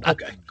 It's not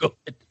good.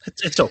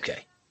 It's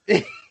okay.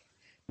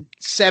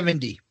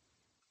 70.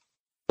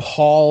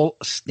 Paul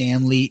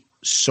Stanley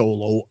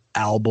solo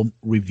album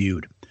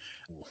reviewed.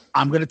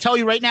 I'm going to tell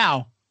you right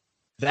now,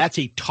 that's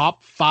a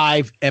top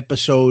 5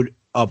 episode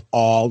of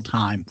all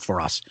time for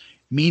us,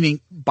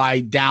 meaning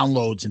by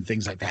downloads and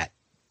things like that.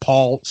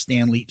 Paul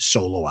Stanley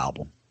solo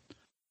album.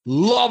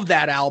 Love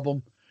that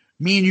album.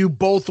 Me and you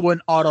both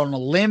went out on a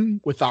limb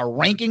with our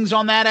rankings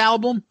on that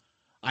album.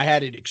 I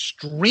had it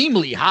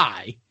extremely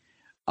high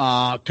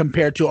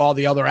compared to all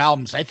the other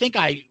albums. I think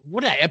I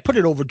put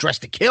it over Dress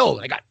to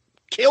Kill. I got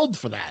killed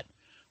for that.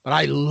 But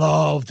I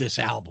love this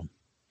album.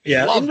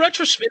 Yeah, in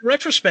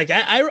retrospect,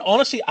 I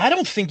honestly, I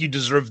don't think you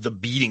deserve the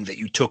beating that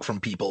you took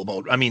from people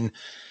about. I mean,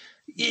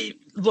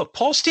 look,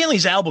 Paul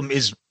Stanley's album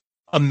is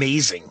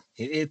amazing.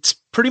 It's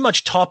pretty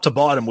much top to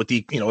bottom with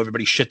the,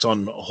 everybody shits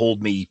on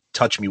Hold Me,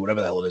 Touch Me,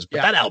 whatever the hell it is.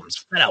 But that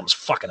album's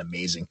fucking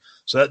amazing.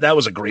 So that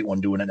was a great one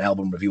doing an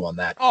album review on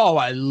that. Oh,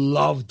 I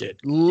loved it.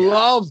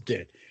 Loved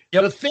it.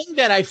 The thing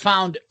that I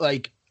found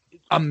like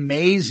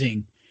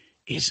amazing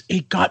is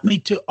it got me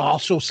to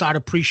also start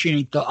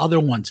appreciating the other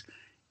ones.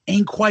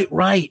 Ain't Quite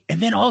Right.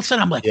 And then all of a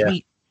sudden I'm like,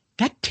 wait,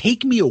 that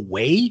Take Me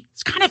Away?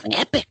 It's kind of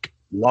epic.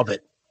 Love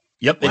it.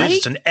 Yep, right? It is.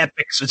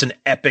 It's an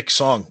epic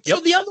song. Yep.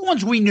 So the other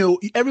ones we knew,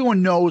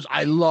 everyone knows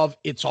I love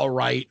It's All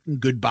Right and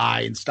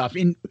Goodbye and stuff.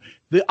 And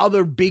the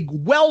other big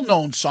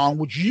well-known song,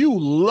 which you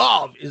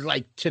love, is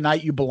like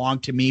Tonight You Belong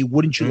to Me,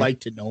 Wouldn't You Like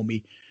to Know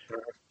Me?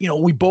 You know,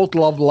 we both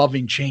love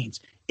Loving Chains.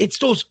 It's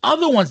those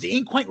other ones that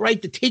Ain't Quite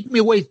Right, to Take Me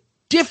Away,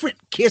 different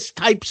Kiss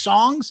type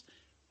songs.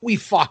 We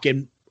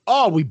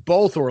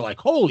both were like,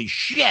 holy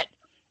shit.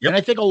 Yep. And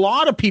I think a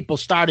lot of people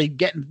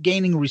started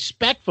gaining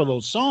respect for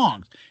those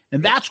songs.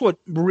 And that's what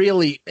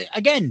really,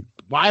 again,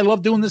 why I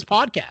love doing this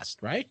podcast,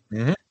 right?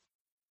 Mm-hmm.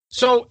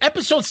 So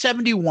episode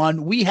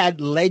 71, we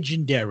had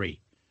legendary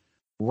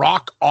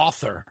rock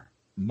author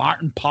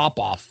Martin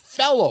Popoff,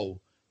 fellow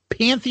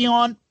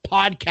Pantheon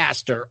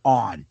podcaster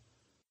on.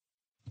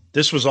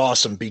 This was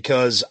awesome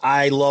because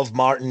I love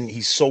Martin.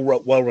 He's so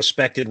well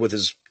respected with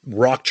his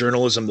rock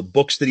journalism, the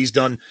books that he's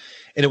done.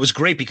 And it was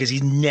great because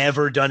he's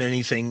never done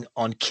anything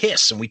on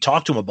Kiss. And we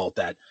talked to him about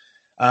that.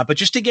 But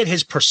just to get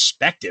his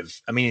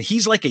perspective, I mean,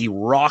 he's like a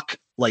rock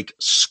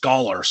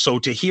scholar. So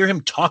to hear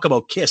him talk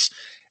about Kiss,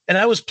 and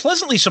I was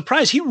pleasantly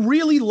surprised. He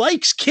really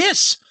likes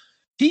Kiss.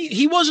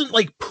 He wasn't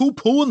like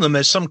poo-pooing them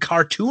as some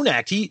cartoon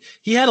act. He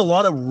had a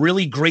lot of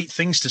really great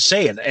things to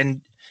say.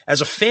 And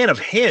as a fan of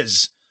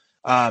his,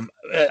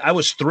 I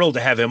was thrilled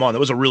to have him on. It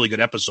was a really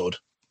good episode.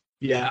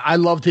 Yeah, I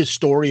loved his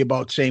story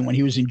about saying when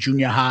he was in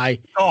junior high,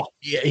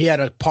 he had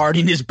a party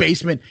in his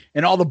basement,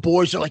 and all the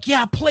boys are like,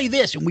 yeah, play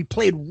this. And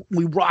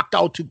we rocked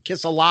out to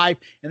Kiss Alive,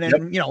 and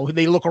then,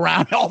 they look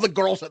around, all the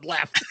girls had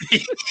left.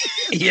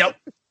 Yep.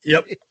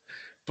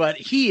 But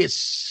he is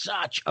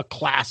such a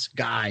class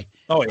guy.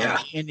 Oh, yeah.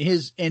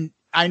 And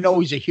I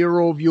know he's a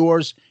hero of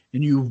yours,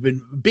 and you've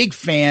been a big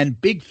fan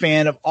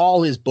of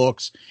all his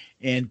books,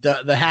 and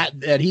the hat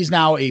that he's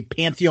now a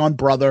Pantheon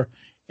brother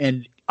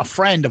and a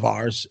friend of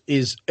ours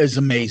is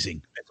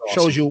amazing. Awesome.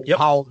 Shows you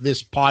how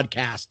this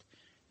podcast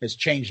has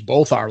changed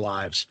both our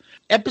lives.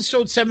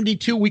 Episode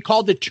 72, we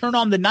called it Turn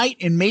on the Night,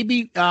 and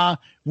maybe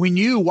we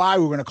knew why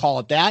we were going to call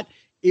it that.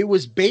 It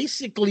was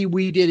basically,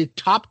 we did a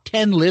top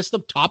 10 list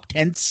of top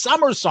 10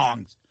 summer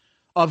songs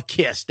of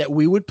Kiss that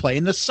we would play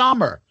in the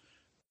summer.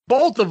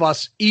 Both of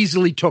us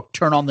easily took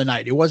Turn on the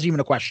Night. It wasn't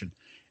even a question.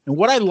 And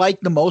what I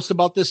like the most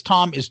about this,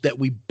 Tom, is that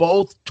we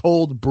both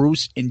told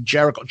Bruce and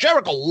Jericho.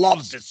 Jericho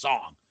loves this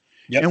song.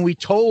 Yep. And we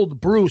told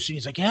Bruce, and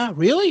he's like, yeah,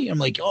 really? I'm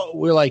like,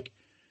 we're like,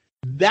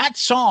 that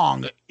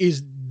song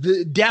is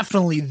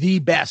definitely the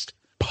best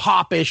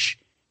popish,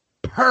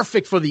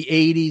 perfect for the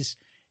 80s,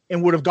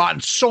 and would have gotten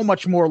so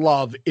much more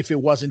love if it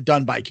wasn't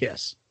done by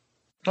Kiss.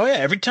 Oh, yeah.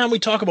 Every time we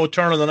talk about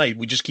Turn on the Night,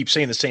 we just keep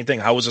saying the same thing.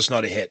 How is this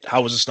not a hit?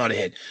 How is this not a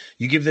hit?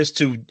 You give this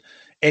to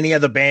any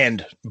other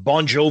band,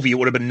 Bon Jovi, it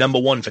would have been number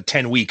one for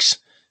 10 weeks.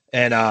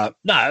 And that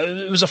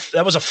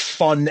was a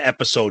fun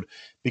episode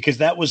because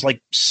that was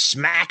like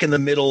smack in the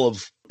middle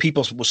of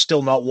people were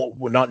still not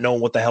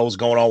knowing what the hell was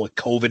going on with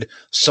COVID.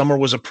 Summer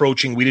was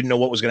approaching. We didn't know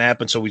what was going to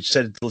happen. So we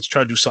said, let's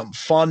try to do something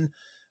fun.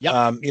 Yep.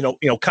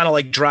 Kind of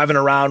like driving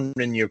around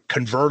in your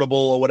convertible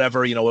or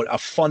whatever, a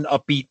fun,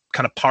 upbeat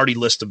kind of party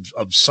list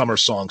of summer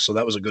songs. So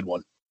that was a good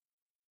one.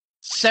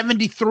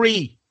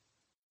 73.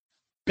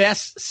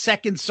 Best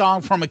second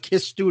song from a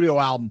Kiss studio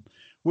album.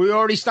 We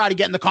already started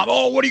getting the comment.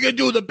 Oh, what are you going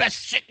to do? The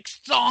best sixth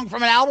song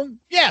from an album?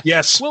 Yeah.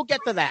 Yes. We'll get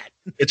to that.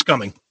 It's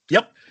coming.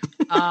 Yep.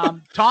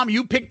 Tom,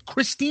 you picked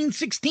Christine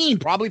 16,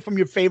 probably from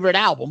your favorite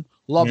album,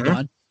 Love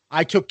Gun.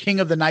 I took King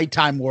of the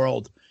Nighttime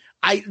World.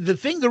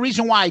 The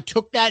reason why I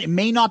took that, it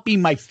may not be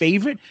my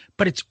favorite,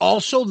 but it's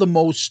also the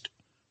most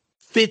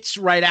fits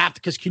right after.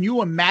 Because can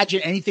you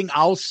imagine anything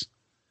else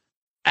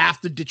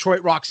after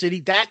Detroit Rock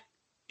City?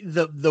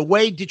 The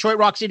way Detroit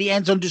Rock City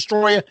ends on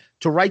Destroyer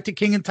to write to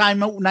King of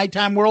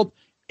Nighttime World,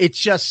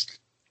 it's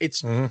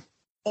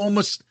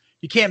almost,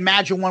 you can't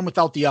imagine one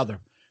without the other.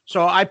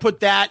 So I put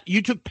that.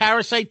 You took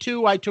Parasite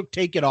 2. I took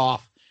Take It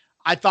Off.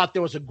 I thought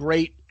there was a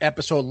great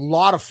episode. A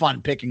lot of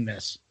fun picking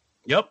this.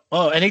 Yep.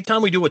 Oh,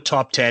 anytime we do a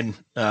top 10,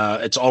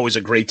 it's always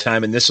a great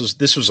time. And this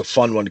was a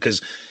fun one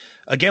because,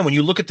 again, when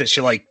you look at this,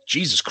 you're like,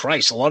 Jesus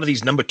Christ, a lot of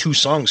these number 2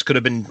 songs could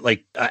have been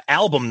like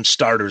album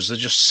starters. They're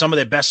just some of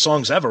their best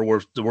songs ever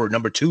were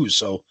number 2s.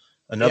 So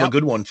another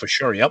good one for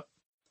sure. Yep.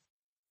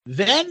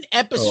 Then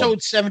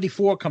episode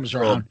 74 comes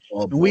around.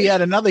 And we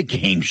had another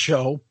game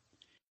show,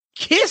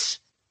 Kiss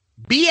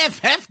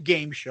BFF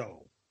game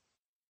show.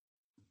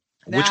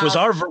 Now, which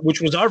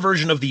was our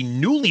version of the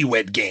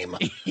Newlywed Game.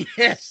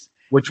 Yes.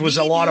 Which was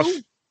a lot of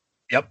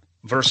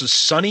versus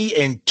Sonny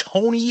and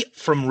Tony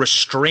from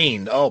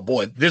Restrained. Oh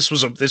boy, this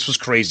was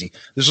crazy.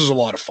 This was a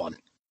lot of fun.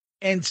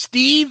 And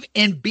Steve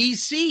and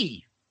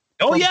BC.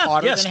 Oh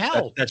yeah, yes,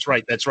 that's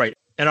right.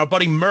 And our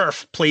buddy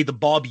Murph played the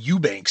Bob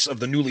Eubanks of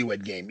the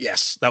Newlywed Game.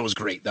 Yes, that was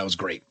great.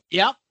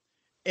 Yep.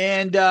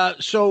 And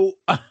so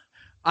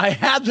I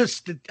had the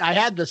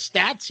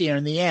stats here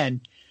in the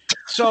end.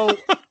 So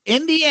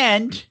in the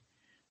end,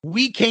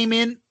 we came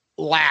in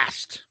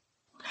last.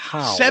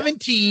 How?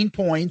 17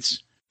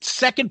 points.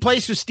 Second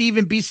place was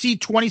Stephen BC,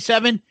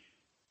 27.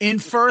 In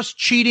first,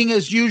 cheating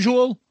as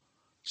usual,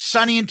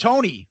 Sonny and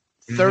Tony,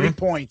 30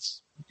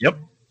 points. Yep.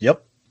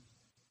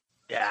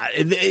 Yeah,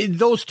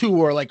 those two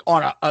were like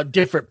on a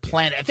different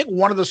planet. I think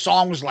one of the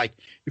songs was like,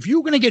 if you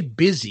were going to get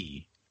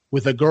busy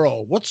with a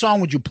girl, what song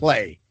would you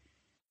play?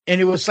 And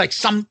it was like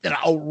something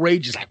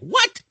outrageous, like,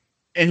 what?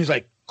 And he's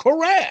like,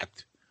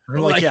 correct.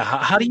 We're like, yeah,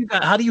 how do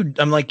you,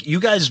 I'm like, you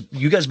guys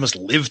must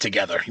live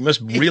together. You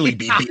must really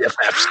be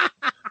BFFs.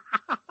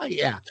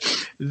 Yeah.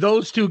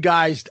 Those two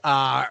guys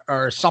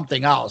are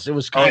something else. It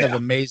was kind of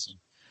amazing.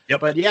 Yep.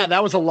 But yeah,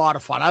 that was a lot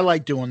of fun. I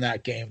like doing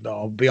that game, though.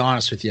 I'll be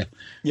honest with you.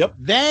 Yep.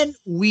 Then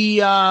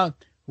we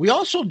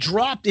also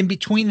dropped in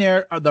between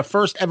there the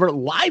first ever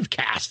live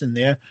cast in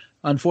there.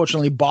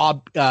 Unfortunately,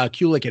 Bob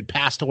Kulick had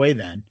passed away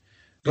then.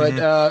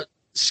 But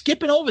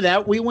skipping over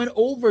that, we went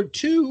over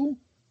to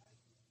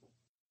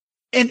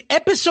in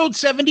episode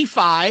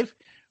 75.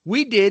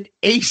 We did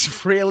Ace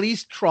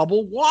Frehley's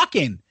Trouble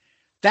Walking.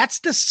 That's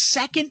the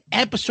second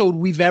episode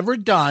we've ever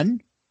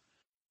done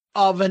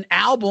of an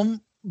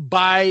album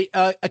by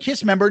a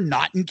Kiss member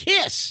not in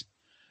Kiss.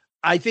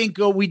 I think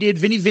we did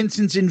Vinnie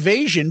Vincent's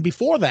Invasion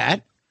before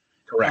that.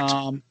 Correct.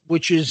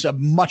 Which is a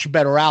much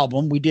better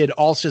album. We did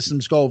All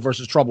Systems Go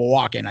versus Trouble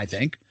Walking, I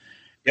think.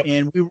 Yep.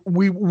 And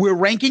we're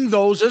ranking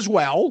those as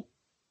well.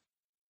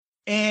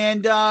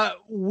 And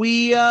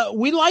we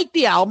liked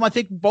the album. I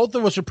think both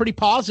of us are pretty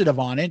positive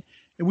on it.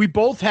 And we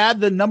both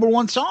had the number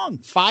one song,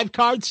 5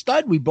 Card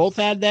Stud. We both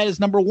had that as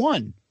number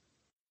one.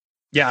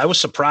 Yeah, I was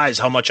surprised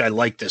how much I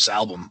liked this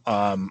album.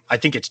 I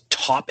think it's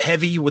top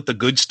heavy with the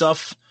good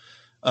stuff.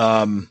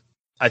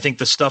 I think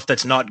the stuff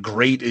that's not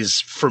great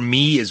is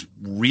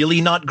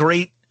really not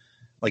great.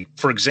 Like,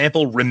 for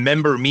example,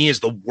 Remember Me is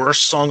the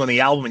worst song on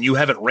the album, and you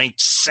have it ranked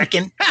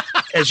second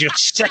as your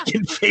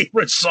second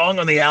favorite song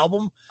on the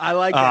album. I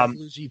like that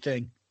bluesy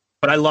thing.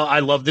 But I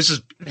love this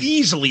is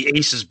easily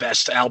Ace's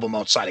best album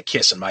outside of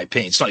Kiss, in my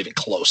opinion. It's not even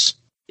close.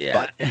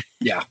 Yeah. But,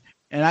 yeah.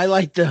 And I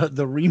like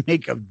the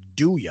remake of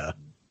Do Ya.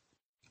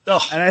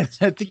 Oh. And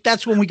I think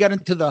that's when we got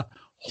into the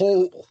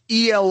whole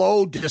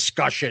ELO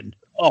discussion.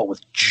 Oh,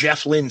 with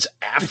Jeff Lynne's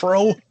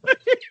afro?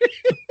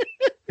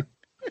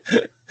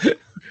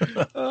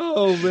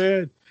 Oh,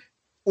 man.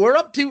 We're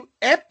up to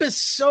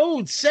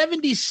episode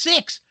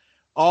 76.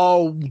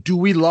 Oh, do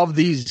we love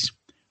these?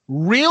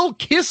 Real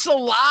Kiss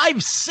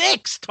Alive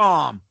 6,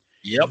 Tom.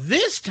 Yep.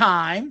 This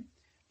time,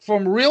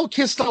 from Real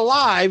Kiss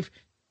Alive,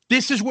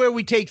 this is where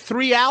we take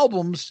 3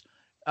 albums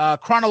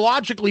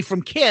chronologically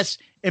from Kiss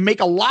and make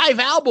a live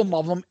album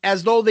of them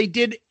as though they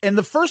did in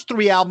the first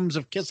 3 albums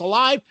of Kiss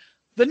Alive,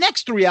 the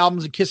next 3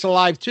 albums of Kiss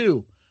Alive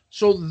 2.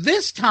 So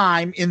this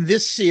time in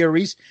this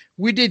series,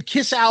 we did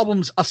Kiss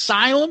albums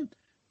Asylum,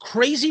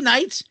 Crazy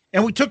Nights,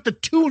 and we took the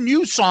 2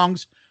 new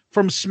songs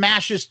from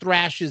Smashes,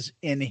 Thrashes,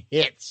 and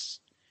Hits.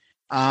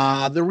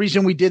 The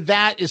reason we did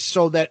that is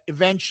so that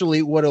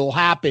eventually what will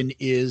happen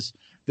is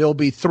there'll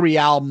be 3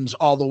 albums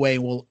all the way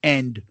and we'll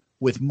end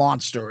with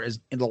Monster as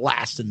in the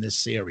last in this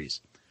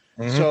series.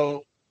 Mm-hmm.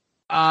 So,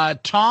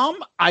 Tom,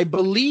 I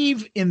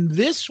believe in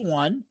this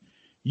one,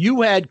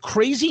 you had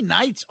Crazy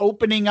Nights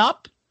opening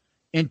up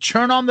and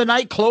Turn on the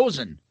Night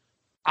closing.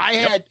 I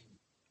had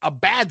a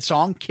bad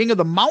song, King of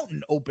the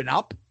Mountain, open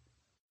up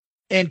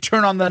and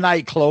Turn on the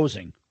Night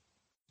closing.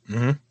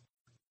 Mm-hmm.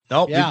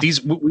 No,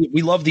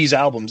 we love these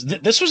albums.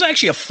 This was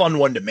actually a fun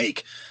one to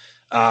make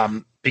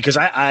because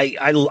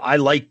I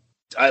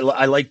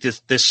like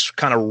this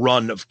kind of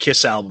run of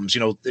Kiss albums.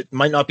 You know, it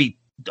might not be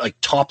like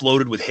top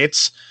loaded with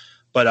hits,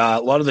 but a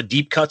lot of the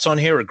deep cuts on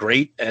here are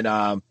great. And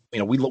you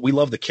know, we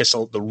love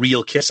the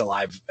real Kiss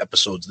Alive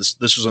episodes.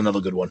 This was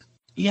another good one.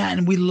 Yeah,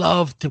 and we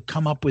love to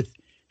come up with,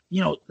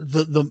 you know,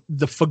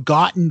 the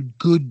forgotten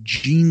good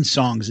Gene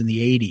songs in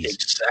the 80s.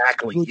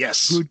 Exactly.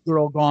 Yes. Good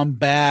Girl Gone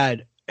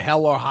Bad,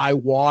 Hell or High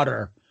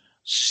Water,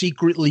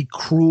 Secretly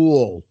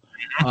Cruel,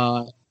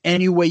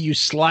 Any Way You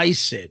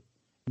Slice It,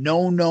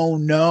 No, No,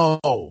 No.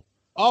 Oh,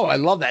 I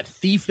love that.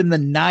 Thief in the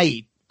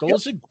Night.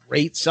 Those are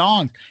great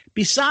songs.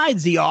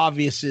 Besides the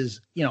obvious is,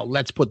 you know,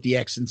 Let's Put the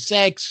X in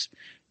Sex,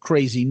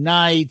 Crazy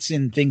Nights,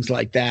 and things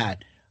like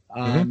that.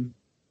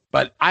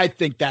 But I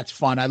think that's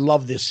fun. I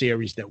love this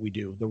series that we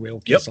do, the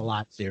Real Kiss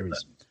Alive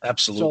series.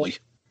 Absolutely. So,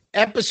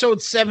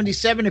 episode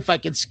 77, if I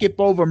can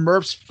skip over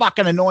Murph's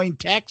fucking annoying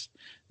text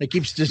that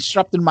keeps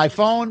disrupting my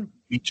phone.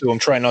 Me too. I'm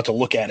trying not to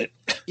look at it.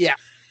 Yeah.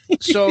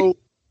 So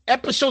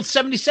episode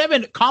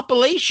 77,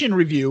 compilation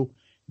review,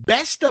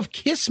 Best of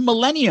Kiss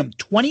Millennium,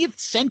 20th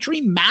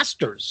Century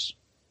Masters.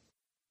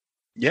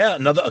 Yeah,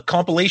 a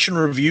compilation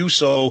review.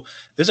 So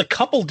there's a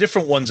couple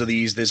different ones of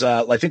these. There's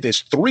I think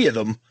there's 3 of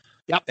them.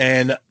 Yep.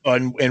 And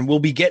we'll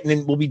be getting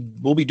in.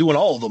 We'll be doing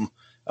all of them.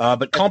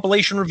 But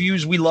compilation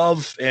reviews we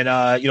love,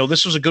 and you know,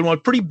 this was a good one.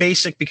 Pretty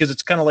basic because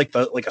it's kind of like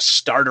a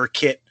starter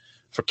kit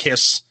for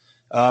Kiss.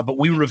 But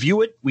we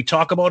review it, we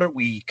talk about it,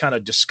 we kind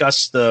of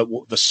discuss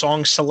the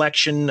song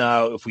selection,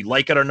 if we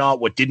like it or not,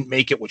 what didn't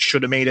make it, what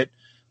should have made it.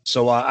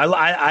 So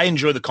I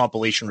enjoy the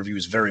compilation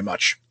reviews very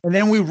much. And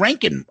then we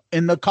rank in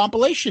the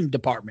compilation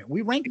department.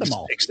 We rank them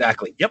all.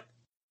 Exactly. Yep.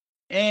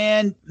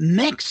 And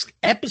next,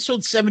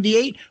 episode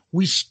 78,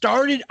 we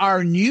started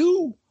our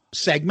new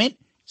segment,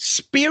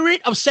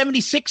 Spirit of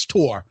 76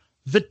 Tour.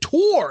 The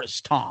tours,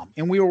 Tom,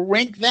 and we will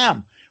rank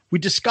them. We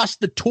discuss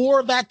the tour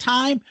of that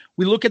time.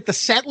 We look at the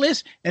set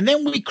list, and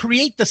then we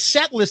create the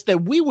set list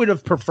that we would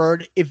have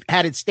preferred if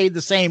had it stayed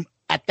the same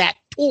at that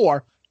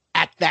tour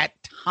at that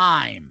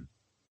time.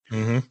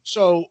 Mm-hmm.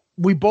 So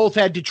we both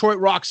had Detroit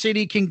Rock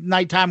City, King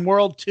Nighttime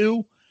World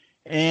 2,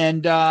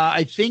 and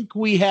I think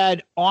we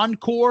had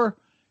Encore.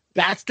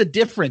 That's the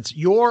difference.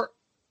 Your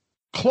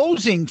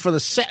closing for the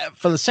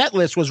set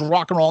list was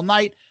Rock and Roll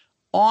Night.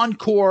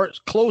 Encore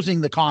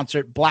closing the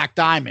concert, Black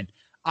Diamond.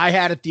 I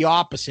had it the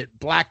opposite.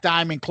 Black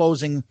Diamond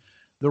closing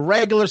the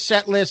regular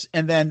set list,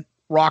 and then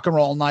Rock and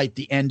Roll Night,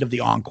 the end of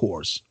the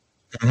encores.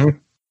 Mm-hmm.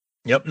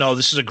 Yep. No,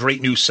 this is a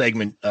great new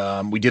segment.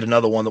 We did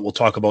another one that we'll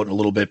talk about in a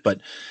little bit,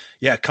 but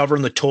yeah,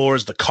 covering the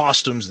tours, the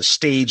costumes, the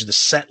stage, the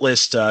set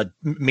list,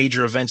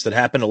 major events that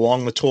happened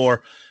along the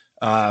tour.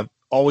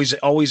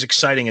 Always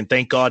exciting. And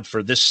thank God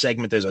for this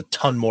segment. There's a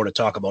ton more to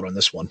talk about on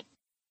this one.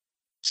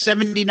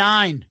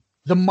 79,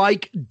 the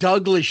Mike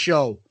Douglas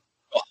Show.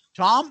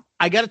 Tom,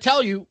 I got to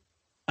tell you,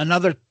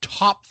 another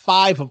top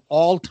 5 of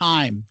all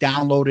time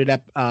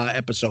downloaded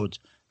episodes,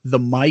 the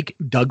Mike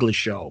Douglas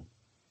Show.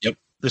 Yep.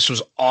 This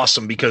was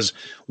awesome because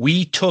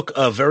we took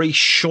a very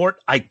short,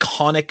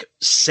 iconic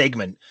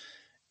segment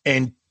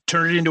and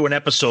turned it into an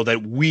episode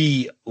that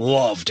we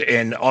loved.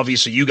 And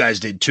obviously you guys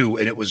did too.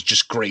 And it was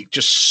just great.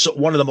 Just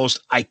one of the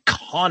most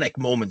iconic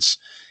moments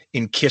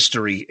in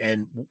history.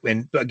 And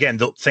again,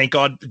 thank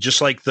God,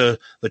 just like the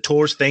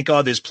tours, thank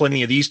God there's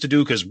plenty of these to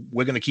do because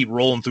we're going to keep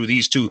rolling through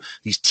these too.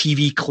 These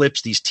TV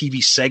clips, these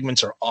TV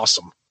segments are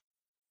awesome.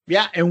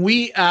 Yeah. And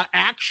we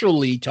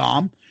actually,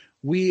 Tom,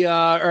 we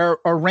are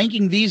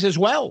ranking these as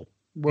well.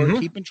 We're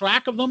keeping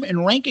track of them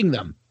and ranking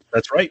them.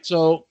 That's right.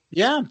 So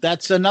yeah,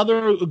 that's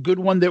another good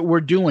one that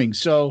we're doing.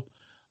 So,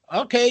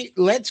 okay,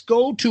 let's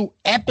go to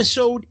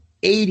episode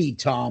 80,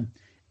 Tom.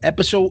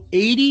 Episode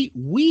 80,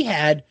 we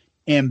had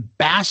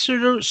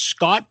Ambassador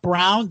Scott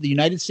Brown, the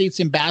United States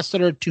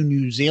Ambassador to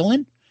New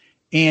Zealand,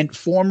 and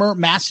former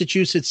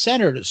Massachusetts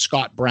Senator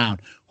Scott Brown,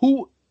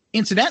 who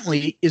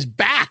incidentally is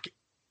back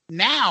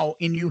now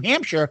in New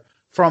Hampshire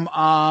from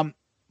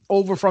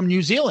over from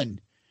New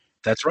Zealand.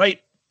 That's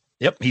right.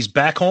 Yep, he's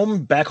back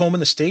home in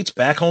the States,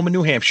 back home in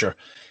New Hampshire.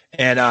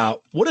 And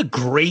what a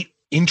great,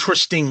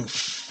 interesting,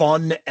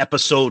 fun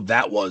episode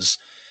that was.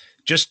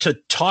 Just to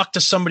talk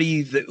to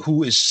somebody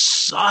who is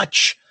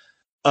such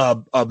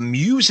a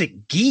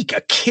music geek,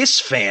 a Kiss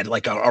fan,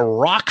 like a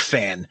rock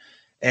fan.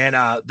 And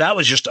that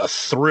was just a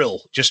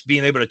thrill, just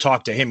being able to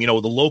talk to him. You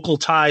know, the local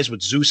ties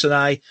with Zeus and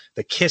I,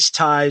 the Kiss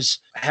ties,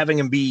 having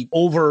him be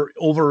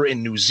over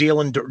in New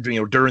Zealand,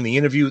 during the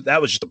interview.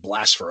 That was just a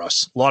blast for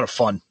us. A lot of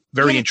fun.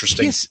 Very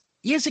interesting.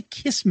 He has a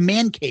Kiss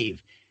man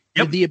cave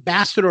at the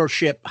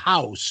ambassadorship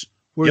house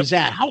where he's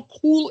at. How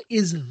cool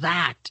is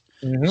that?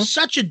 Mm-hmm.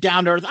 Such a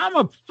down to earth. I'm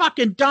a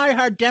fucking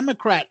diehard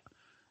Democrat.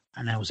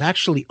 And I was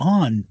actually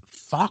on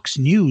Fox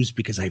News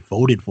because I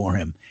voted for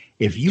him.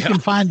 If you can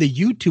find the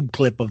YouTube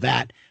clip of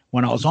that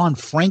when I was on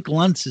Frank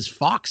Luntz's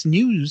Fox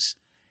News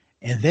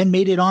and then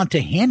made it on to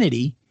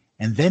Hannity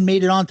and then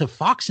made it on to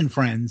Fox and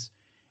Friends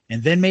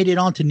and then made it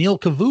on to Neil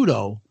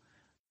Cavuto,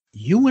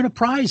 you win a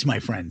prize, my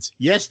friends.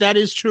 Yes, that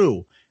is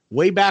true.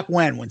 Way back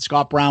when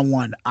Scott Brown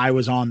won, I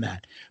was on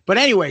that. But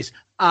anyways,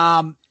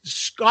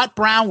 Scott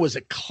Brown was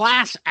a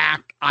class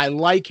act. I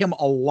like him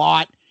a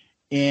lot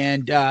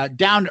and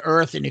down to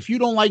earth. And if you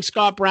don't like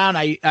Scott Brown,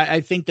 I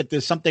think that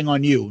there's something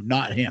on you,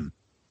 not him.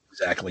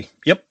 Exactly.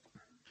 Yep.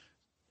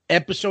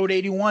 Episode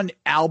 81,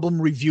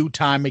 album review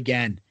time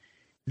again.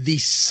 The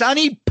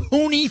Sonny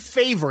Pooney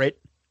favorite,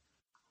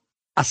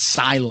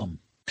 Asylum.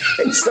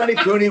 Hey, Sonny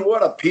Pooney,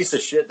 what a piece of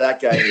shit that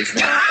guy is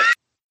now.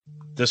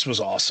 This was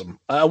awesome.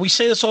 We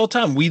say this all the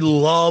time. We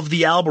love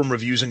the album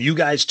reviews, and you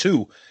guys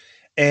too.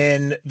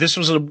 And this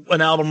was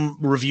an album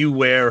review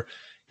where,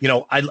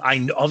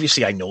 I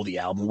obviously I know the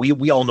album.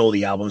 We all know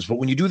the albums, but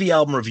when you do the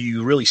album review,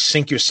 you really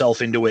sink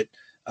yourself into it.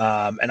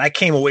 And I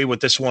came away with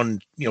this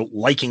one,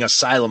 liking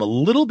Asylum a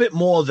little bit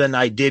more than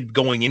I did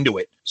going into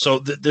it. So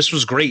this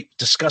was great,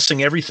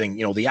 discussing everything.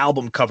 The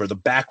album cover, the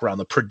background,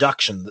 the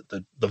production,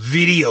 the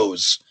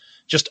videos,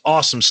 just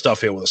awesome stuff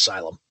here with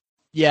Asylum.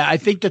 Yeah, I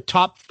think the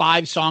top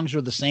 5 songs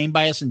were the same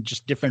by us in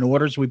just different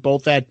orders. We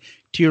both had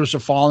Tears Are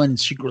Falling and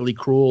Secretly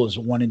Cruel as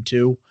 1 and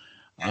 2.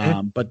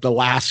 But the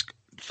last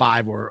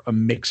 5 were a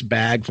mixed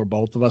bag for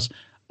both of us.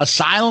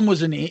 Asylum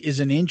is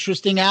an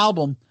interesting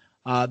album.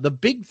 The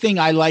big thing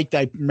I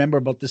remember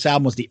about this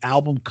album was the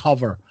album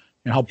cover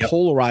and how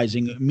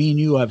polarizing. Me and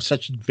you have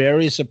such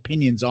various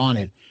opinions on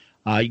it.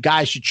 You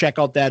guys should check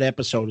out that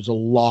episode. It's a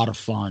lot of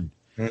fun.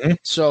 Mm-hmm.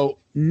 So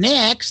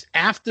next,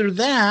 after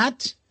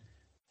that,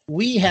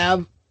 we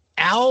have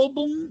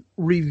album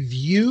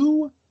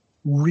review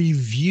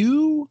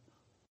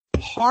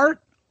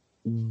part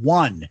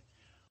 1.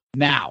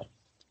 Now,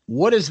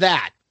 what is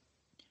that?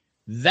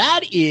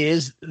 That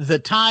is the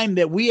time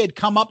that we had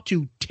come up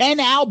to 10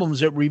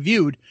 albums that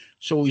reviewed.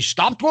 So we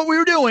stopped what we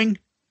were doing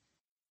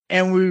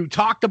and we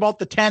talked about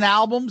the 10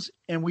 albums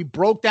and we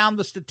broke down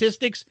the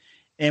statistics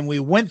and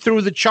we went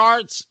through the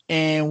charts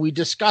and we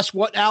discussed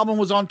what album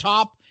was on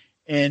top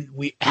and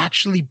we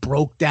actually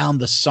broke down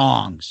the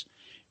songs.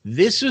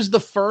 This is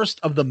the first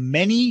of the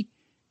many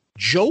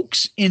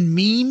jokes and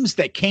memes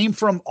that came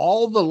from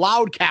all the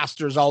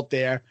loudcasters out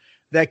there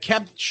that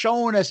kept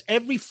showing us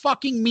every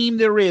fucking meme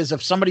there is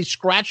of somebody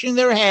scratching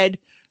their head,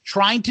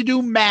 trying to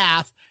do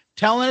math,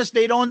 telling us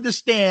they don't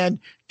understand,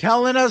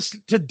 telling us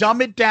to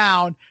dumb it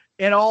down,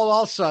 and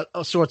all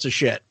sorts of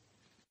shit.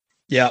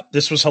 Yeah,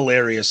 this was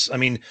hilarious. I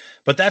mean,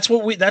 but that's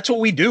what we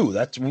do.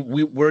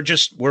 We're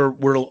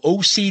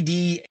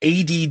OCD,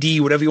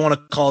 ADD, whatever you want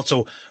to call it.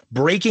 So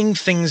breaking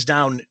things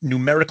down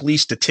numerically,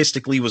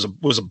 statistically was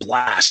a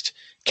blast.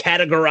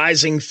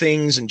 Categorizing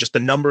things and just the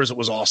numbers, it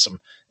was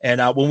awesome. And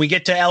when we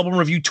get to album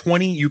review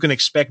 20, you can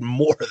expect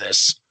more of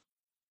this.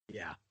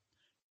 Yeah,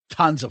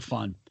 tons of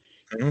fun.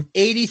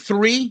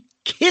 83,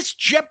 Kiss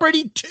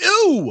Jeopardy 2.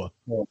 Oh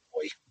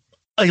boy,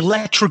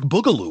 Electric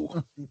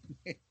Boogaloo.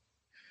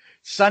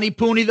 Sonny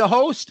Pooney, the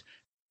host.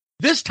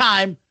 This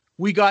time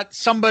we got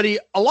somebody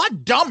a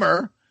lot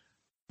dumber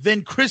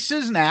than Chris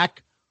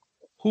Cisnak,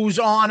 who's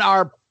on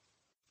our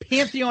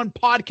Pantheon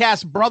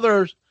podcast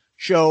brother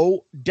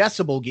show,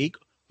 Decibel Geek.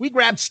 We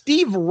grabbed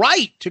Steve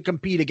Wright to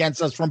compete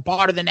against us from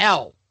Part of the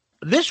Hell.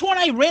 This one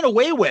I ran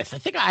away with.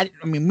 I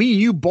mean, me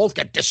and you both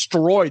got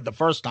destroyed the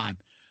first time.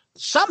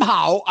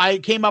 Somehow I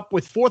came up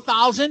with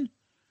 4,000.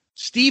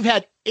 Steve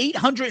had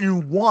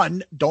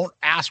 801. Don't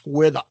ask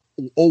where the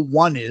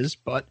 01 is,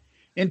 but.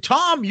 And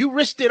Tom, you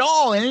risked it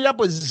all and ended up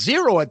with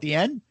 0 at the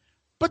end.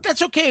 But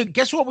that's okay.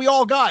 Guess what we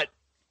all got?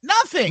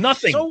 Nothing.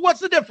 So what's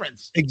the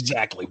difference?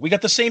 Exactly. We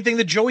got the same thing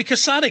that Joey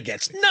Casada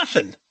gets.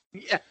 Nothing.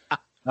 Yeah.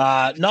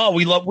 No,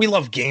 we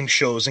love game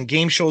shows, and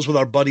game shows with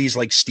our buddies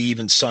like Steve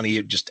and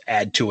Sonny just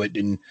add to it.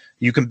 And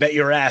you can bet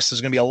your ass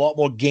there's going to be a lot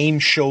more game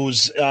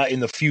shows in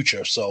the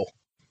future. So,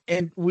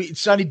 and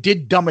Sonny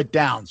did dumb it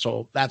down,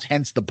 so that's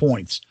hence the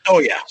points. Oh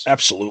yeah,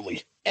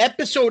 absolutely.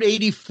 Episode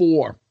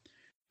 84,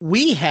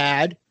 we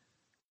had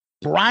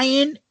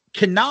Brian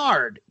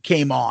Kennard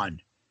came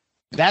on.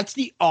 That's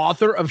the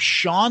author of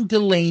Sean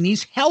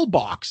Delaney's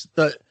Hellbox,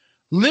 the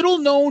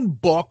little-known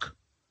book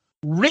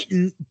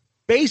written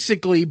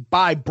basically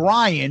by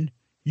Brian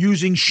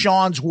using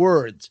Sean's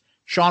words.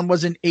 Sean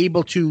wasn't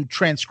able to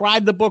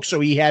transcribe the book, so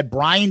he had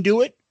Brian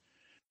do it.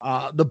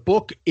 The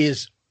book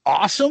is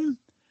awesome.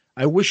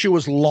 I wish it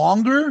was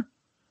longer,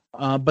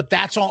 but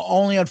that's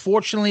only,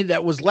 unfortunately,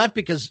 that was left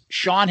because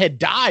Sean had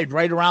died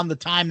right around the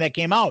time that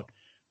came out.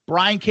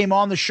 Brian came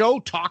on the show,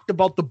 talked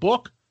about the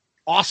book.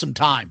 Awesome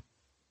time.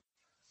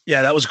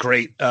 Yeah, that was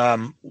great.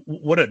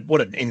 What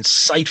an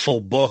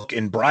insightful book,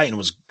 and Brian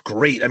was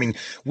great. I mean,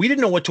 we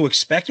didn't know what to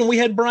expect when we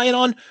had Brian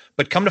on,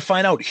 but come to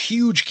find out,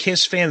 huge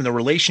Kiss fan, and the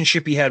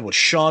relationship he had with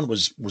Sean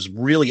was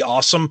really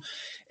awesome.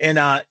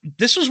 And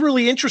this was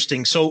really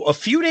interesting. So a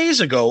few days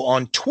ago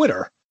on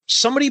Twitter,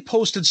 somebody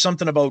posted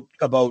something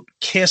about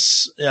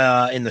Kiss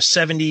in the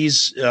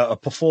 70s, a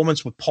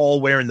performance with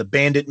Paul wearing the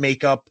bandit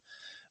makeup.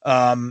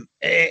 And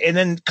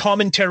then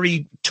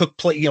commentary took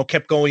place,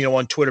 kept going,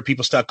 on Twitter.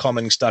 People start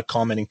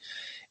commenting.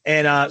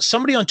 And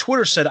somebody on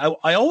Twitter said,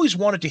 I always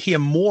wanted to hear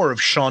more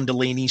of Sean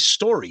Delaney's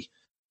story.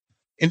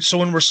 And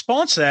so in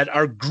response to that,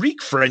 our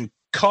Greek friend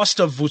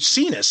Costa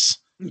Vucinis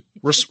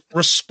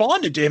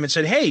responded to him and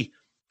said, hey,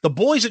 the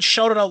boys at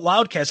Shout It Out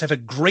Loudcast have a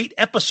great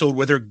episode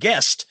where their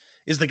guest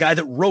is the guy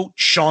that wrote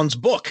Sean's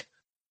book.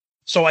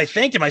 So I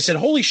thanked him. I said,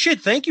 holy shit,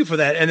 thank you for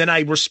that. And then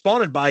I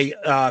responded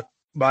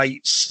by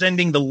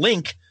sending the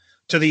link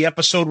to the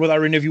episode with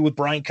our interview with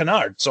Brian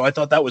Kennard. So I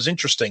thought that was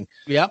interesting.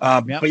 Yeah.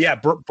 But yeah,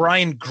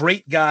 Brian,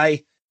 great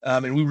guy.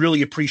 And we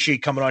really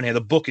appreciate coming on here.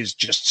 The book is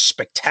just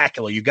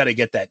spectacular. You got to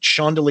get that.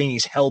 Sean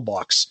Delaney's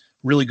Hellbox.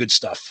 Really good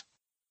stuff.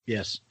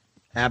 Yes,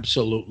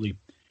 absolutely.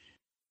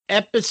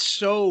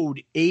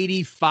 Episode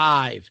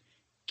 85,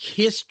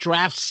 Kiss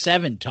Draft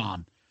 7,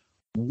 Tom.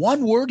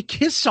 One word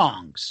Kiss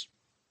songs.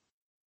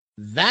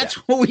 That's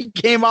what we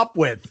came up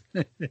with.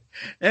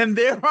 And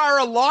there are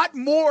a lot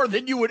more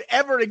than you would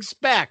ever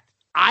expect.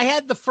 I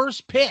had the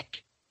first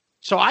pick.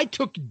 So I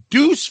took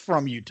Deuce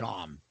from you,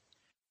 Tom.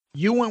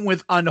 You went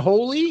with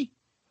Unholy.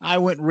 I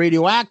went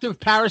Radioactive,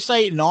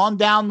 Parasite, and on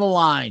down the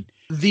line.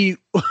 The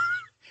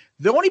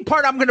only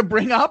part I'm going to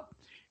bring up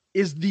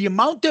is the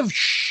amount of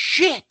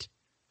shit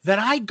that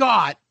I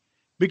got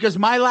because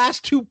my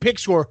last two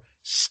picks were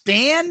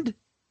Stand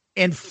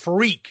and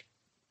Freak.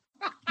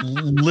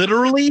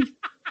 Literally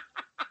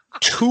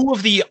two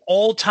of the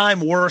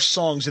all-time worst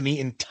songs in the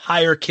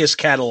entire Kiss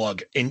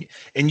catalog. And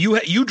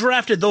you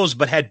drafted those,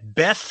 but had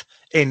Beth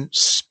and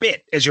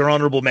Spit as your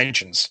honorable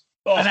mentions.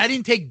 Oh. And I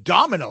didn't take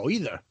Domino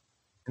either.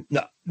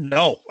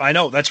 No, I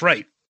know. That's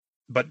right.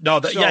 But no,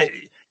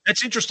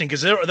 that's interesting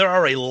because there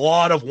are a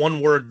lot of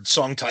one-word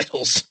song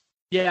titles.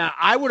 Yeah,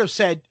 I would have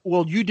said,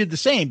 well, you did the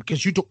same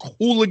because you took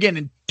Hooligan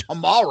and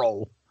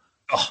Tomorrow.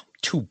 Oh,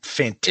 two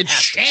fantastic. It's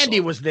Shandy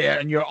songs. was there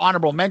in your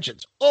honorable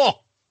mentions. Oh,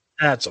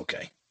 That's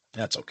okay.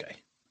 That's okay.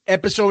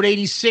 episode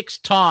 86,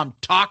 Tom,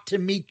 Talk to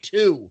Me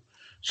Too.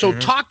 So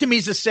Talk to Me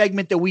is a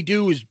segment that we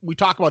do is we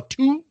talk about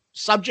two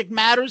subject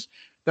matters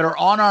that are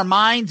on our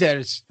minds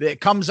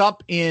that comes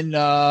up in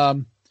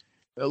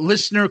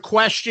listener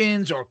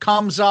questions or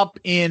comes up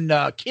in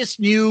KISS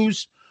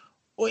news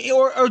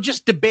or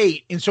just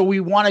debate. And so we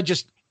want to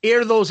just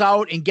air those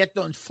out and get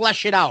them and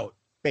flesh it out,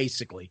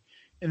 basically.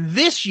 And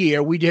this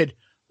year we did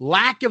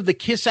lack of the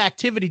KISS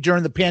activity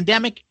during the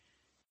pandemic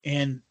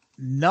and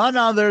none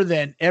other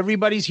than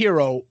everybody's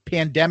hero,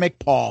 Pandemic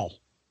Paul.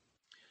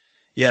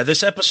 Yeah,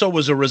 this episode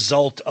was a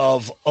result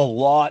of a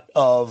lot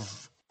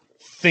of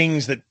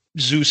things that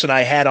Zeus and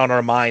I had on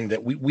our mind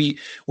that we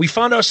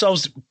found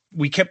ourselves,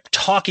 we kept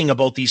talking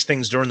about these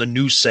things during the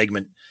news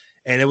segment,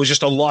 and it was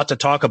just a lot to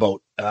talk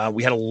about.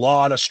 We had a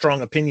lot of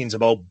strong opinions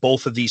about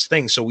both of these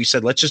things. So we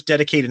said, let's just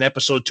dedicate an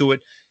episode to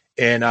it,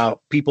 and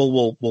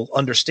people will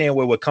understand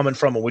where we're coming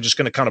from, and we're just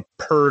going to kind of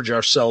purge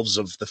ourselves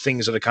of the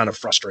things that are kind of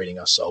frustrating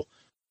us. So,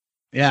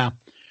 yeah.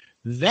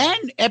 Then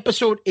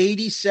episode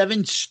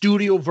 87,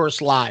 Studio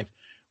versus Live.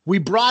 We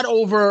brought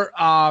over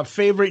our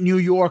favorite New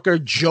Yorker,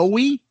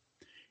 Joey,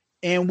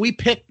 and we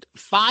picked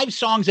 5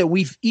 songs that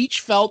we've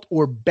each felt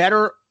were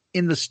better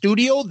in the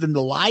studio than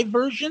the live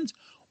versions,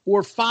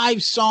 or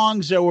 5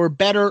 songs that were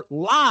better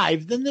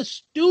live than the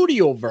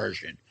studio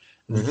version.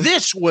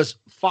 This was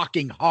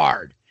fucking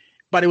hard,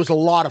 but it was a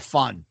lot of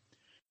fun.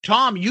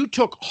 Tom, you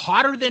took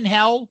Hotter Than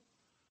Hell.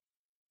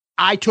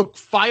 I took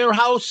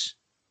Firehouse.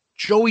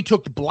 Joey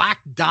took Black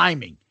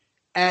Diamond,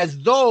 as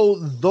though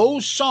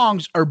those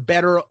songs are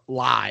better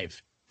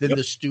live than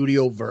the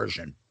studio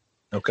version.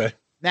 okay.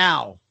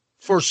 Now,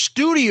 for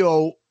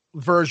studio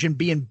version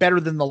being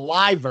better than the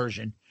live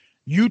version,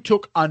 you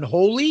took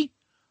Unholy.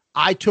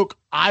 I took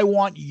I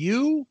Want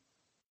You.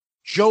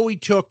 Joey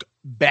took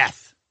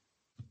Beth.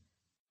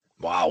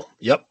 Wow.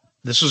 Yep.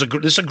 This is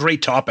a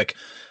great topic.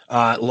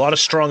 A lot of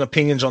strong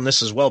opinions on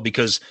this as well,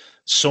 because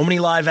so many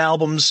live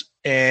albums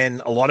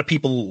and a lot of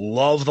people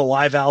love the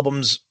live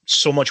albums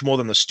so much more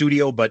than the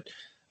studio. But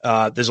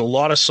there's a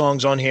lot of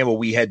songs on here where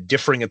we had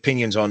differing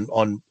opinions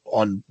on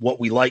what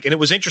we like. And it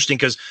was interesting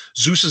because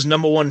Zeus's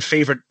number one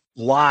favorite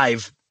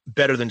live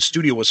better than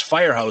studio was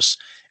Firehouse.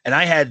 And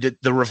I had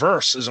the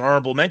reverse as an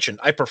honorable mention.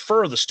 I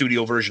prefer the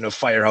studio version of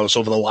Firehouse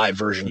over the live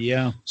version.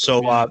 Yeah. So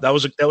that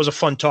was a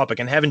fun topic,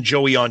 and having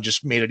Joey on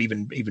just made it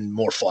even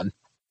more fun.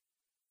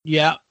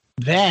 Yeah.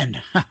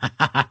 Then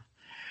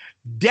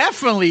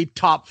definitely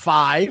top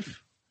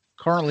 5,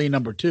 currently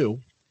number 2.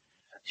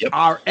 Yep.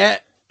 Our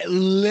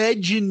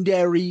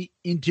legendary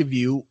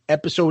interview,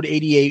 episode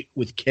 88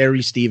 with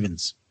Carrie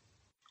Stevens.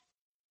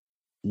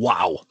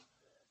 Wow.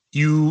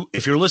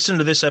 If you're listening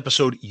to this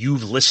episode,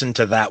 you've listened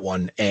to that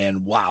one,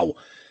 and wow,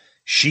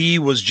 she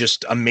was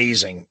just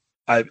amazing.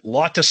 A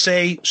lot to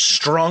say,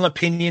 strong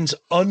opinions,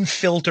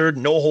 unfiltered,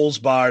 no holes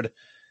barred.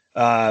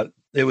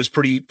 It was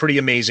pretty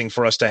amazing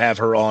for us to have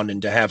her on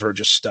and to have her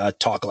just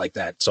talk like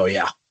that. So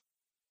yeah.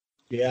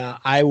 Yeah,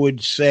 I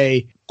would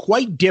say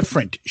quite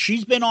different.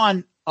 She's been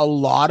on a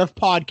lot of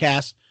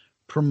podcasts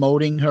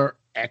promoting her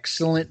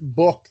excellent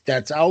book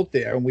that's out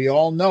there, and we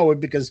all know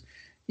it because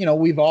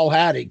we've all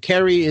had it.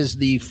 Carrie is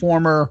the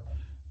former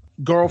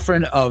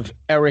girlfriend of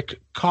Eric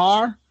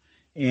Carr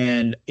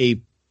and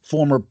a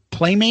former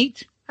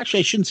playmate.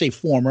 Actually, I shouldn't say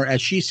former.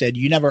 As she said,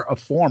 you're never a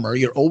former.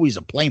 You're always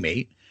a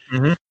playmate.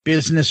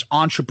 Business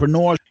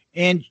entrepreneur.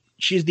 And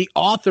she's the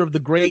author of the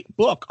great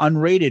book,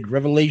 Unrated,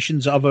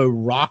 Revelations of a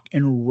Rock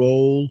and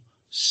Roll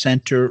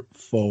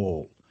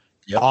Centerfold.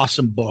 Yep.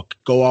 Awesome book.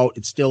 Go out.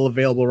 It's still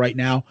available right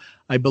now.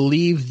 I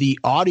believe the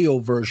audio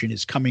version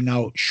is coming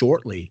out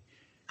shortly.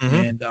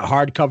 And the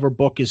hardcover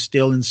book is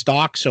still in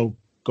stock, so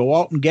go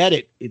out and get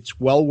it. It's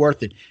well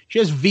worth it. She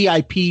has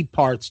VIP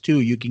parts,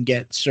 too. You can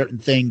get certain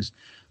things.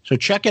 So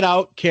check it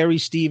out. Carrie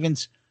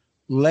Stevens,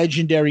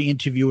 legendary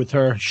interview with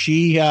her.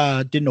 She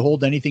didn't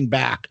hold anything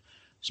back,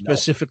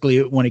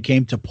 specifically when it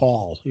came to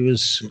Paul. You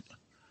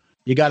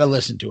got to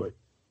listen to it.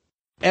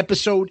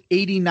 Episode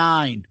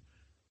 89,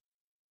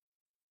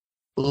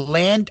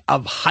 Land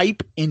of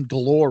Hype and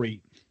Glory.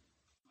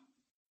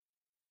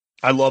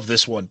 I love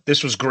this one.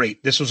 This was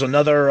great. This was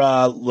another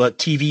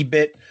TV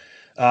bit,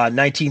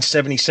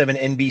 1977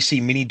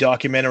 NBC mini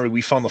documentary.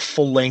 We found the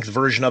full-length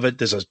version of it.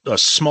 There's a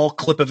small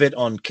clip of it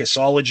on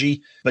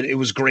Kissology, but it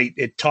was great.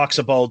 It talks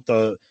about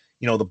the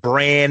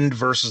brand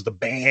versus the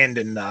band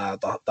and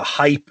the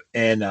hype,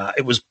 and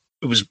it was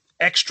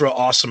extra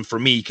awesome for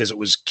me because it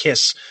was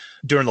Kiss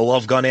during the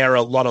Love Gun era.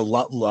 A lot of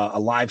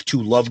Alive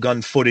 2 Love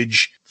Gun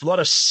footage, a lot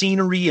of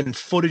scenery and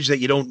footage that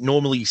you don't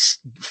normally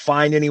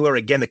find anywhere.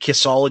 Again, the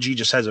Kissology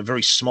just has a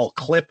very small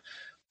clip.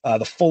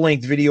 The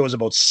full-length video is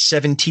about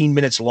 17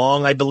 minutes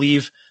long, I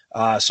believe.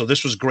 So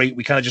this was great.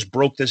 We kind of just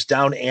broke this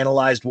down,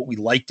 analyzed what we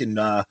liked and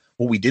what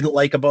we didn't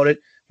like about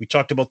it. We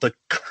talked about the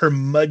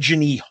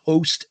curmudgeon-y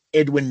host,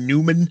 Edwin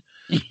Newman.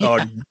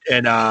 And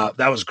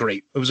that was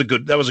great. That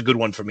was a good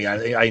one for me.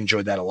 I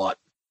enjoyed that a lot.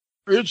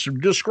 It's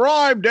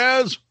described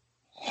as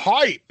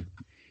hype.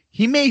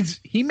 He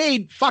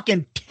made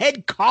fucking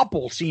Ted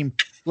Koppel seem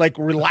like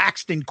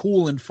relaxed and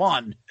cool and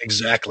fun.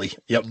 Exactly.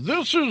 Yep.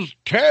 This is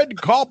Ted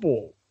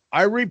Koppel.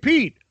 I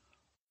repeat,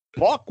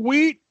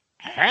 buckwheat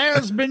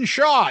has been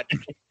shot.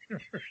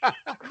 I'll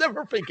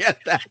never forget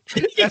that.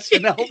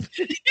 SNL.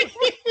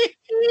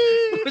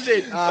 Was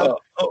it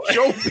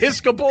Joe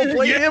Piscopo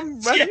played him?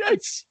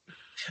 Yes.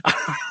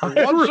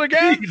 Once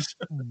again,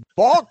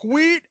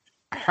 buckwheat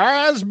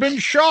has been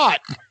shot.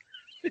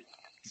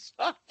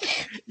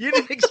 You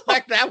didn't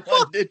expect that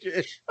one, did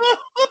you?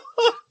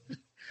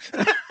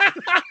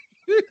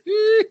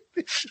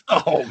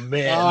 Oh,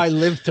 man. I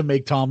live to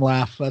make Tom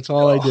laugh. That's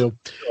all I do.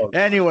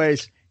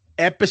 Anyways,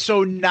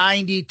 episode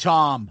 90,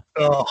 Tom.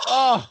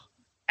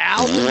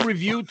 Album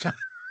review time.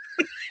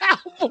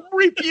 Album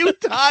review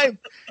time.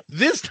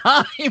 This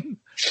time,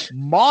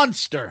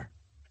 Monster.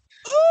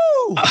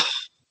 Ooh.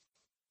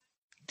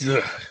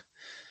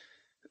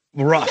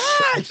 Rough.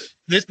 What?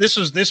 This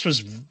was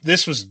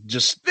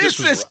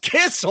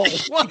Kissel.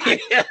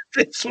 Yeah,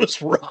 this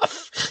was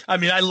rough. I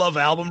mean, I love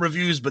album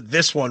reviews, but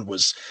this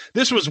was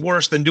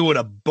worse than doing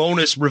a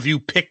bonus review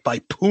picked by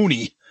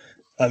Pooney.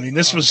 I mean,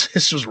 this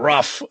was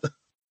rough.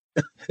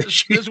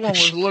 This one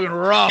was looking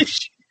rough.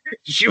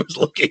 She was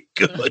looking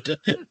good.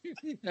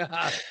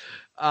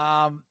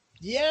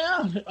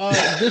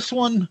 This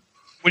one.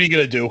 What are you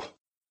gonna do?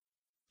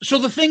 So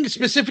the thing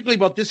specifically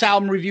about this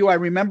album review I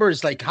remember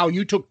is like how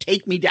you took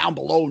Take Me Down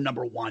Below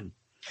 #1.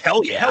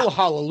 Hell yeah. Hell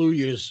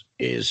Hallelujah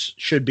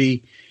should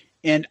be.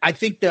 And I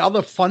think the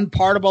other fun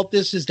part about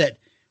this is that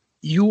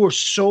you were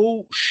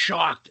so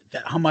shocked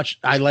that how much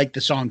I like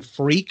the song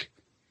Freak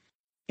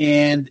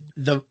and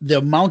the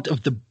amount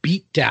of the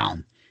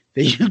beatdown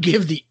that you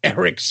give the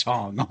Eric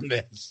song on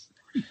this.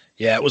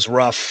 Yeah, it was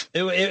rough.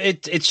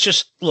 It's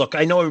just, look,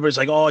 I know everybody's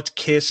like, oh, it's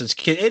Kiss.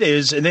 It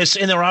is. And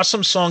there are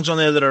some songs on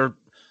there that are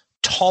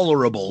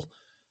tolerable,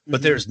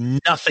 but there's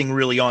nothing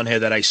really on here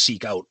that I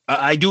seek out.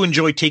 I do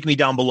enjoy Take Me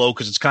Down Below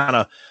because it's kind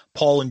of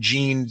Paul and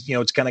Gene,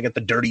 it's kind of got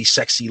the dirty,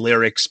 sexy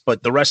lyrics,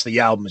 but the rest of the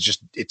album is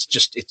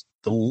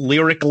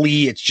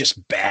lyrically, it's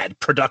just bad.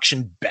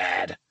 Production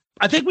bad.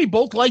 I think we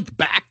both liked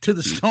Back to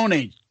the Stone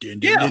Age.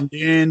 Din.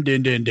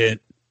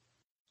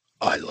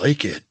 I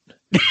like it.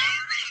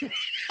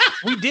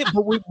 We did,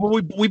 but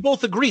we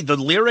both agreed. The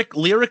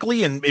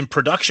lyrically and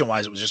production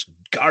wise, it was just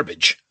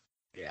garbage.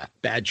 Yeah,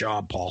 bad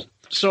job, Paul.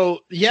 So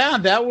yeah,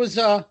 that was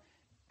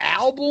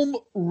album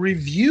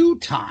review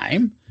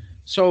time.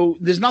 So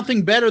there's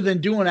nothing better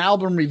than doing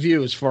album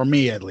reviews for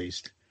me, at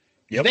least.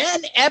 Yep.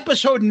 Then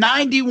episode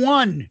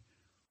 91,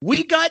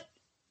 we got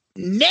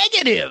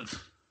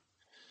negative.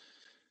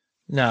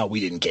 No, we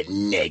didn't get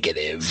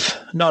negative.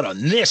 Not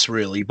on this,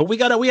 really. But we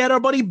had our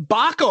buddy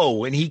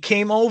Baco, and he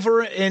came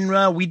over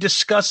and we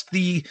discussed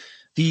the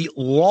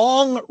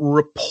long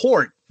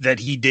report that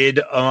he did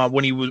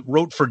when he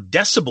wrote for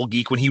Decibel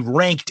Geek when he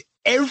ranked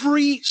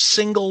every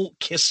single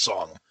Kiss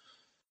song.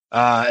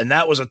 And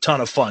that was a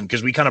ton of fun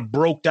because we kind of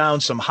broke down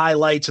some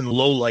highlights and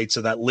lowlights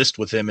of that list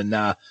with him. And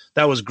that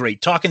was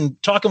great. Talking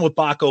with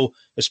Baco,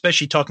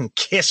 especially talking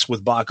Kiss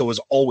with Baco, is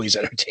always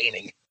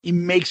entertaining. He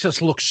makes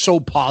us look so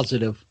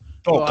positive.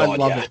 Oh, God, I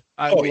love yeah. it.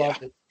 I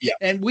love it. Yeah.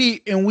 And we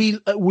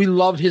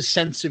loved his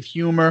sense of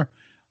humor.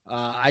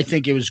 I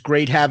think it was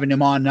great having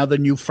him on. Another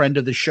new friend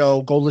of the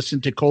show. Go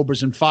listen to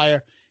Cobras and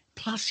Fire.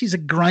 Plus, he's a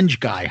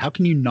grunge guy. How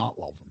can you not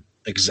love him?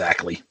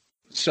 Exactly.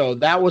 So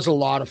that was a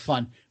lot of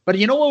fun. But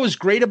you know what was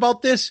great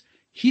about this?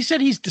 He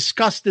said he's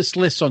discussed this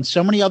list on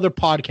so many other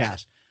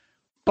podcasts.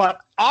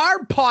 But our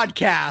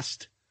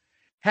podcast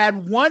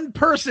had one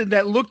person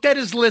that looked at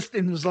his list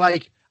and was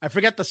like, I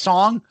forget the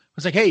song. I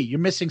was like, hey, you're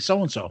missing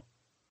so-and-so.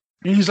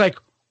 And he's like,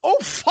 oh,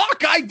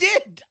 fuck, I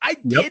did. I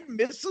did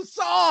miss a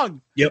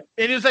song. Yep.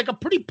 And it was like a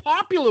pretty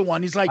popular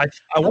one. He's like,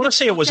 I want to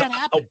say it was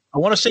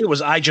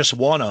I Just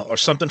Wanna or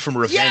something from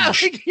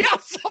Revenge. Yeah,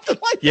 something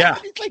like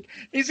that.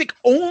 He's like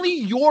only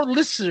your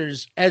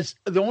listeners as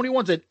the only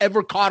ones that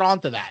ever caught on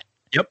to that.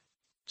 Yep.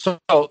 So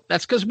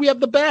that's because we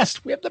have the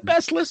best. We have the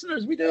best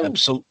listeners. We do.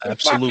 Absolutely.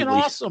 Fucking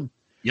awesome.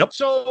 Yep.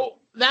 So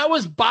that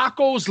was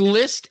Baco's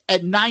list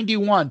at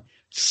 91.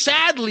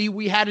 Sadly,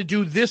 we had to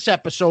do this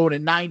episode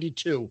at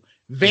 92.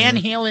 Van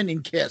Halen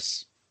and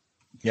Kiss.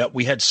 Yep,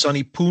 we had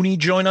Sonny Pooney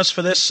join us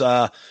for this.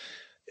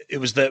 It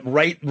was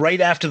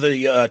right after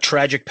the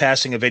tragic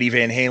passing of Eddie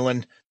Van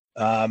Halen.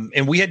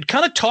 And we had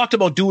kind of talked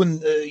about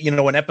doing,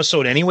 an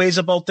episode anyways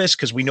about this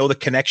because we know the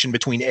connection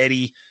between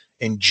Eddie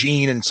and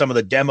Gene and some of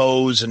the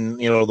demos and,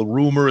 the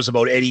rumors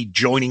about Eddie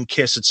joining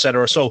Kiss, et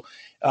cetera. So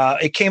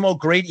it came out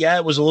great. Yeah,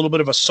 it was a little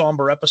bit of a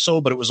somber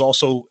episode, but it was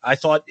also, I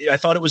thought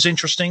it was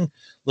interesting.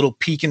 Little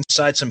peek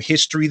inside some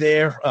history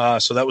there.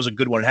 So that was a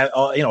good one.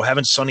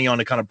 Having Sonny on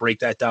to kind of break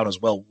that down as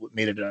well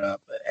made it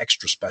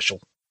extra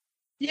special.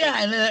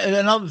 Yeah, and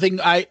another thing,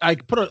 I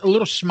put a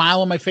little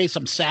smile on my face.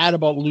 I'm sad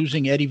about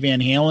losing Eddie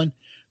Van Halen,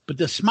 but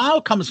the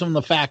smile comes from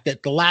the fact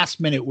that the last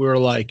minute we were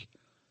like,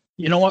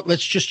 you know what?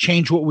 Let's just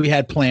change what we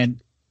had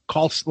planned.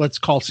 Let's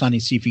call Sonny,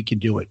 see if he can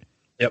do it.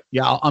 Yep.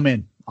 Yeah, I'm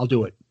in. I'll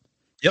do it.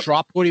 Yep.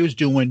 Drop what he was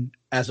doing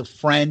as a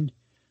friend,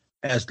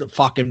 as the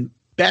fucking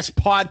best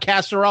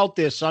podcaster out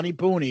there, Sonny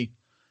Pooney.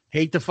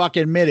 Hate to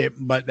fucking admit it,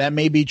 but that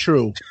may be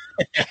true.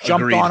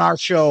 Jumped Agreed. on our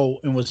show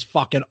and was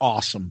fucking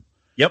awesome.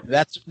 Yep.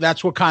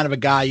 That's what kind of a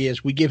guy he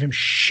is. We give him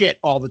shit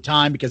all the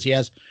time because he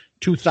has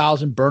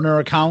 2,000 burner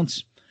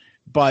accounts.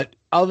 But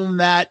other than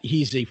that,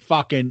 he's a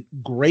fucking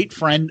great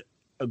friend,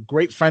 a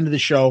great friend of the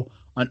show,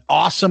 an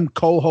awesome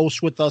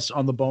co-host with us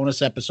on the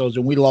bonus episodes,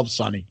 and we love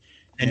Sonny.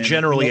 And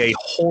generally a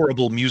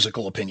horrible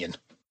musical opinion.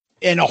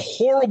 And a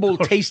horrible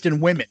taste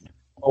in women.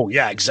 Oh,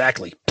 yeah,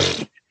 exactly.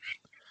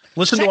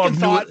 Listen Second to our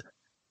thought, new...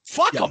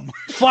 fuck him.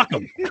 Fuck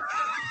him.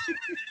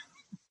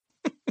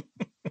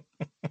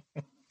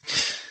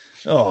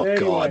 Oh, Anyway,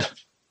 God.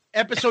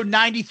 Episode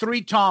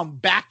 93, Tom,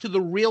 back to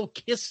the Real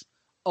Kiss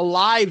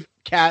Alive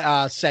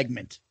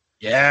segment.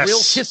 Yes. Real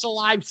Kiss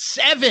Alive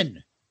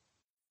 7.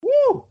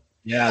 Woo!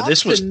 Yeah, Up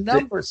this was to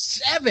number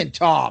 7,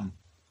 Tom.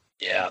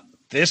 Yeah,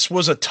 this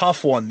was a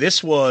tough one.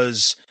 This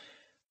was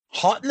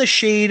Hot in the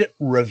Shade,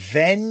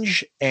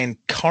 Revenge, and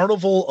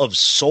Carnival of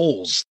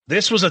Souls.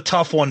 This was a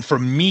tough one for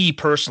me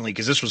personally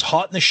because this was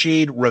Hot in the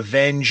Shade,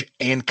 Revenge,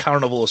 and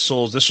Carnival of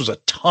Souls. This was a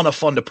ton of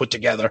fun to put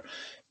together.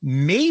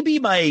 Maybe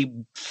my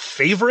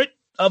favorite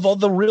of all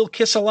the Real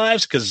Kiss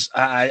Alives because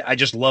I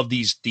just love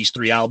these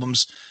 3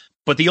 albums.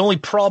 But the only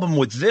problem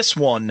with this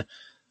one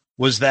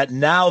was that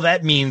now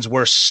that means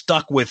we're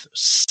stuck with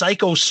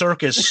Psycho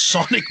Circus,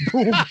 Sonic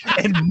Boom,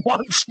 and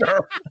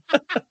Monster.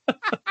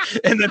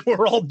 And then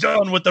we're all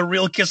done with the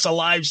Real Kiss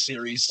Alive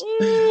series.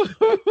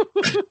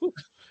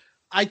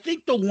 I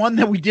think the one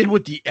that we did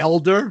with the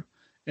Elder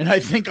and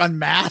I think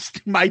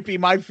Unmasked might be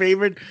my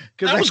favorite.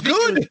 That was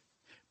good.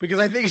 Because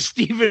I think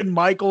Stephen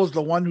Michael is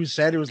the one who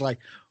said it was like,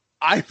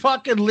 I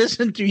fucking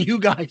listened to you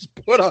guys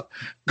put a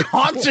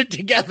concert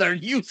together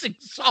using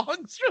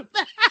songs from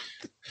that.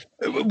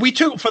 We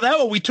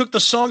took the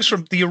songs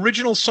from the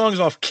original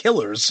songs off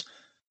Killers,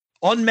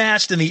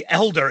 Unmasked, and The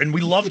Elder, and we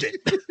loved it.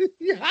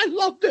 Yeah, I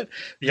loved it.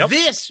 Yep.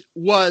 This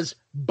was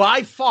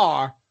by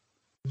far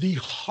the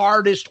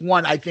hardest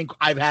one I think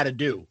I've had to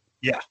do.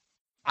 Yeah.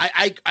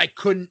 I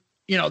couldn't,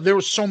 there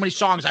were so many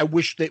songs I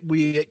wish that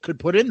we could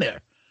put in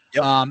there.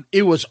 Yep.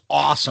 It was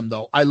awesome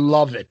though. I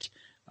love it.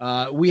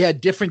 We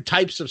had different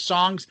types of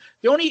songs.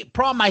 The only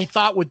problem I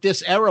thought with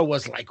this era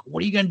was like,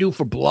 what are you going to do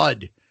for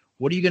Blood?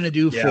 What are you going to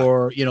do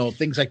for,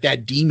 things like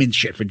that demon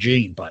shit for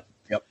Gene? But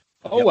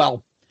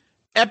well.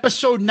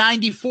 Episode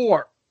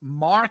 94,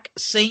 Mark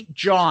St.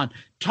 John.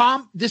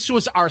 Tom, this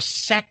was our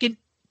second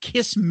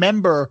KISS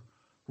member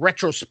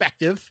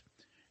retrospective.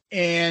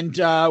 And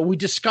we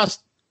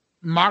discussed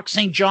Mark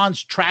St.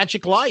 John's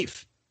tragic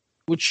life,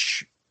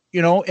 which,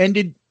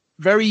 ended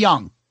very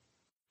young.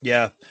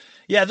 Yeah.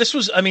 Yeah, this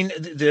was,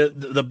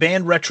 the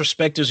band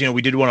retrospectives,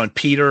 we did one on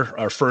Peter,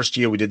 our first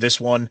year. We did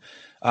this one.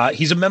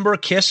 He's a member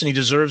of KISS and he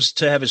deserves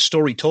to have his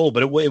story told,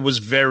 but it was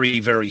very,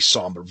 very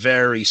somber,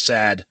 very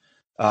sad.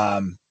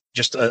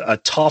 Just a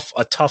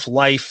tough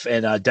life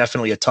and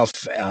definitely a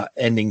tough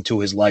ending to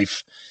his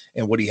life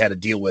and what he had to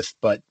deal with.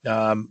 But,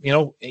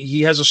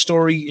 he has a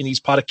story and he's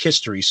part of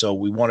history, so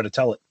we wanted to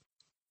tell it.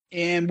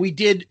 And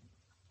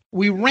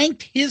we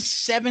ranked his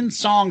 7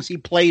 songs he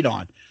played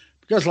on.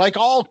 Because like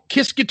all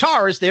KISS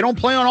guitarists, they don't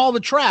play on all the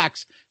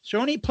tracks. So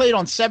he only played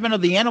on 7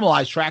 of the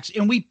Animalized tracks.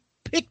 And we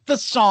picked the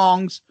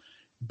songs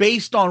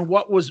based on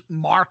what was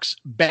Mark's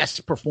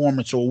best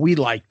performance or we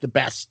liked the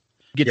best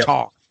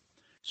guitar. Yep.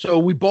 So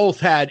we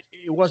both had,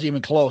 it wasn't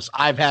even close.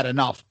 I've Had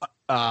Enough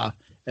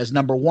as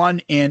number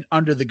 1 and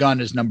Under the Gun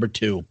as number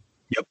 2.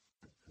 Yep.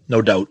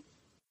 No doubt.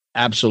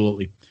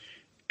 Absolutely.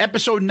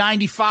 Episode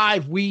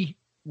 95, we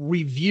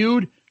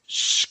reviewed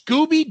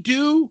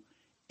Scooby-Doo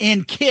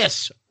and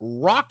KISS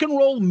Rock and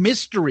Roll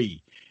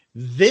Mystery.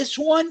 This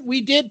one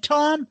we did,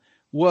 Tom,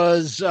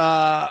 was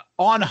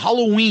on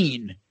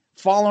Halloween,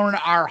 following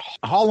our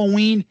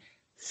Halloween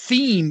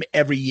theme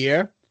every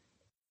year.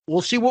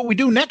 We'll see what we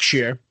do next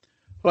year.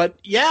 But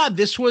yeah,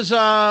 this was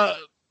a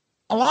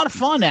lot of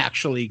fun,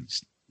 actually,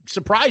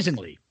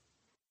 surprisingly.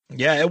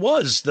 Yeah, it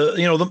was.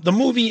 The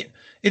movie,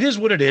 it is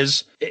what it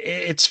is.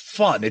 It's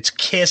fun. It's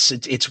KISS.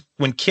 It's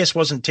when KISS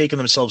wasn't taking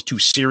themselves too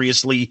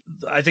seriously.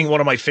 I think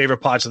one of my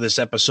favorite parts of this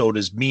episode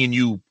is me and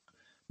you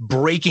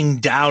breaking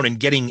down and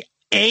getting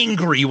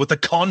angry with the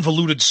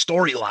convoluted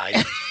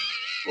storyline.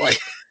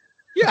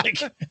 Yeah.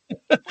 Wait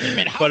a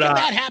minute, how did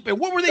that happen?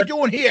 What were they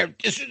doing here?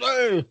 This is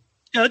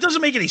it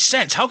doesn't make any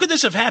sense. How could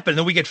this have happened? And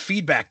then we get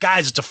feedback.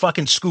 Guys, it's a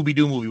fucking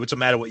Scooby-Doo movie. What's the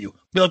matter with you?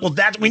 Be like, well,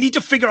 we need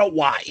to figure out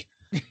why.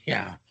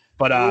 Yeah.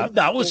 But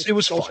it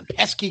was fun.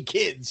 Pesky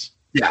kids.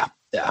 Yeah.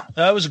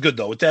 That was good,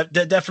 though. That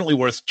definitely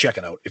worth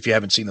checking out if you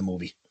haven't seen the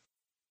movie.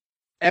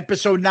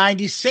 Episode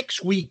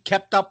 96, we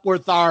kept up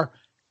with our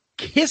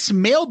KISS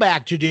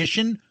Mailbag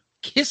tradition,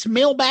 KISS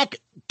Mailbag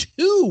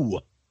 2.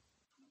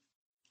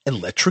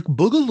 Electric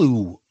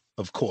Boogaloo,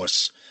 of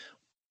course.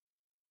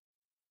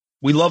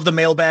 We love the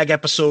mailbag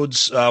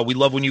episodes. We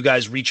love when you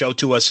guys reach out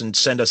to us and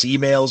send us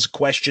emails,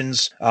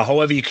 questions,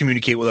 however you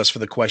communicate with us for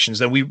the questions.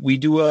 Then we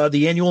do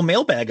the annual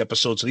mailbag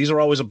episode. So these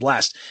are always a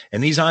blast.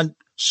 And these aren't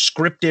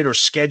scripted or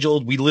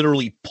scheduled. We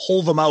literally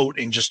pull them out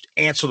and just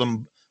answer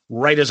them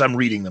right as I'm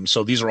reading them.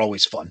 So these are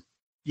always fun.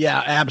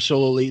 Yeah,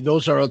 absolutely.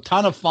 Those are a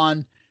ton of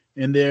fun,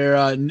 and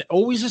they're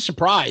always a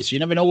surprise. You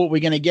never know what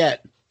we're going to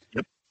get.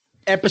 Yep.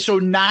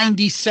 Episode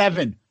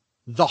 97,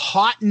 the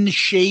Hot in the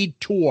Shade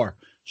Tour.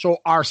 So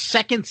our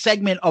second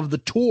segment of the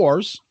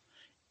tours,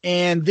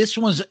 and this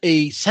was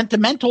a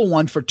sentimental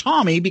one for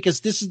Tommy because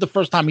this is the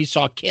first time he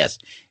saw Kiss.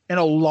 And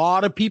a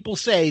lot of people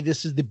say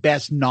this is the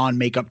best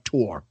non-makeup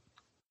tour.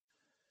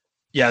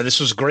 Yeah, this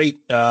was great.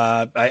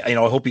 I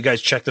hope you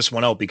guys check this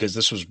one out because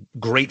this was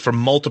great for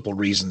multiple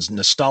reasons.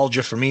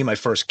 Nostalgia for me, my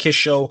first Kiss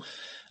show,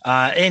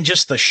 and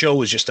just the show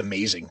was just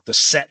amazing. The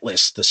set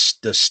list,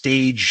 the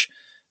stage,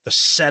 the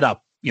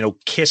setup.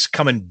 Kiss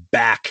coming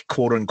back,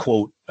 quote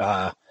unquote.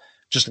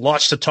 Just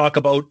lots to talk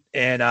about,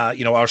 and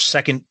our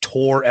second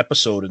tour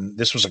episode, and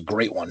this was a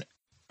great one.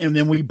 And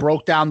then we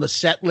broke down the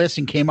set list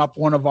and came up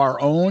one of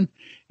our own.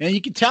 And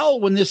you can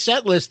tell when this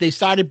set list, they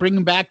started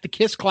bringing back the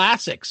Kiss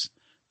classics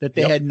that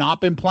they had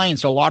not been playing.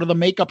 So a lot of the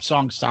makeup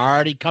songs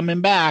started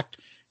coming back.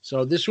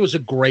 So this was a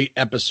great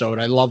episode.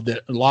 I loved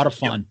it. A lot of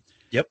fun.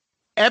 Yep.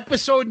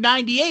 Episode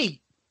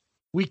 98,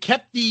 we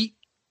kept the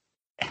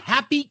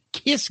Happy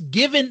Kiss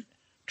Giving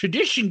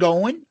tradition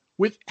going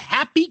with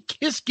Happy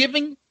Kiss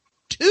Giving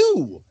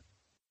 2.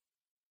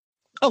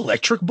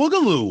 Electric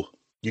Boogaloo.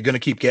 You're going to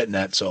keep getting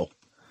that, so.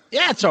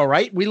 Yeah, it's all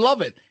right. We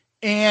love it.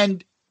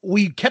 And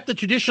we kept the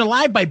tradition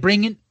alive by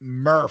bringing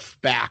Murph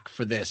back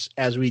for this,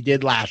 as we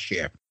did last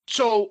year.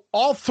 So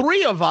all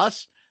three of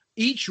us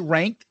each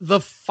ranked the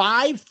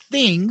 5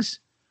 things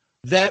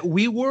that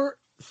we were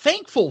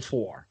thankful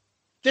for.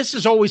 This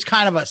is always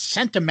kind of a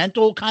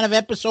sentimental kind of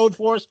episode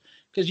for us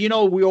because,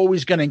 we're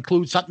always going to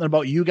include something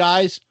about you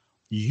guys,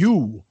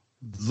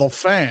 the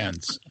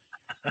fans.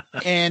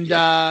 And,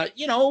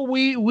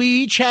 we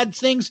each had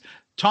things.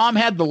 Tom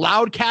had the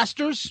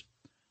Loudcasters.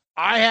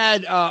 I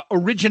had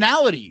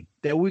originality,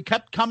 that we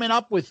kept coming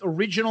up with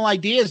original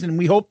ideas, and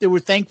we hope that we're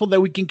thankful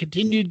that we can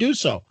continue to do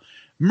so.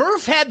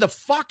 Murph had the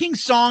fucking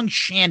song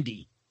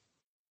Shandy.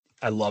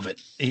 I love it.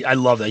 I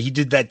love that. He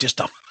did that just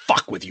to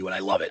fuck with you, and I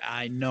love it.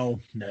 I know.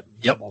 That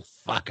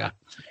motherfucker.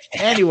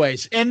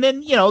 Anyways, and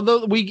then,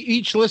 we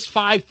each list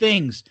 5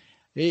 things.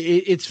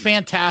 It's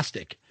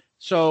fantastic.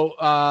 So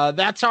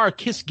that's our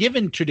Kiss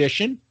Given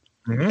tradition.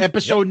 Mm-hmm.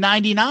 Episode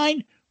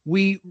 99,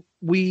 we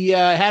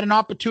had an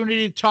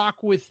opportunity to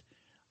talk with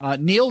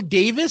Neil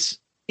Davis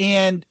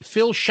and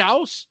Phil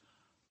Schaus,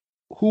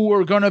 who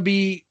are going to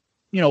be,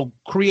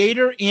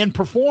 creator and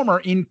performer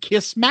in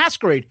Kiss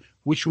Masquerade,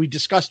 which we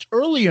discussed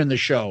earlier in the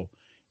show.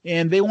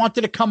 And they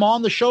wanted to come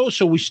on the show,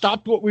 so we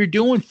stopped what we were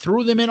doing,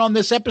 threw them in on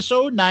this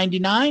episode,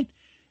 99,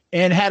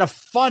 and had a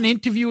fun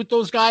interview with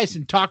those guys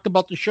and talked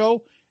about the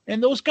show.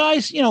 And those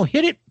guys,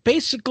 hit it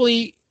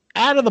basically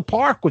out of the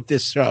park with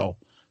this show.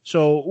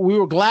 So we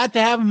were glad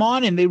to have them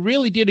on, and they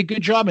really did a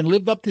good job and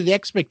lived up to the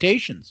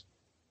expectations.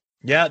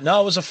 Yeah, no,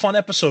 it was a fun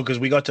episode because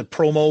we got to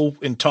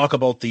promo and talk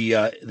about the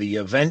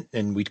event,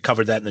 and we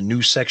covered that in the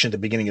news section at the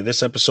beginning of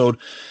this episode,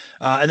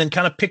 and then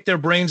kind of picked their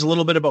brains a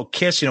little bit about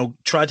Kiss.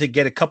 Tried to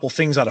get a couple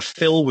things out of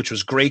Phil, which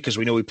was great because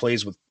we know he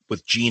plays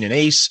with Gene and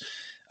Ace,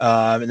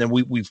 and then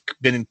we've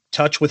been in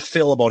touch with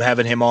Phil about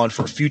having him on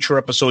for a future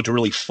episode to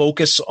really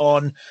focus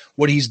on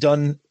what he's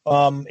done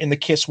in the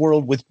Kiss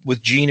world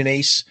with Gene and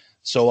Ace.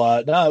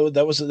 So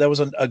that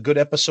was a good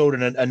episode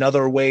and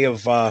another way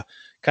of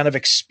kind of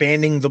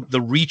expanding the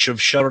reach of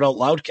Shout It Out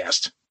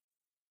Loudcast.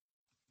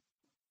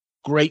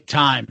 Great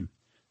time.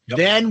 Yep.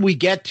 Then we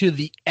get to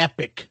the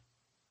epic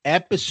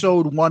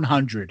episode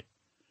 100,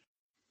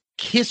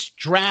 Kiss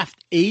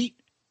Draft 8,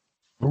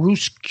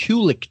 Bruce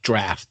Kulick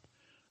Draft,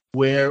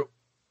 where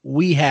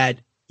we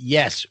had,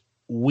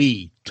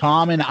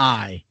 Tom and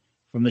I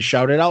from the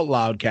Shout It Out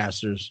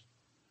Loudcasters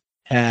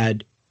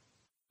had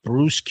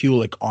Bruce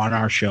Kulick on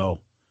our show.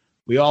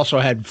 We also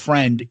had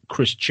friend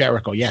Chris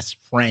Jericho,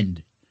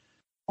 friend,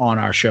 on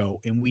our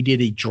show, and we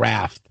did a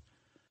draft.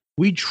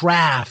 We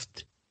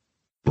draft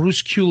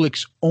Bruce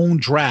Kulick's own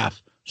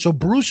draft. So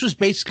Bruce was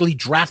basically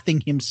drafting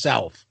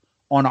himself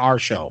on our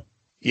show.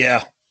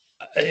 Yeah.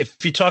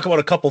 If you talk about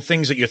a couple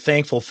things that you're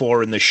thankful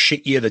for in the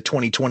shit year that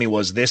 2020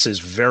 was, this is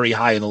very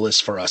high on the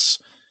list for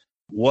us.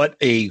 What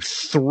a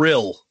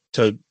thrill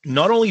to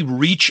not only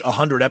reach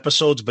 100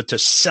 episodes, but to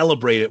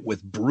celebrate it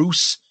with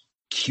Bruce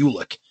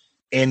Kulick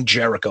and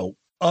Jericho.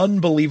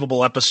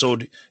 Unbelievable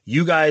episode.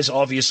 You guys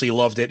obviously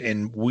loved it,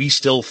 and we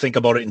still think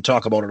about it and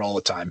talk about it all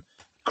the time.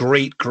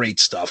 Great, great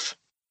stuff.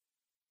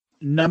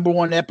 Number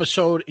 1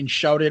 episode in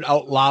Shout It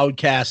Out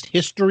Loudcast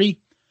history.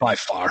 By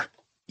far.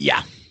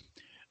 Yeah.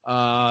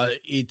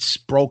 It's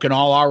broken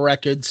all our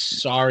records.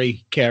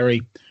 Sorry,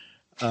 Carrie.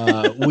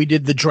 We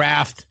did the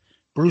draft.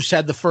 Bruce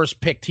had the first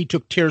pick. He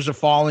took Tears Are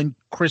Falling.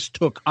 Chris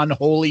took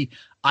Unholy.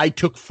 I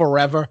took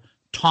Forever.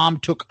 Tom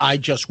took I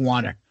Just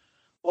Want Her.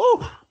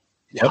 Oh,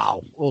 yep.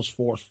 Wow. Those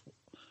four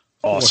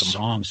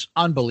songs.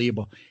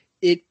 Unbelievable.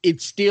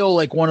 It's still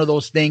like one of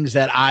those things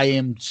that I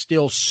am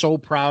still so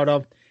proud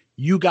of.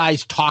 You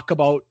guys talk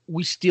about,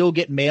 we still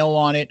get mail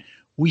on it.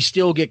 We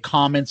still get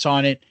comments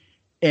on it.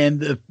 And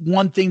the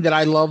one thing that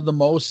I love the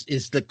most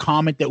is the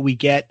comment that we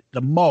get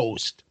the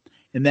most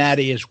and that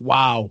is,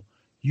 wow,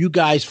 you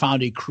guys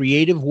found a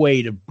creative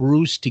way to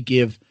Bruce to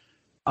give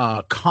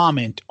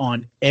comment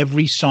on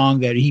every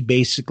song that he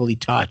basically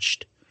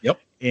touched. Yep.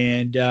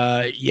 And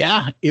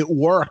it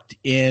worked,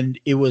 and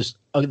it was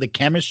the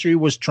chemistry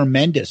was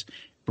tremendous.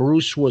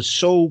 Bruce was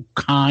so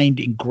kind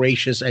and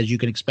gracious as you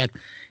can expect.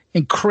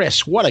 And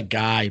Chris, what a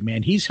guy,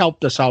 man. He's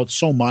helped us out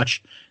so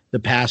much the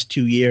past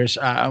 2 years.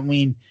 I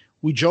mean,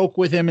 we joke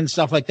with him and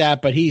stuff like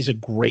that, but he's a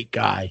great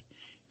guy.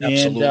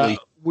 Absolutely. And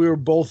we were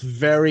both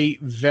very,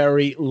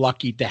 very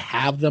lucky to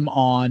have them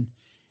on,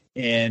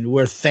 and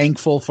we're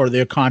thankful for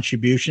their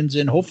contributions,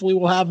 and hopefully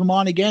we'll have them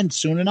on again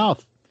soon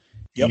enough.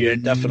 Yep, you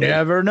definitely.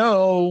 never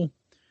know.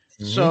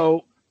 Mm-hmm.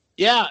 So,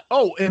 yeah.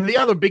 Oh, and the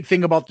other big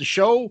thing about the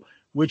show,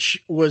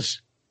 which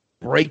was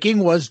breaking,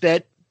 was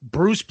that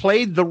Bruce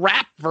played the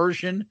rap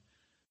version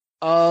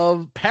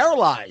of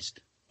Paralyzed.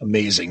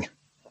 Amazing.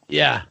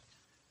 Yeah.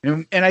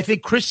 And I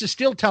think Chris is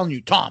still telling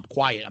you, Tom,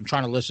 quiet. I'm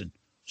trying to listen.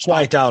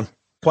 Quiet down.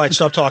 Quiet.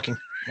 Stop talking.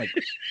 Like,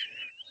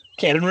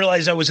 okay, I didn't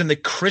realize I was in the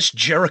Chris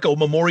Jericho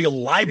Memorial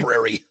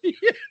Library.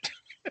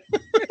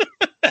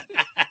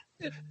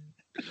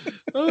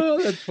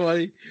 Oh, that's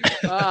funny.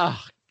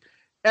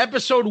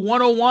 Episode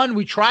 101,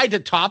 we tried to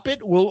top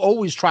it. We'll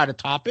always try to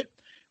top it.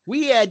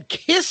 We had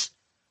Kiss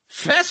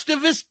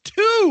Festivus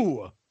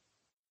 2.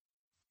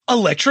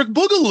 Electric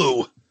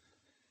Boogaloo.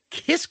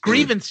 Kiss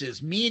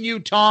Grievances. Me and you,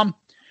 Tom.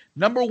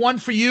 Number one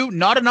for you,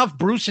 not enough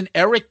Bruce and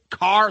Eric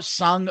Carr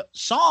sung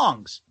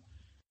songs.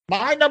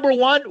 My number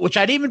one, which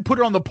I didn't even put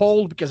it on the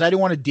poll because I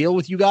didn't want to deal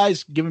with you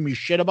guys giving me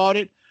shit about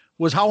it,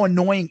 was how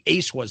annoying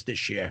Ace was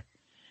this year.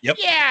 Yep.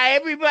 Yeah,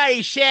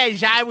 everybody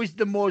says I was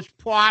the most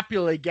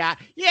popular guy.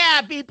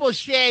 Yeah, people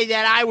say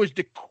that I was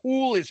the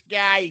coolest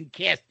guy in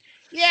Kiss.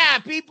 Yeah,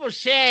 people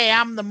say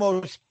I'm the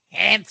most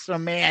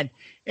handsome man.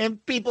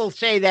 And people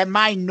say that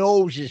my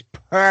nose is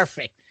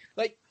perfect.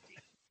 Like,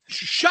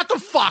 shut the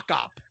fuck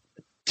up.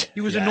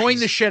 He was annoying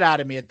the shit out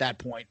of me at that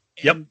point.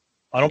 Yep.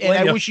 I don't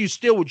blame you. I wish you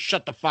still would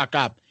shut the fuck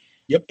up.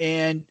 Yep.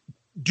 And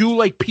do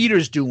like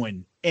Peter's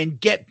doing and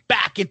get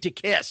back into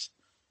Kiss.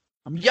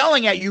 I'm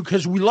yelling at you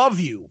because we love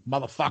you,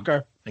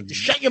 motherfucker.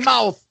 Just shut your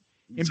mouth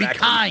and be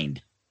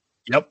kind.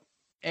 Yep.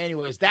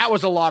 Anyways, that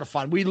was a lot of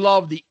fun. We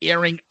love the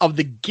airing of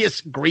the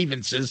Kiss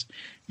grievances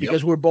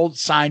because we're both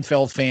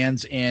Seinfeld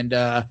fans, and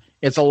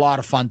it's a lot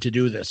of fun to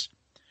do this.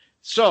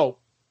 So,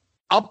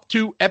 up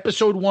to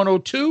episode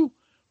 102,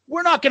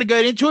 we're not going to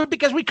get into it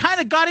because we kind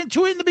of got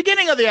into it in the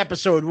beginning of the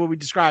episode where we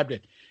described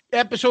it.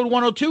 Episode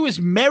 102 is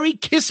Merry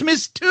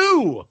Kissmas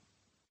 2.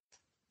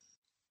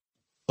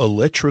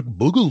 Electric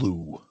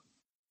Boogaloo.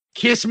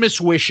 Kissmas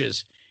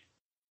Wishes.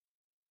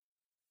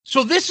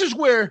 So this is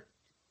where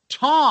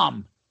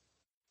Tom,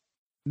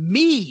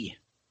 me,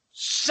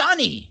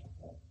 Sonny,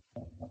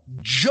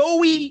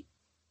 Joey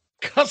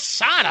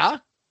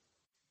Casada,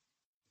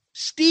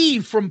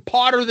 Steve from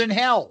Potter Than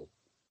Hell,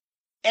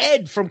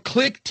 Ed from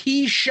Click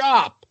Tea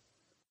Shop,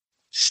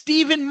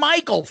 Stephen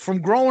Michael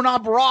from Growing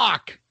Up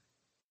Rock,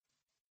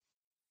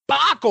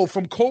 Baco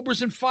from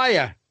Cobras and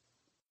Fire,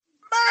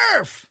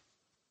 Murph,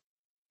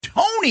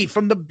 Tony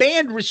from the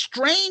band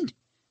Restrained,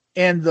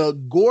 and the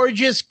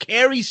gorgeous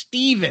Carrie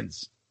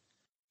Stevens.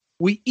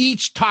 We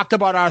each talked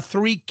about our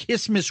 3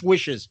 Kissmas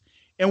wishes,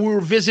 and we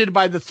were visited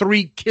by the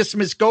 3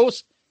 Kissmas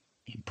ghosts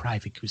in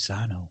Private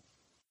Cusano.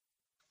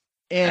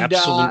 And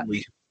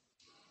absolutely.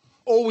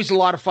 Always a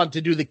lot of fun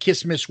to do the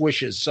Kissmas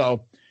wishes.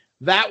 So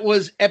that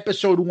was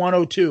episode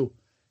 102.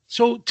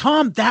 So,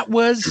 Tom, that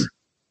was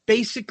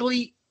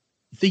basically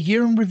the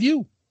year in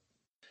review.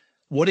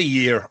 What a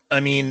year. I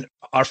mean,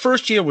 our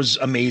first year was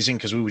amazing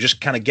because we were just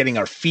kind of getting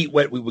our feet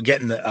wet. We were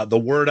getting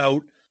the word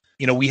out.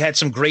 You know, we had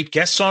some great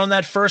guests on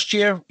that first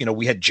year. You know,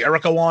 we had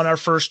Jericho on our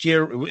first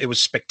year. It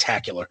was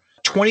spectacular.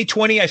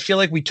 2020, I feel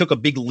like we took a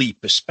big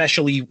leap,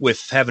 especially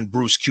with having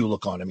Bruce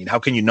Kulick on. I mean, how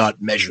can you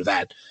not measure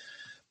that?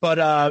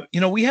 But, you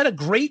know, we had a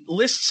great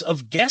list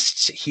of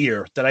guests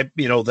here that I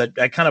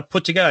kind of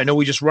put together. I know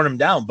we just run them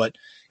down, but,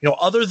 you know,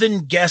 other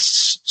than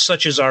guests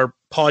such as our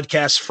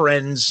podcast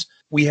friends,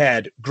 we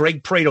had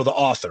Greg Prato, the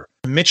author,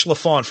 Mitch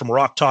LaFon from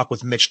Rock Talk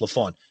with Mitch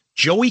LaFon,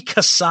 Joey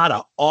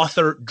Casada,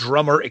 author,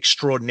 drummer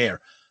extraordinaire,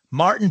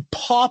 Martin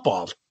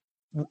Popov,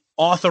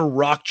 author,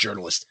 rock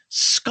journalist,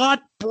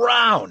 Scott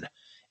Brown,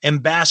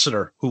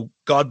 ambassador, who,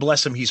 God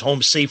bless him, he's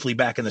home safely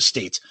back in the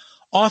States,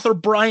 author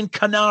Brian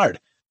Kennard,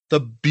 the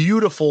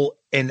beautiful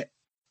and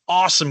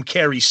awesome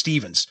Carrie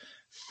Stevens,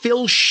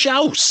 Phil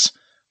Schaus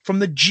from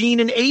the Gene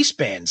and Ace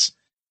bands,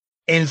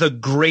 and the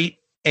great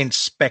and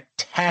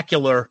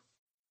spectacular,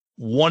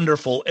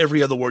 wonderful,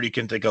 every other word you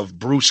can think of,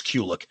 Bruce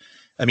Kulick.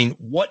 I mean,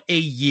 what a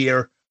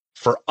year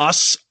for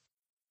us.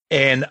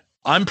 And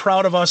I'm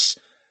proud of us,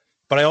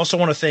 but I also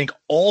want to thank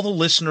all the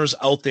listeners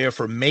out there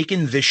for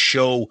making this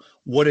show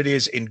what it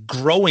is and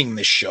growing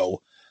this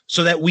show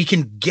so that we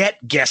can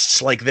get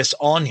guests like this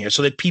on here,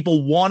 so that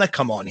people want to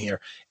come on here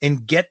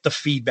and get the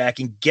feedback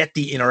and get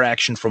the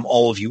interaction from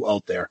all of you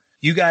out there.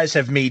 You guys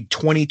have made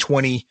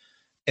 2020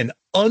 an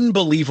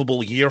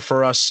unbelievable year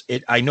for us.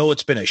 I know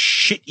it's been a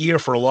shit year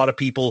for a lot of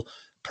people,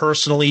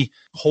 personally,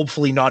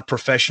 hopefully not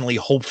professionally,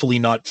 hopefully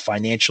not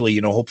financially,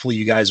 hopefully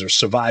you guys are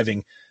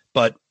surviving.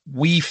 But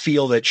we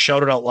feel that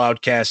Shout It Out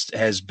Loudcast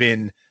has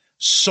been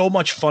so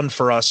much fun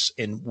for us,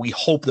 and we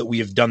hope that we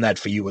have done that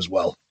for you as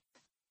well.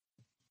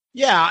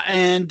 Yeah,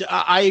 and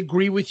I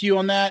agree with you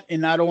on that,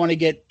 and I don't want to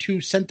get too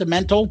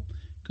sentimental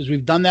because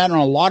we've done that on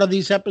a lot of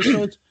these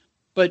episodes,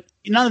 but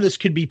none of this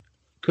could be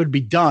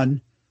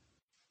done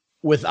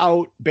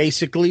without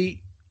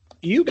basically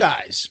you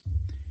guys.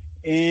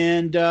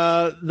 And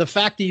the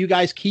fact that you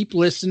guys keep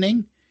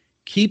listening,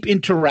 keep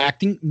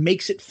interacting,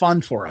 makes it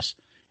fun for us.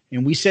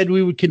 And we said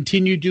we would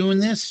continue doing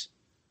this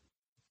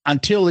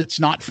until it's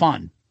not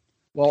fun.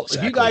 Well,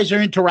 If you guys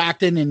are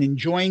interacting and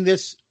enjoying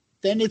this,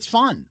 then it's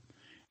fun.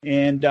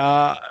 And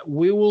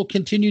we will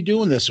continue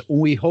doing this.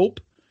 We hope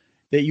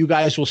that you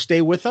guys will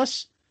stay with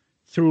us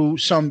through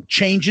some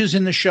changes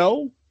in the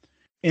show.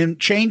 And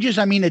changes,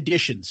 I mean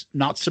additions,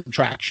 not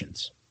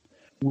subtractions.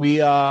 We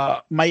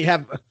might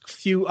have a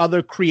few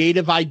other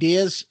creative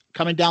ideas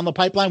coming down the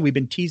pipeline. We've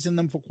been teasing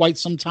them for quite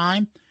some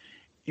time.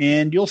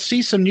 And you'll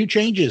see some new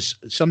changes,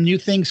 some new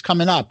things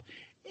coming up.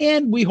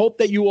 And we hope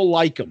that you will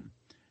like them.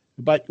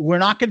 But we're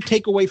not going to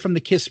take away from the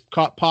KISS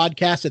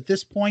podcast at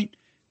this point.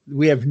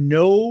 We have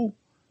no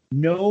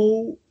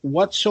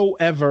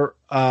whatsoever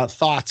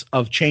thoughts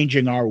of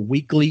changing our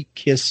weekly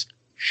KISS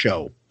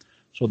show.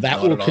 So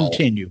that will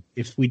continue.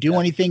 If we do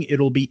anything,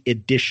 it'll be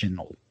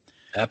additional.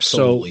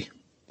 Absolutely. So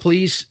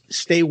please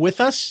stay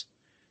with us.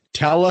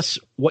 Tell us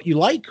what you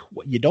like,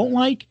 what you don't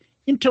like.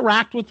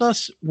 Interact with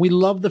us. We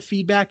love the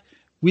feedback.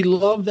 We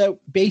love that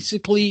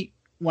basically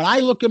when I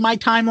look at my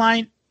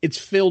timeline, it's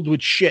filled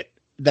with shit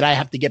that I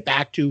have to get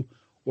back to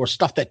or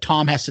stuff that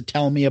Tom has to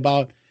tell me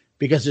about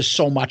because there's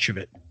so much of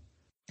it.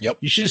 Yep.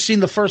 You should have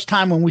seen the first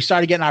time when we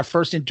started getting our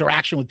first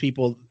interaction with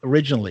people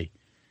originally.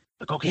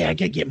 Like, okay, I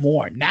got to get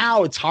more.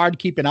 Now it's hard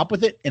keeping up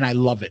with it, and I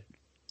love it.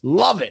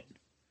 Love it.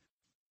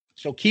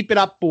 So keep it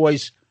up,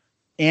 boys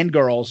and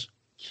girls.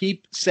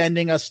 Keep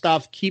sending us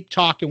stuff. Keep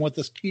talking with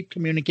us. Keep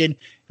communicating,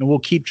 and we'll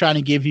keep trying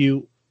to give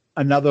you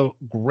another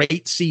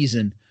great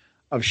season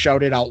of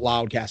Shout It Out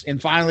Loudcast. And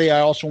finally,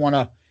 I also want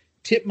to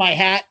tip my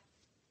hat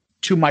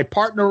to my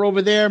partner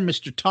over there,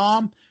 Mr.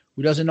 Tom,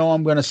 who doesn't know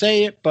I'm going to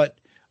say it, but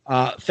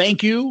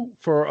thank you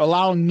for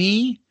allowing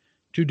me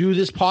to do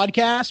this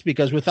podcast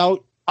because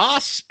without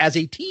us as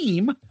a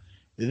team,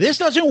 this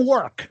doesn't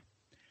work.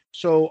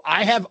 So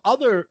I have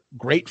other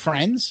great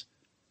friends.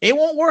 It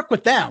won't work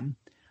with them.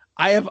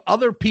 I have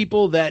other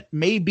people that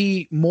may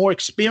be more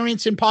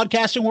experienced in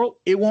podcasting world.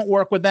 It won't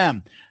work with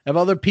them. I have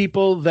other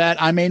people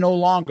that I may no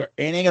longer.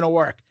 It ain't going to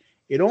work.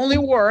 It only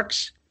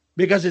works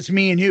because it's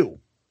me and you.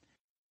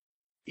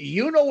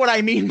 You know what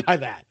I mean by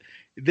that.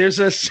 There's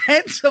a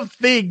sense of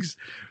things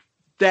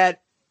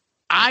that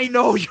I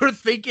know you're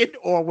thinking,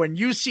 or when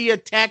you see a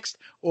text,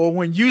 or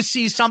when you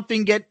see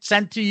something get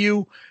sent to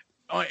you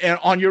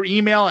on your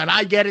email, and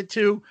I get it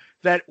too.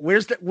 That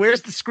where's the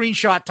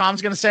screenshot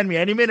Tom's going to send me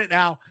any minute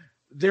now?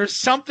 There's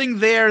something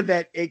there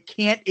that it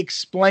can't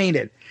explain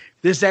it.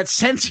 There's that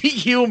sense of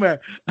humor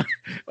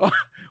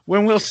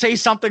when we'll say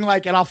something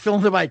like, and I'll fill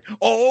in the blank.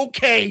 Oh,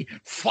 okay,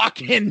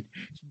 fucking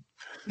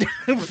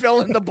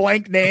fill in the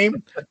blank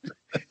name.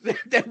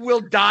 That we'll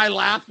die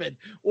laughing.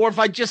 Or if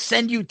I just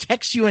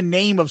text you a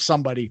name of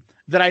somebody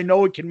that I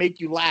know it can make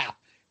you laugh.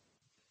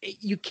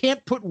 You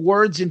can't put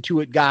words into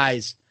it,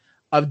 guys,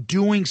 of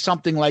doing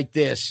something like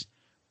this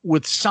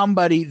with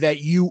somebody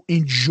that you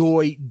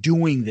enjoy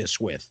doing this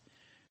with.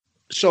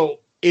 So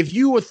if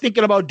you were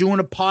thinking about doing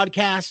a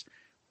podcast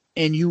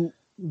and you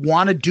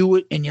want to do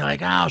it and you're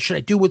like, oh, should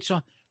I do it?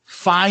 So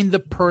find the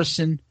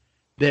person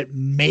that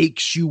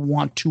makes you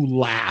want to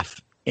laugh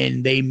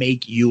and they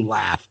make you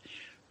laugh.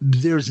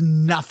 There's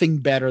nothing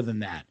better than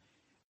that.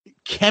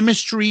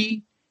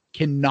 Chemistry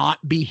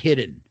cannot be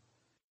hidden.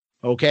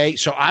 Okay?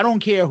 So I don't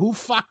care who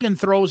fucking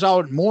throws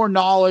out more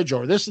knowledge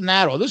or this and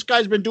that, or this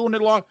guy's been doing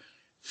it long.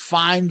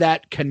 Find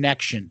that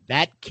connection.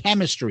 That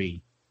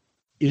chemistry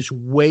is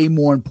way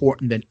more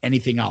important than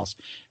anything else.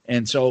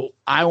 And so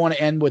I want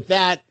to end with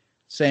that,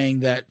 saying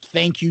that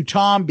thank you,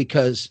 Tom,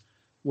 because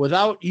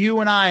without you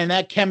and I and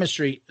that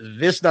chemistry,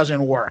 this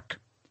doesn't work.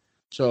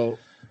 So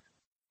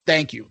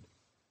thank you.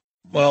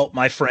 Well,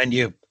 my friend,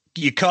 you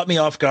caught me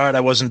off guard.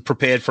 I wasn't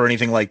prepared for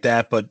anything like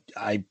that, but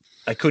I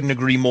couldn't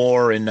agree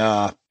more. And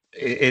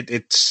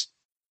it's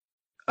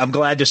I'm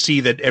glad to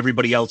see that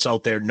everybody else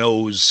out there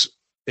knows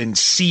and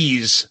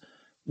sees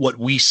what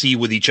we see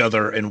with each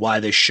other and why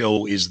this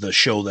show is the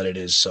show that it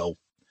is. So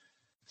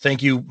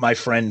thank you, my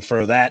friend,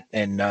 for that.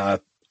 And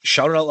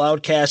Shout It Out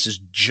Loudcast is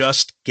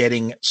just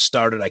getting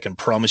started. I can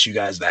promise you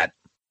guys that.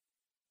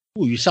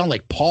 Ooh, you sound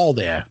like Paul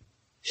there.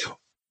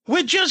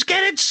 We're just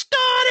getting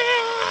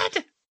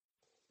started.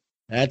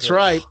 That's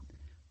right.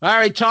 All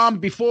right, Tom,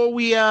 before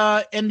we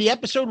end the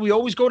episode, we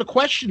always go to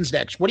questions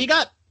next. What do you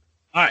got?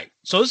 All right.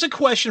 So this is a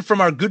question from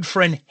our good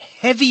friend,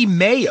 Heavy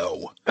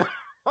Mayo.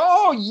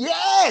 Oh,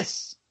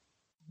 yes.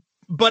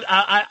 But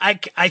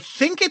I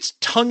think it's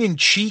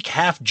tongue-in-cheek,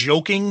 half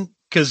joking,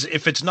 because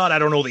if it's not, I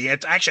don't know the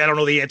answer. Actually, I don't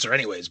know the answer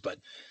anyways, but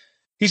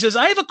He says,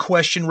 I have a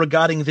question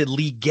regarding the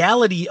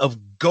legality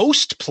of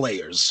ghost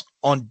players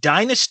on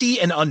Dynasty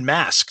and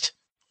Unmasked,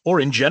 or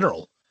in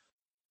general.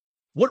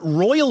 What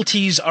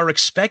royalties are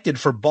expected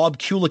for Bob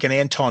Kulick and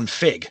Anton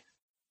Fig?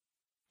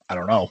 I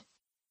don't know.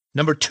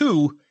 Number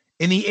 2,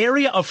 in the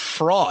area of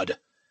fraud,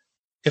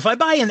 if I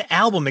buy an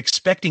album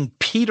expecting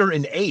Peter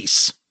and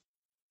Ace,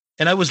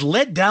 and I was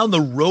led down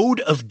the road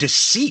of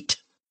deceit,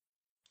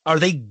 are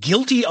they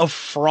guilty of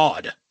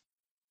fraud?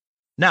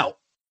 Now,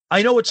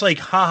 I know it's like,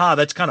 haha,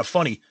 that's kind of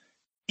funny.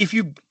 If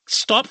you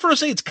stop for a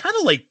second, it's kind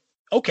of like,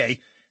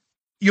 okay,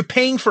 you're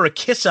paying for a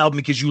Kiss album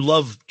because you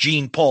love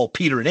Gene, Paul,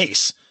 Peter, and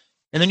Ace.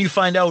 And then you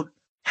find out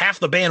half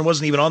the band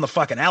wasn't even on the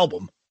fucking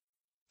album.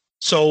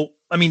 So,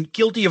 I mean,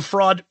 guilty of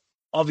fraud,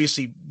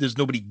 obviously there's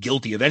nobody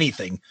guilty of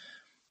anything.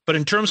 But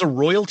in terms of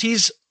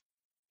royalties,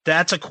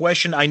 that's a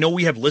question. I know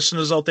we have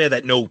listeners out there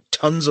that know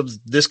tons of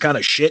this kind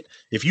of shit.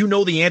 If you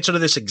know the answer to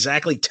this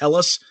exactly, tell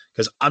us,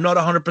 because I'm not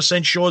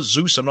 100% sure.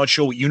 Zeus, I'm not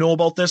sure what you know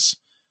about this.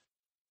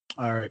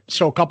 All right.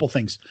 So a couple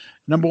things.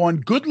 Number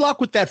 1, good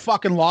luck with that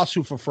fucking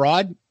lawsuit for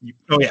fraud.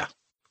 Oh, yeah.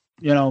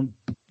 You know,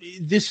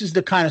 this is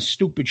the kind of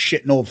stupid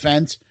shit, no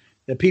offense,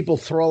 that people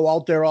throw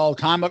out there all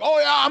the time. Like, oh,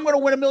 yeah, I'm going to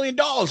win $1 million.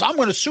 I'm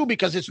going to sue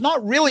because it's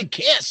not really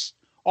Kiss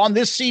on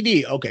this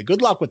CD. Okay,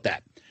 good luck with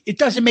that. It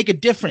doesn't make a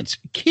difference.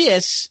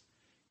 Kiss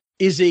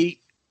is a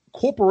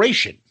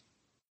corporation.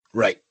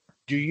 Right.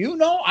 Do you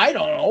know? I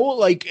don't know.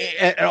 Like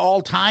at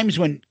all times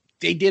when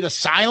they did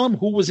Asylum,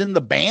 who was in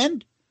the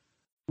band?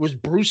 Was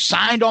Bruce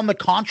signed on the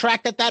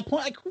contract at that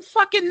point? Like, who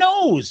fucking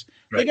knows?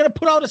 Right. They're going to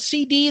put out a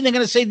CD and they're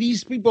going to say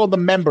these people are the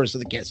members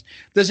of the Kiss.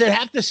 Does it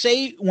have to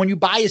say when you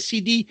buy a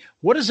CD,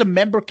 what does a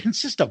member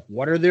consist of?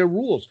 What are their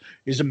rules?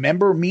 Is a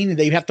member meaning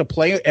they have to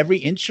play every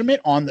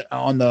instrument on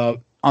the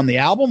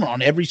album,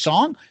 on every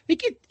song?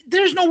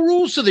 There's no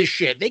rules to this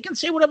shit. They can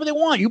say whatever they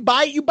want. You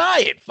buy it, you buy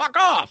it. Fuck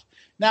off.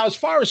 Now, as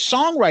far as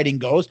songwriting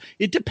goes,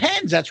 it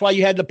depends. That's why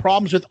you had the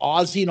problems with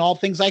Ozzy and all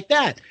things like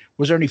that.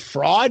 Was there any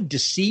fraud,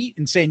 deceit,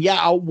 and saying,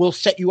 yeah, we'll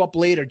set you up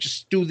later.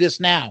 Just do this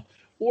now.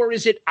 Or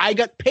is it, I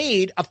got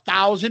paid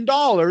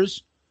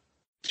 $1,000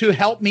 to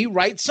help me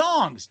write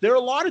songs? There are a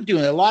lot of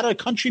doing it. A lot of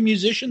country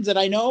musicians that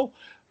I know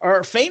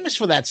are famous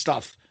for that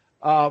stuff.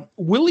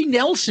 Willie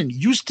Nelson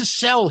used to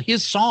sell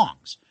his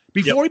songs.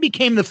 Before he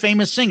became the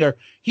famous singer,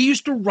 he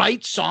used to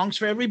write songs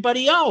for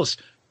everybody else.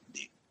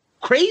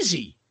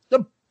 Crazy.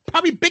 The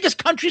probably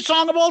biggest country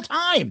song of all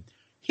time.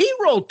 He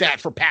wrote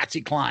that for Patsy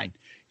Cline.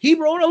 He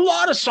wrote a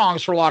lot of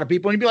songs for a lot of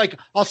people. And he'd be like,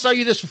 I'll sell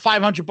you this for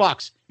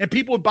 $500. And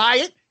people would buy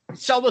it,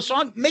 sell the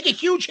song, make a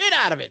huge hit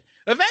out of it.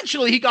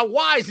 Eventually, he got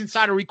wise and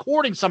started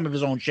recording some of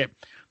his own shit.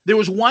 There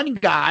was one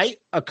guy,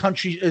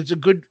 it's a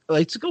good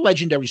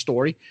legendary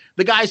story.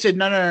 The guy said,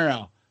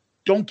 no.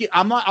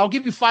 I'll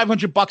give you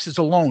 $500 as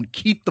a loan.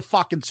 Keep the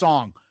fucking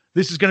song.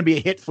 This is going to be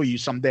a hit for you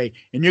someday.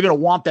 And you're going to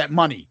want that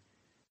money.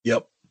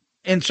 Yep.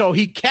 And so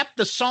he kept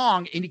the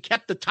song and he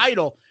kept the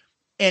title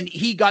and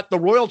he got the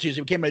royalties.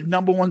 It became a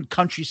 #1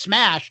 country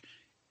smash.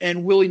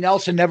 And Willie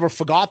Nelson never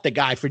forgot the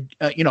guy for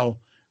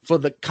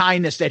the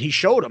kindness that he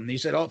showed him. And he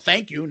said, oh,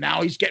 thank you.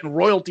 Now he's getting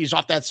royalties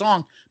off that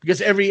song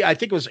because I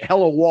think it was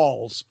Hello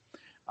Walls.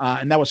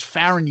 And that was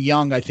Farron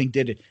Young, I think,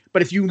 did it.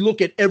 But if you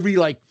look at every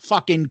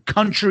fucking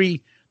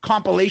country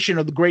compilation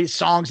of the great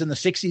songs in the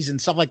 60s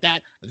and stuff like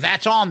that,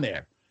 that's on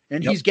there.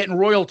 And he's getting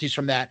royalties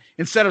from that.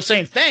 Instead of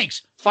saying,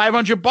 thanks,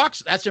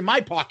 $500, that's in my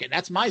pocket.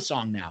 That's my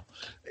song now.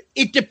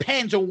 It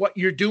depends on what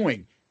you're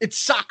doing. It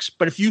sucks.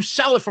 But if you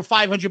sell it for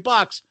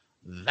 $500,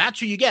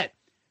 that's what you get.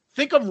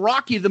 Think of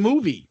Rocky, the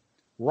movie.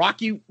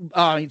 Rocky,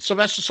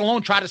 Sylvester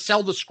Stallone tried to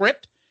sell the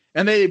script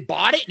and they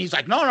bought it. And he's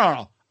like,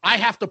 no. I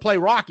have to play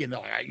Rocky. And they're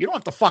like, you don't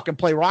have to fucking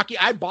play Rocky.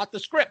 I bought the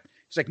script.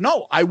 He's like,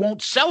 no, I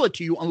won't sell it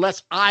to you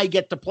unless I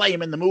get to play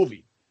him in the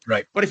movie.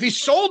 Right. But if he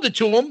sold it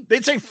to him,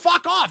 they'd say,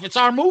 fuck off. It's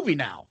our movie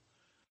now.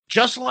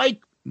 Just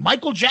like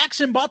Michael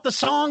Jackson bought the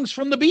songs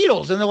from the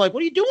Beatles. And they're like,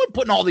 what are you doing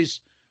putting all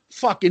these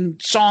fucking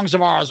songs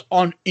of ours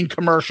in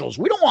commercials?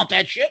 We don't want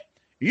that shit.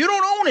 You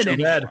don't own it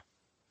anymore.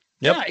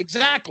 Yep. Yeah,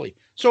 exactly.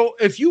 So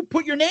if you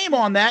put your name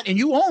on that and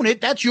you own it,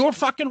 that's your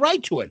fucking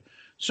right to it.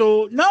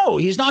 So no,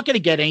 he's not going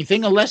to get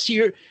anything unless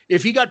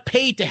if he got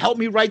paid to help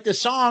me write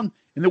this song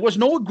and there was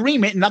no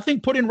agreement, nothing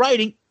put in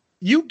writing,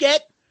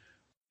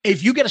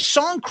 if you get a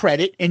song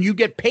credit and you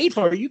get paid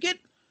for it, you get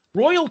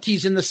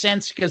royalties in the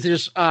sense because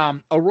there's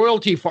a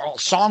royalty for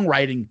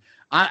songwriting.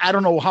 I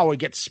don't know how it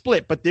gets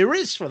split, but there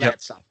is for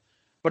that stuff.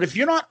 But if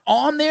you're not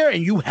on there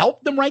and you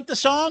help them write the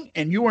song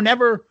and you were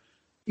never,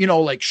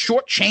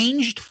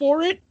 shortchanged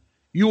for it,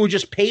 you were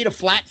just paid a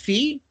flat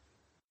fee,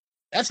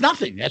 that's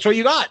nothing. That's what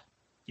you got.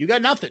 You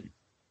got nothing.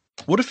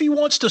 What if he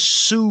wants to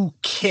sue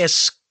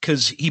Kiss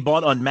because he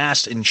bought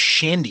Unmasked and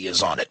Shandy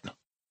is on it?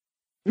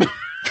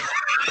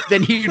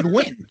 Then he'd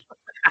win.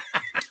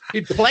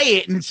 He'd play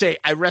it and say,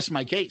 I rest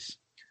my case.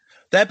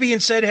 That being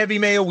said, Heavy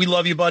Mayo, we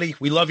love you, buddy.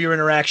 We love your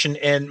interaction.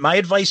 And my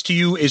advice to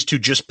you is to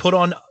just put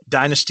on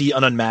Dynasty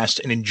and Unmasked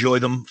and enjoy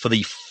them for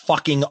the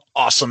fucking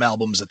awesome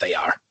albums that they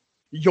are.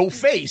 Your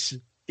face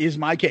is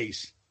my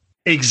case.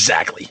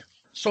 Exactly.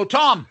 So,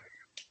 Tom,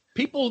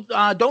 people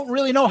don't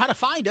really know how to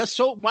find us,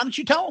 so why don't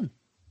you tell them?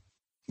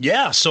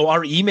 Yeah, so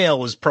our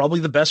email is probably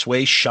the best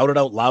way.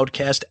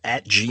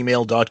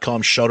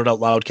 shoutitoutloudcast@gmail.com.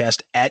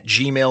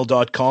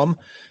 shoutitoutloudcast@gmail.com.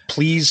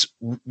 Please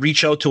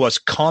reach out to us,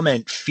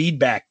 comment,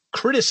 feedback,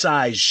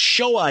 criticize,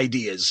 show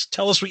ideas.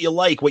 Tell us what you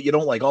like, what you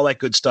don't like, all that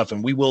good stuff.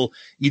 And we will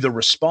either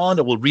respond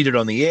or we'll read it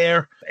on the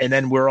air. And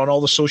then we're on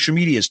all the social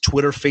medias,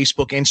 Twitter,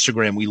 Facebook,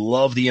 Instagram. We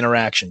love the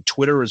interaction.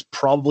 Twitter is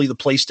probably the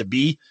place to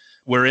be.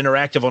 We're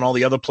interactive on all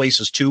the other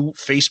places too.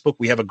 Facebook,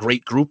 we have a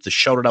great group, the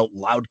Shout It Out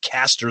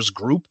Loudcasters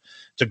group.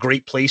 It's a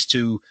great place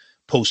to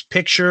post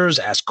pictures,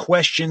 ask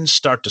questions,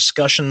 start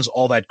discussions,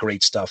 all that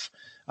great stuff.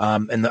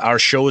 And our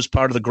show is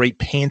part of the great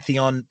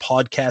Pantheon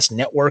Podcast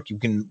Network.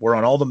 We're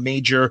on all the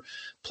major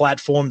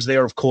platforms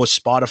there, of course,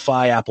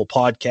 Spotify, Apple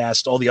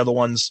Podcast, all the other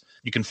ones.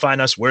 You can find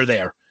us. We're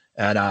there.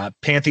 And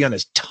Pantheon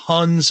has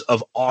tons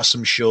of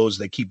awesome shows.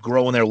 They keep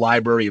growing their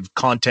library of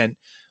content,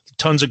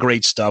 tons of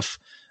great stuff.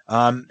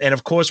 And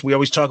of course, we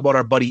always talk about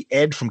our buddy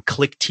Ed from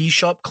Click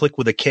T-Shop, Click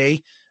with a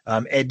K.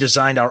 Ed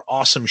designed our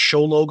awesome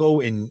show logo,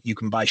 and you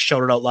can buy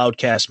Shout It Out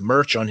Loudcast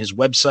merch on his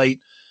website,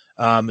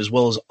 as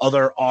well as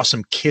other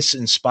awesome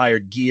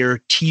Kiss-inspired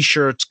gear,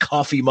 T-shirts,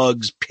 coffee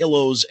mugs,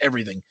 pillows,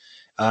 everything.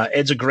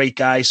 Ed's a great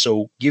guy,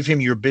 so give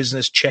him your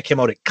business. Check him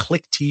out at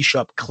Click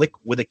T-Shop, Click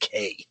with a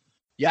K.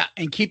 Yeah,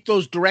 and keep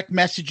those direct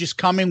messages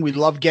coming. We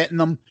love getting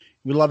them.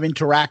 We love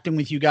interacting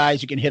with you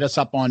guys. You can hit us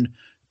up on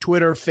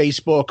Twitter,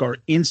 Facebook, or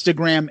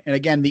Instagram. And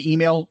again, the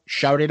email,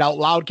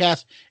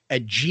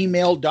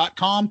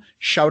 shoutitoutloudcast@gmail.com,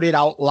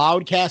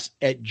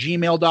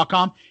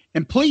 shoutitoutloudcast@gmail.com.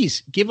 And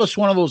please give us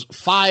one of those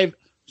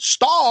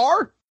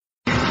 5-star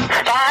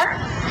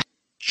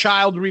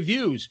child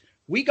reviews.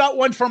 We got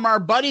one from our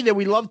buddy that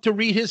we love to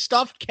read his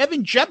stuff,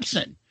 Kevin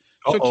Jepson.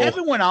 So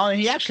Kevin went on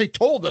and he actually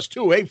told us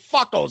too, hey,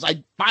 fuckos,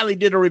 I finally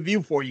did a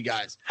review for you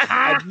guys.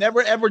 I've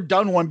never, ever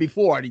done one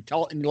before. And he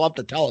loved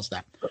to tell us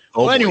that.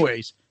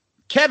 Anyways,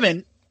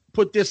 Kevin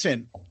put this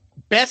in.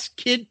 Best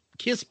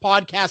Kiss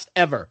podcast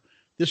ever.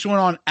 This one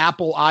on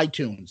Apple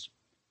iTunes.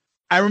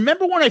 I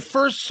remember when I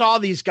first saw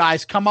these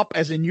guys come up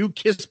as a new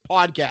Kiss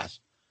podcast.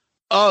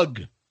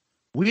 Ugh.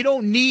 We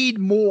don't need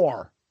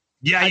more.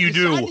 Yeah, you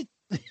do.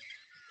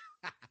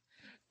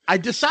 I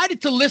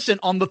decided to listen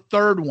on the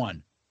third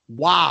one.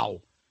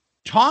 Wow.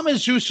 Tom and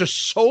Zeus are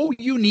so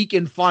unique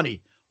and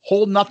funny.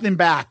 Hold nothing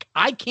back.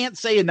 I can't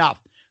say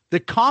enough. The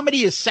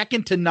comedy is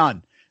second to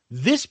none.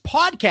 This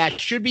podcast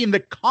should be in the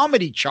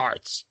comedy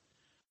charts.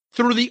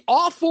 Through the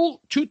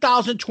awful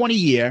 2020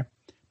 year,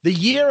 the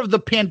year of the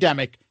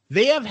pandemic,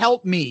 they have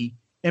helped me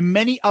and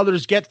many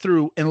others get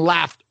through and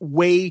laughed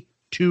way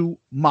too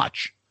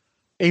much.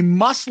 A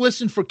must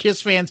listen for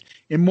Kiss fans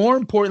and, more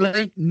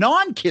importantly,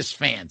 non-Kiss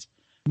fans.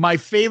 My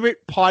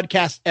favorite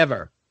podcast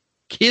ever.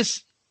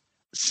 Kiss,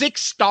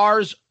 6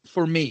 stars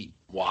for me.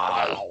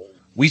 Wow.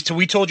 We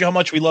told you how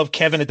much we love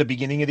Kevin at the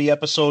beginning of the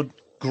episode.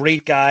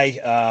 Great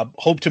guy.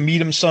 Hope to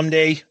meet him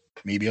someday.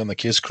 Maybe on the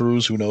Kiss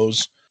cruise. Who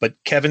knows?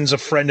 But Kevin's a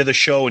friend of the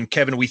show. And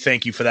Kevin, we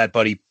thank you for that,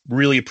 buddy.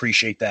 Really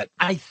appreciate that.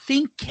 I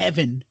think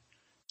Kevin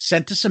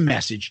sent us a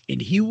message and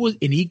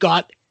he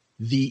got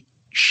the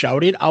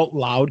Shout It Out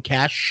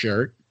Loudcast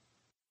shirt.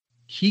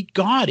 He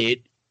got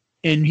it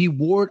and he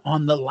wore it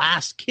on the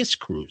last Kiss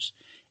cruise.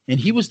 And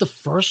he was the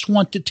first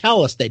one to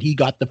tell us that he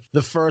got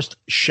the first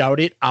Shout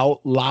It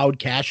Out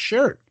Loudcast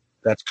shirt.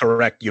 That's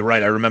correct. You're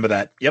right. I remember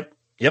that. Yep.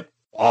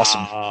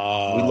 Awesome.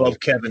 We love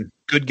Kevin.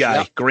 Good guy.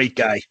 Yep. Great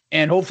guy.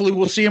 And hopefully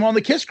we'll see him on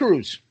the Kiss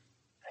cruise.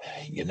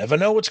 You never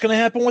know what's going to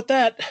happen with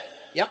that.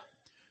 Yep.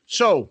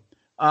 So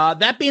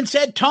that being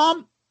said,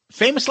 Tom,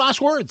 famous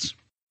last words.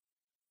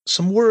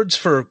 Some words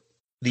for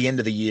the end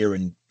of the year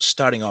and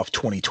starting off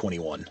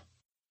 2021.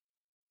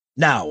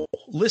 Now,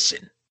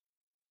 listen.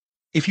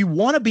 If you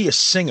want to be a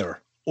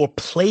singer or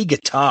play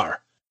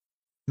guitar,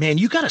 man,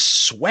 you got to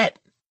sweat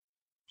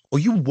or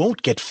you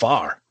won't get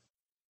far.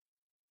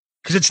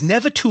 Because it's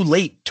never too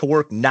late to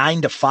work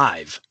 9 to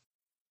 5.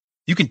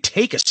 You can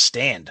take a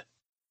stand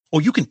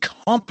or you can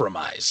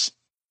compromise.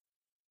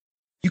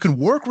 You can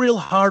work real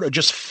hard or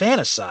just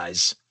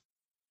fantasize,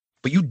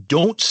 but you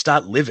don't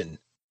start living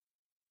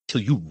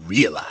till you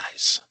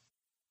realize.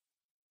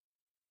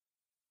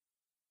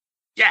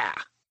 Yeah.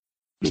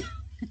 All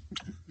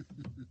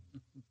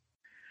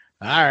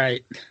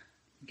right.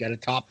 Got to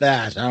top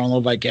that. I don't know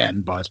if I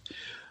can, but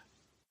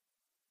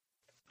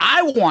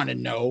I want to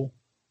know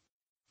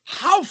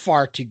how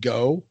far to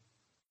go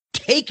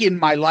taking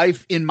my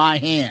life in my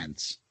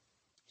hands.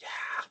 Yeah.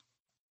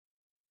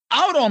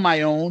 Out on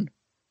my own,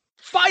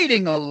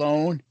 fighting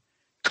alone.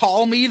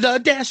 Call me the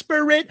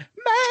desperate man.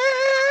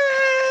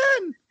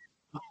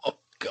 Oh,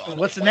 God.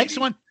 What's the next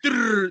one?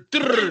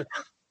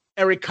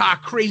 Eric Carr,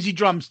 crazy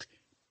drums.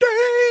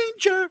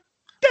 Danger,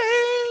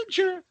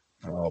 danger.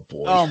 Oh,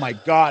 boy. Oh, my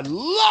God.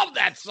 Love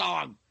that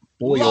song.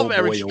 Love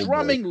Eric's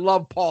drumming.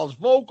 Love Paul's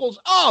vocals.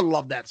 Oh,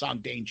 love that song,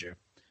 Danger.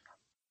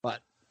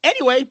 But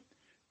anyway,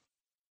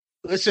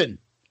 listen,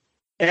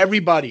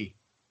 everybody,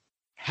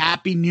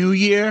 Happy New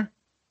Year.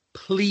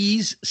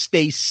 Please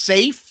stay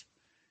safe.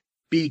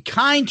 Be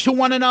kind to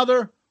one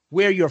another.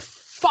 Wear your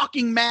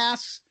fucking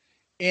masks.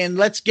 and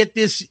let's get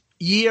this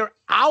year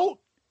out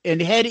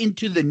and head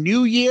into the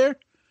new year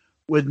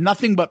with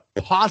nothing but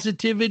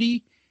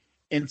positivity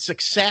and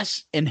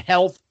success and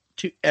health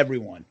to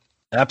everyone.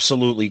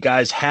 Absolutely.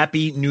 Guys,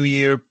 happy new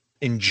year.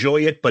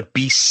 Enjoy it, but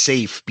be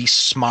safe. Be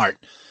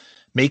smart.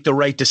 Make the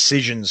right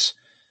decisions,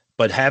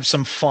 but have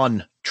some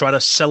fun. Try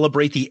to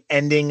celebrate the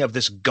ending of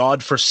this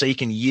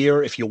godforsaken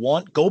year. If you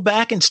want, go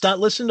back and start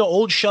listening to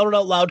old Shout It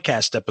Out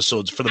Loudcast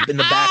episodes in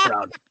the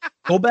background.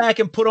 Go back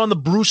and put on the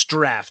Bruce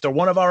draft or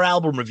one of our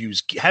album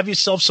reviews. Have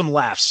yourself some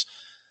laughs.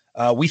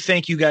 We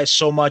thank you guys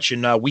so much,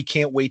 and we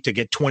can't wait to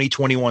get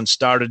 2021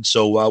 started.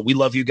 So we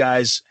love you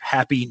guys.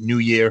 Happy New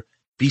Year.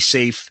 Be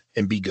safe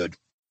and be good.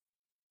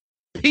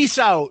 Peace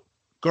out,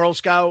 Girl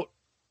Scout.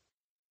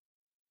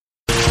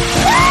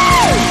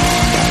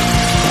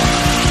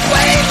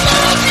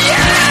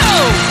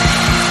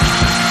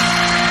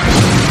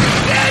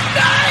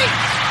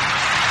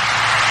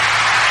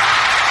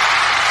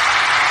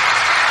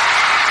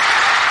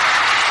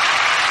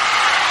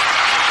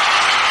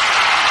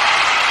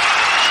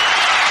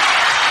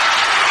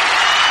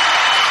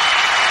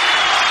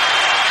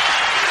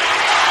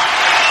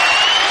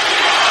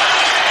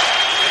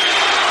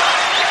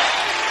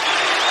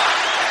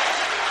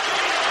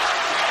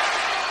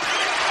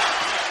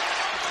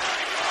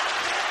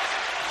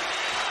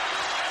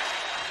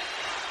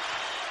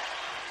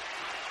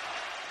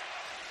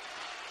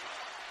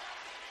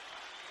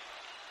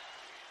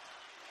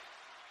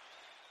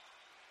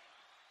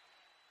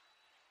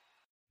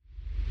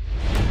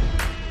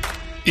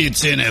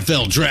 It's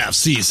NFL draft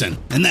season,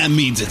 and that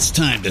means it's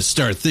time to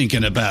start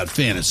thinking about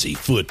fantasy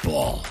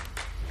football.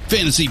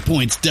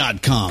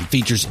 FantasyPoints.com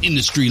features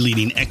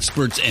industry-leading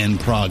experts and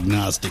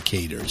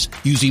prognosticators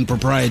using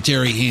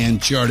proprietary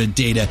hand-charted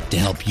data to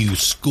help you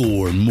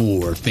score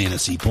more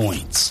fantasy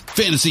points.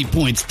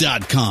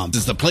 FantasyPoints.com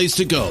is the place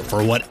to go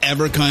for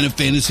whatever kind of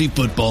fantasy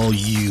football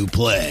you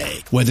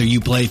play. Whether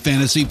you play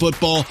fantasy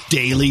football,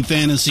 daily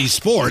fantasy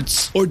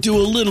sports, or do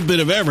a little bit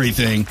of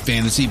everything,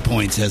 Fantasy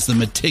Points has the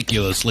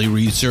meticulously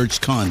researched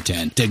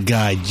content to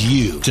guide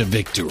you to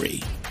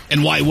victory.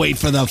 And why wait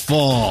for the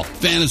fall?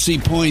 Fantasy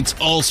Points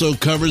also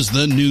covers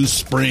the new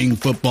spring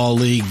football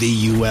league,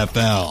 the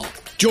UFL.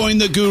 Join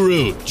the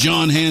guru,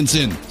 John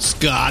Hansen,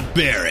 Scott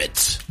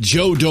Barrett,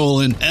 Joe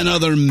Dolan, and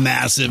other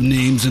massive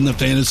names in the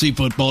fantasy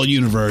football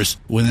universe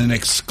with an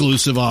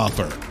exclusive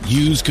offer.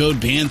 Use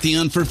code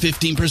Pantheon for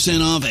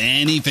 15% off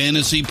any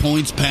Fantasy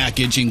Points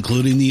package,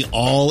 including the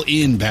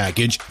all-in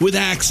package, with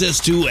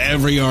access to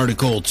every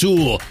article,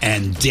 tool,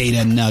 and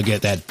data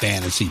nugget that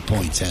Fantasy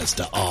Points has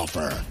to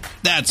offer.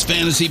 That's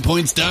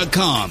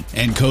FantasyPoints.com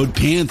and code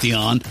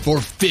Pantheon for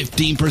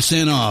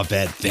 15% off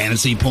at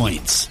Fantasy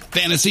Points.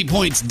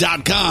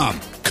 FantasyPoints.com,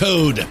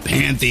 code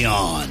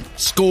Pantheon.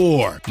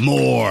 Score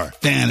more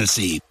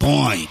fantasy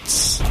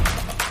points.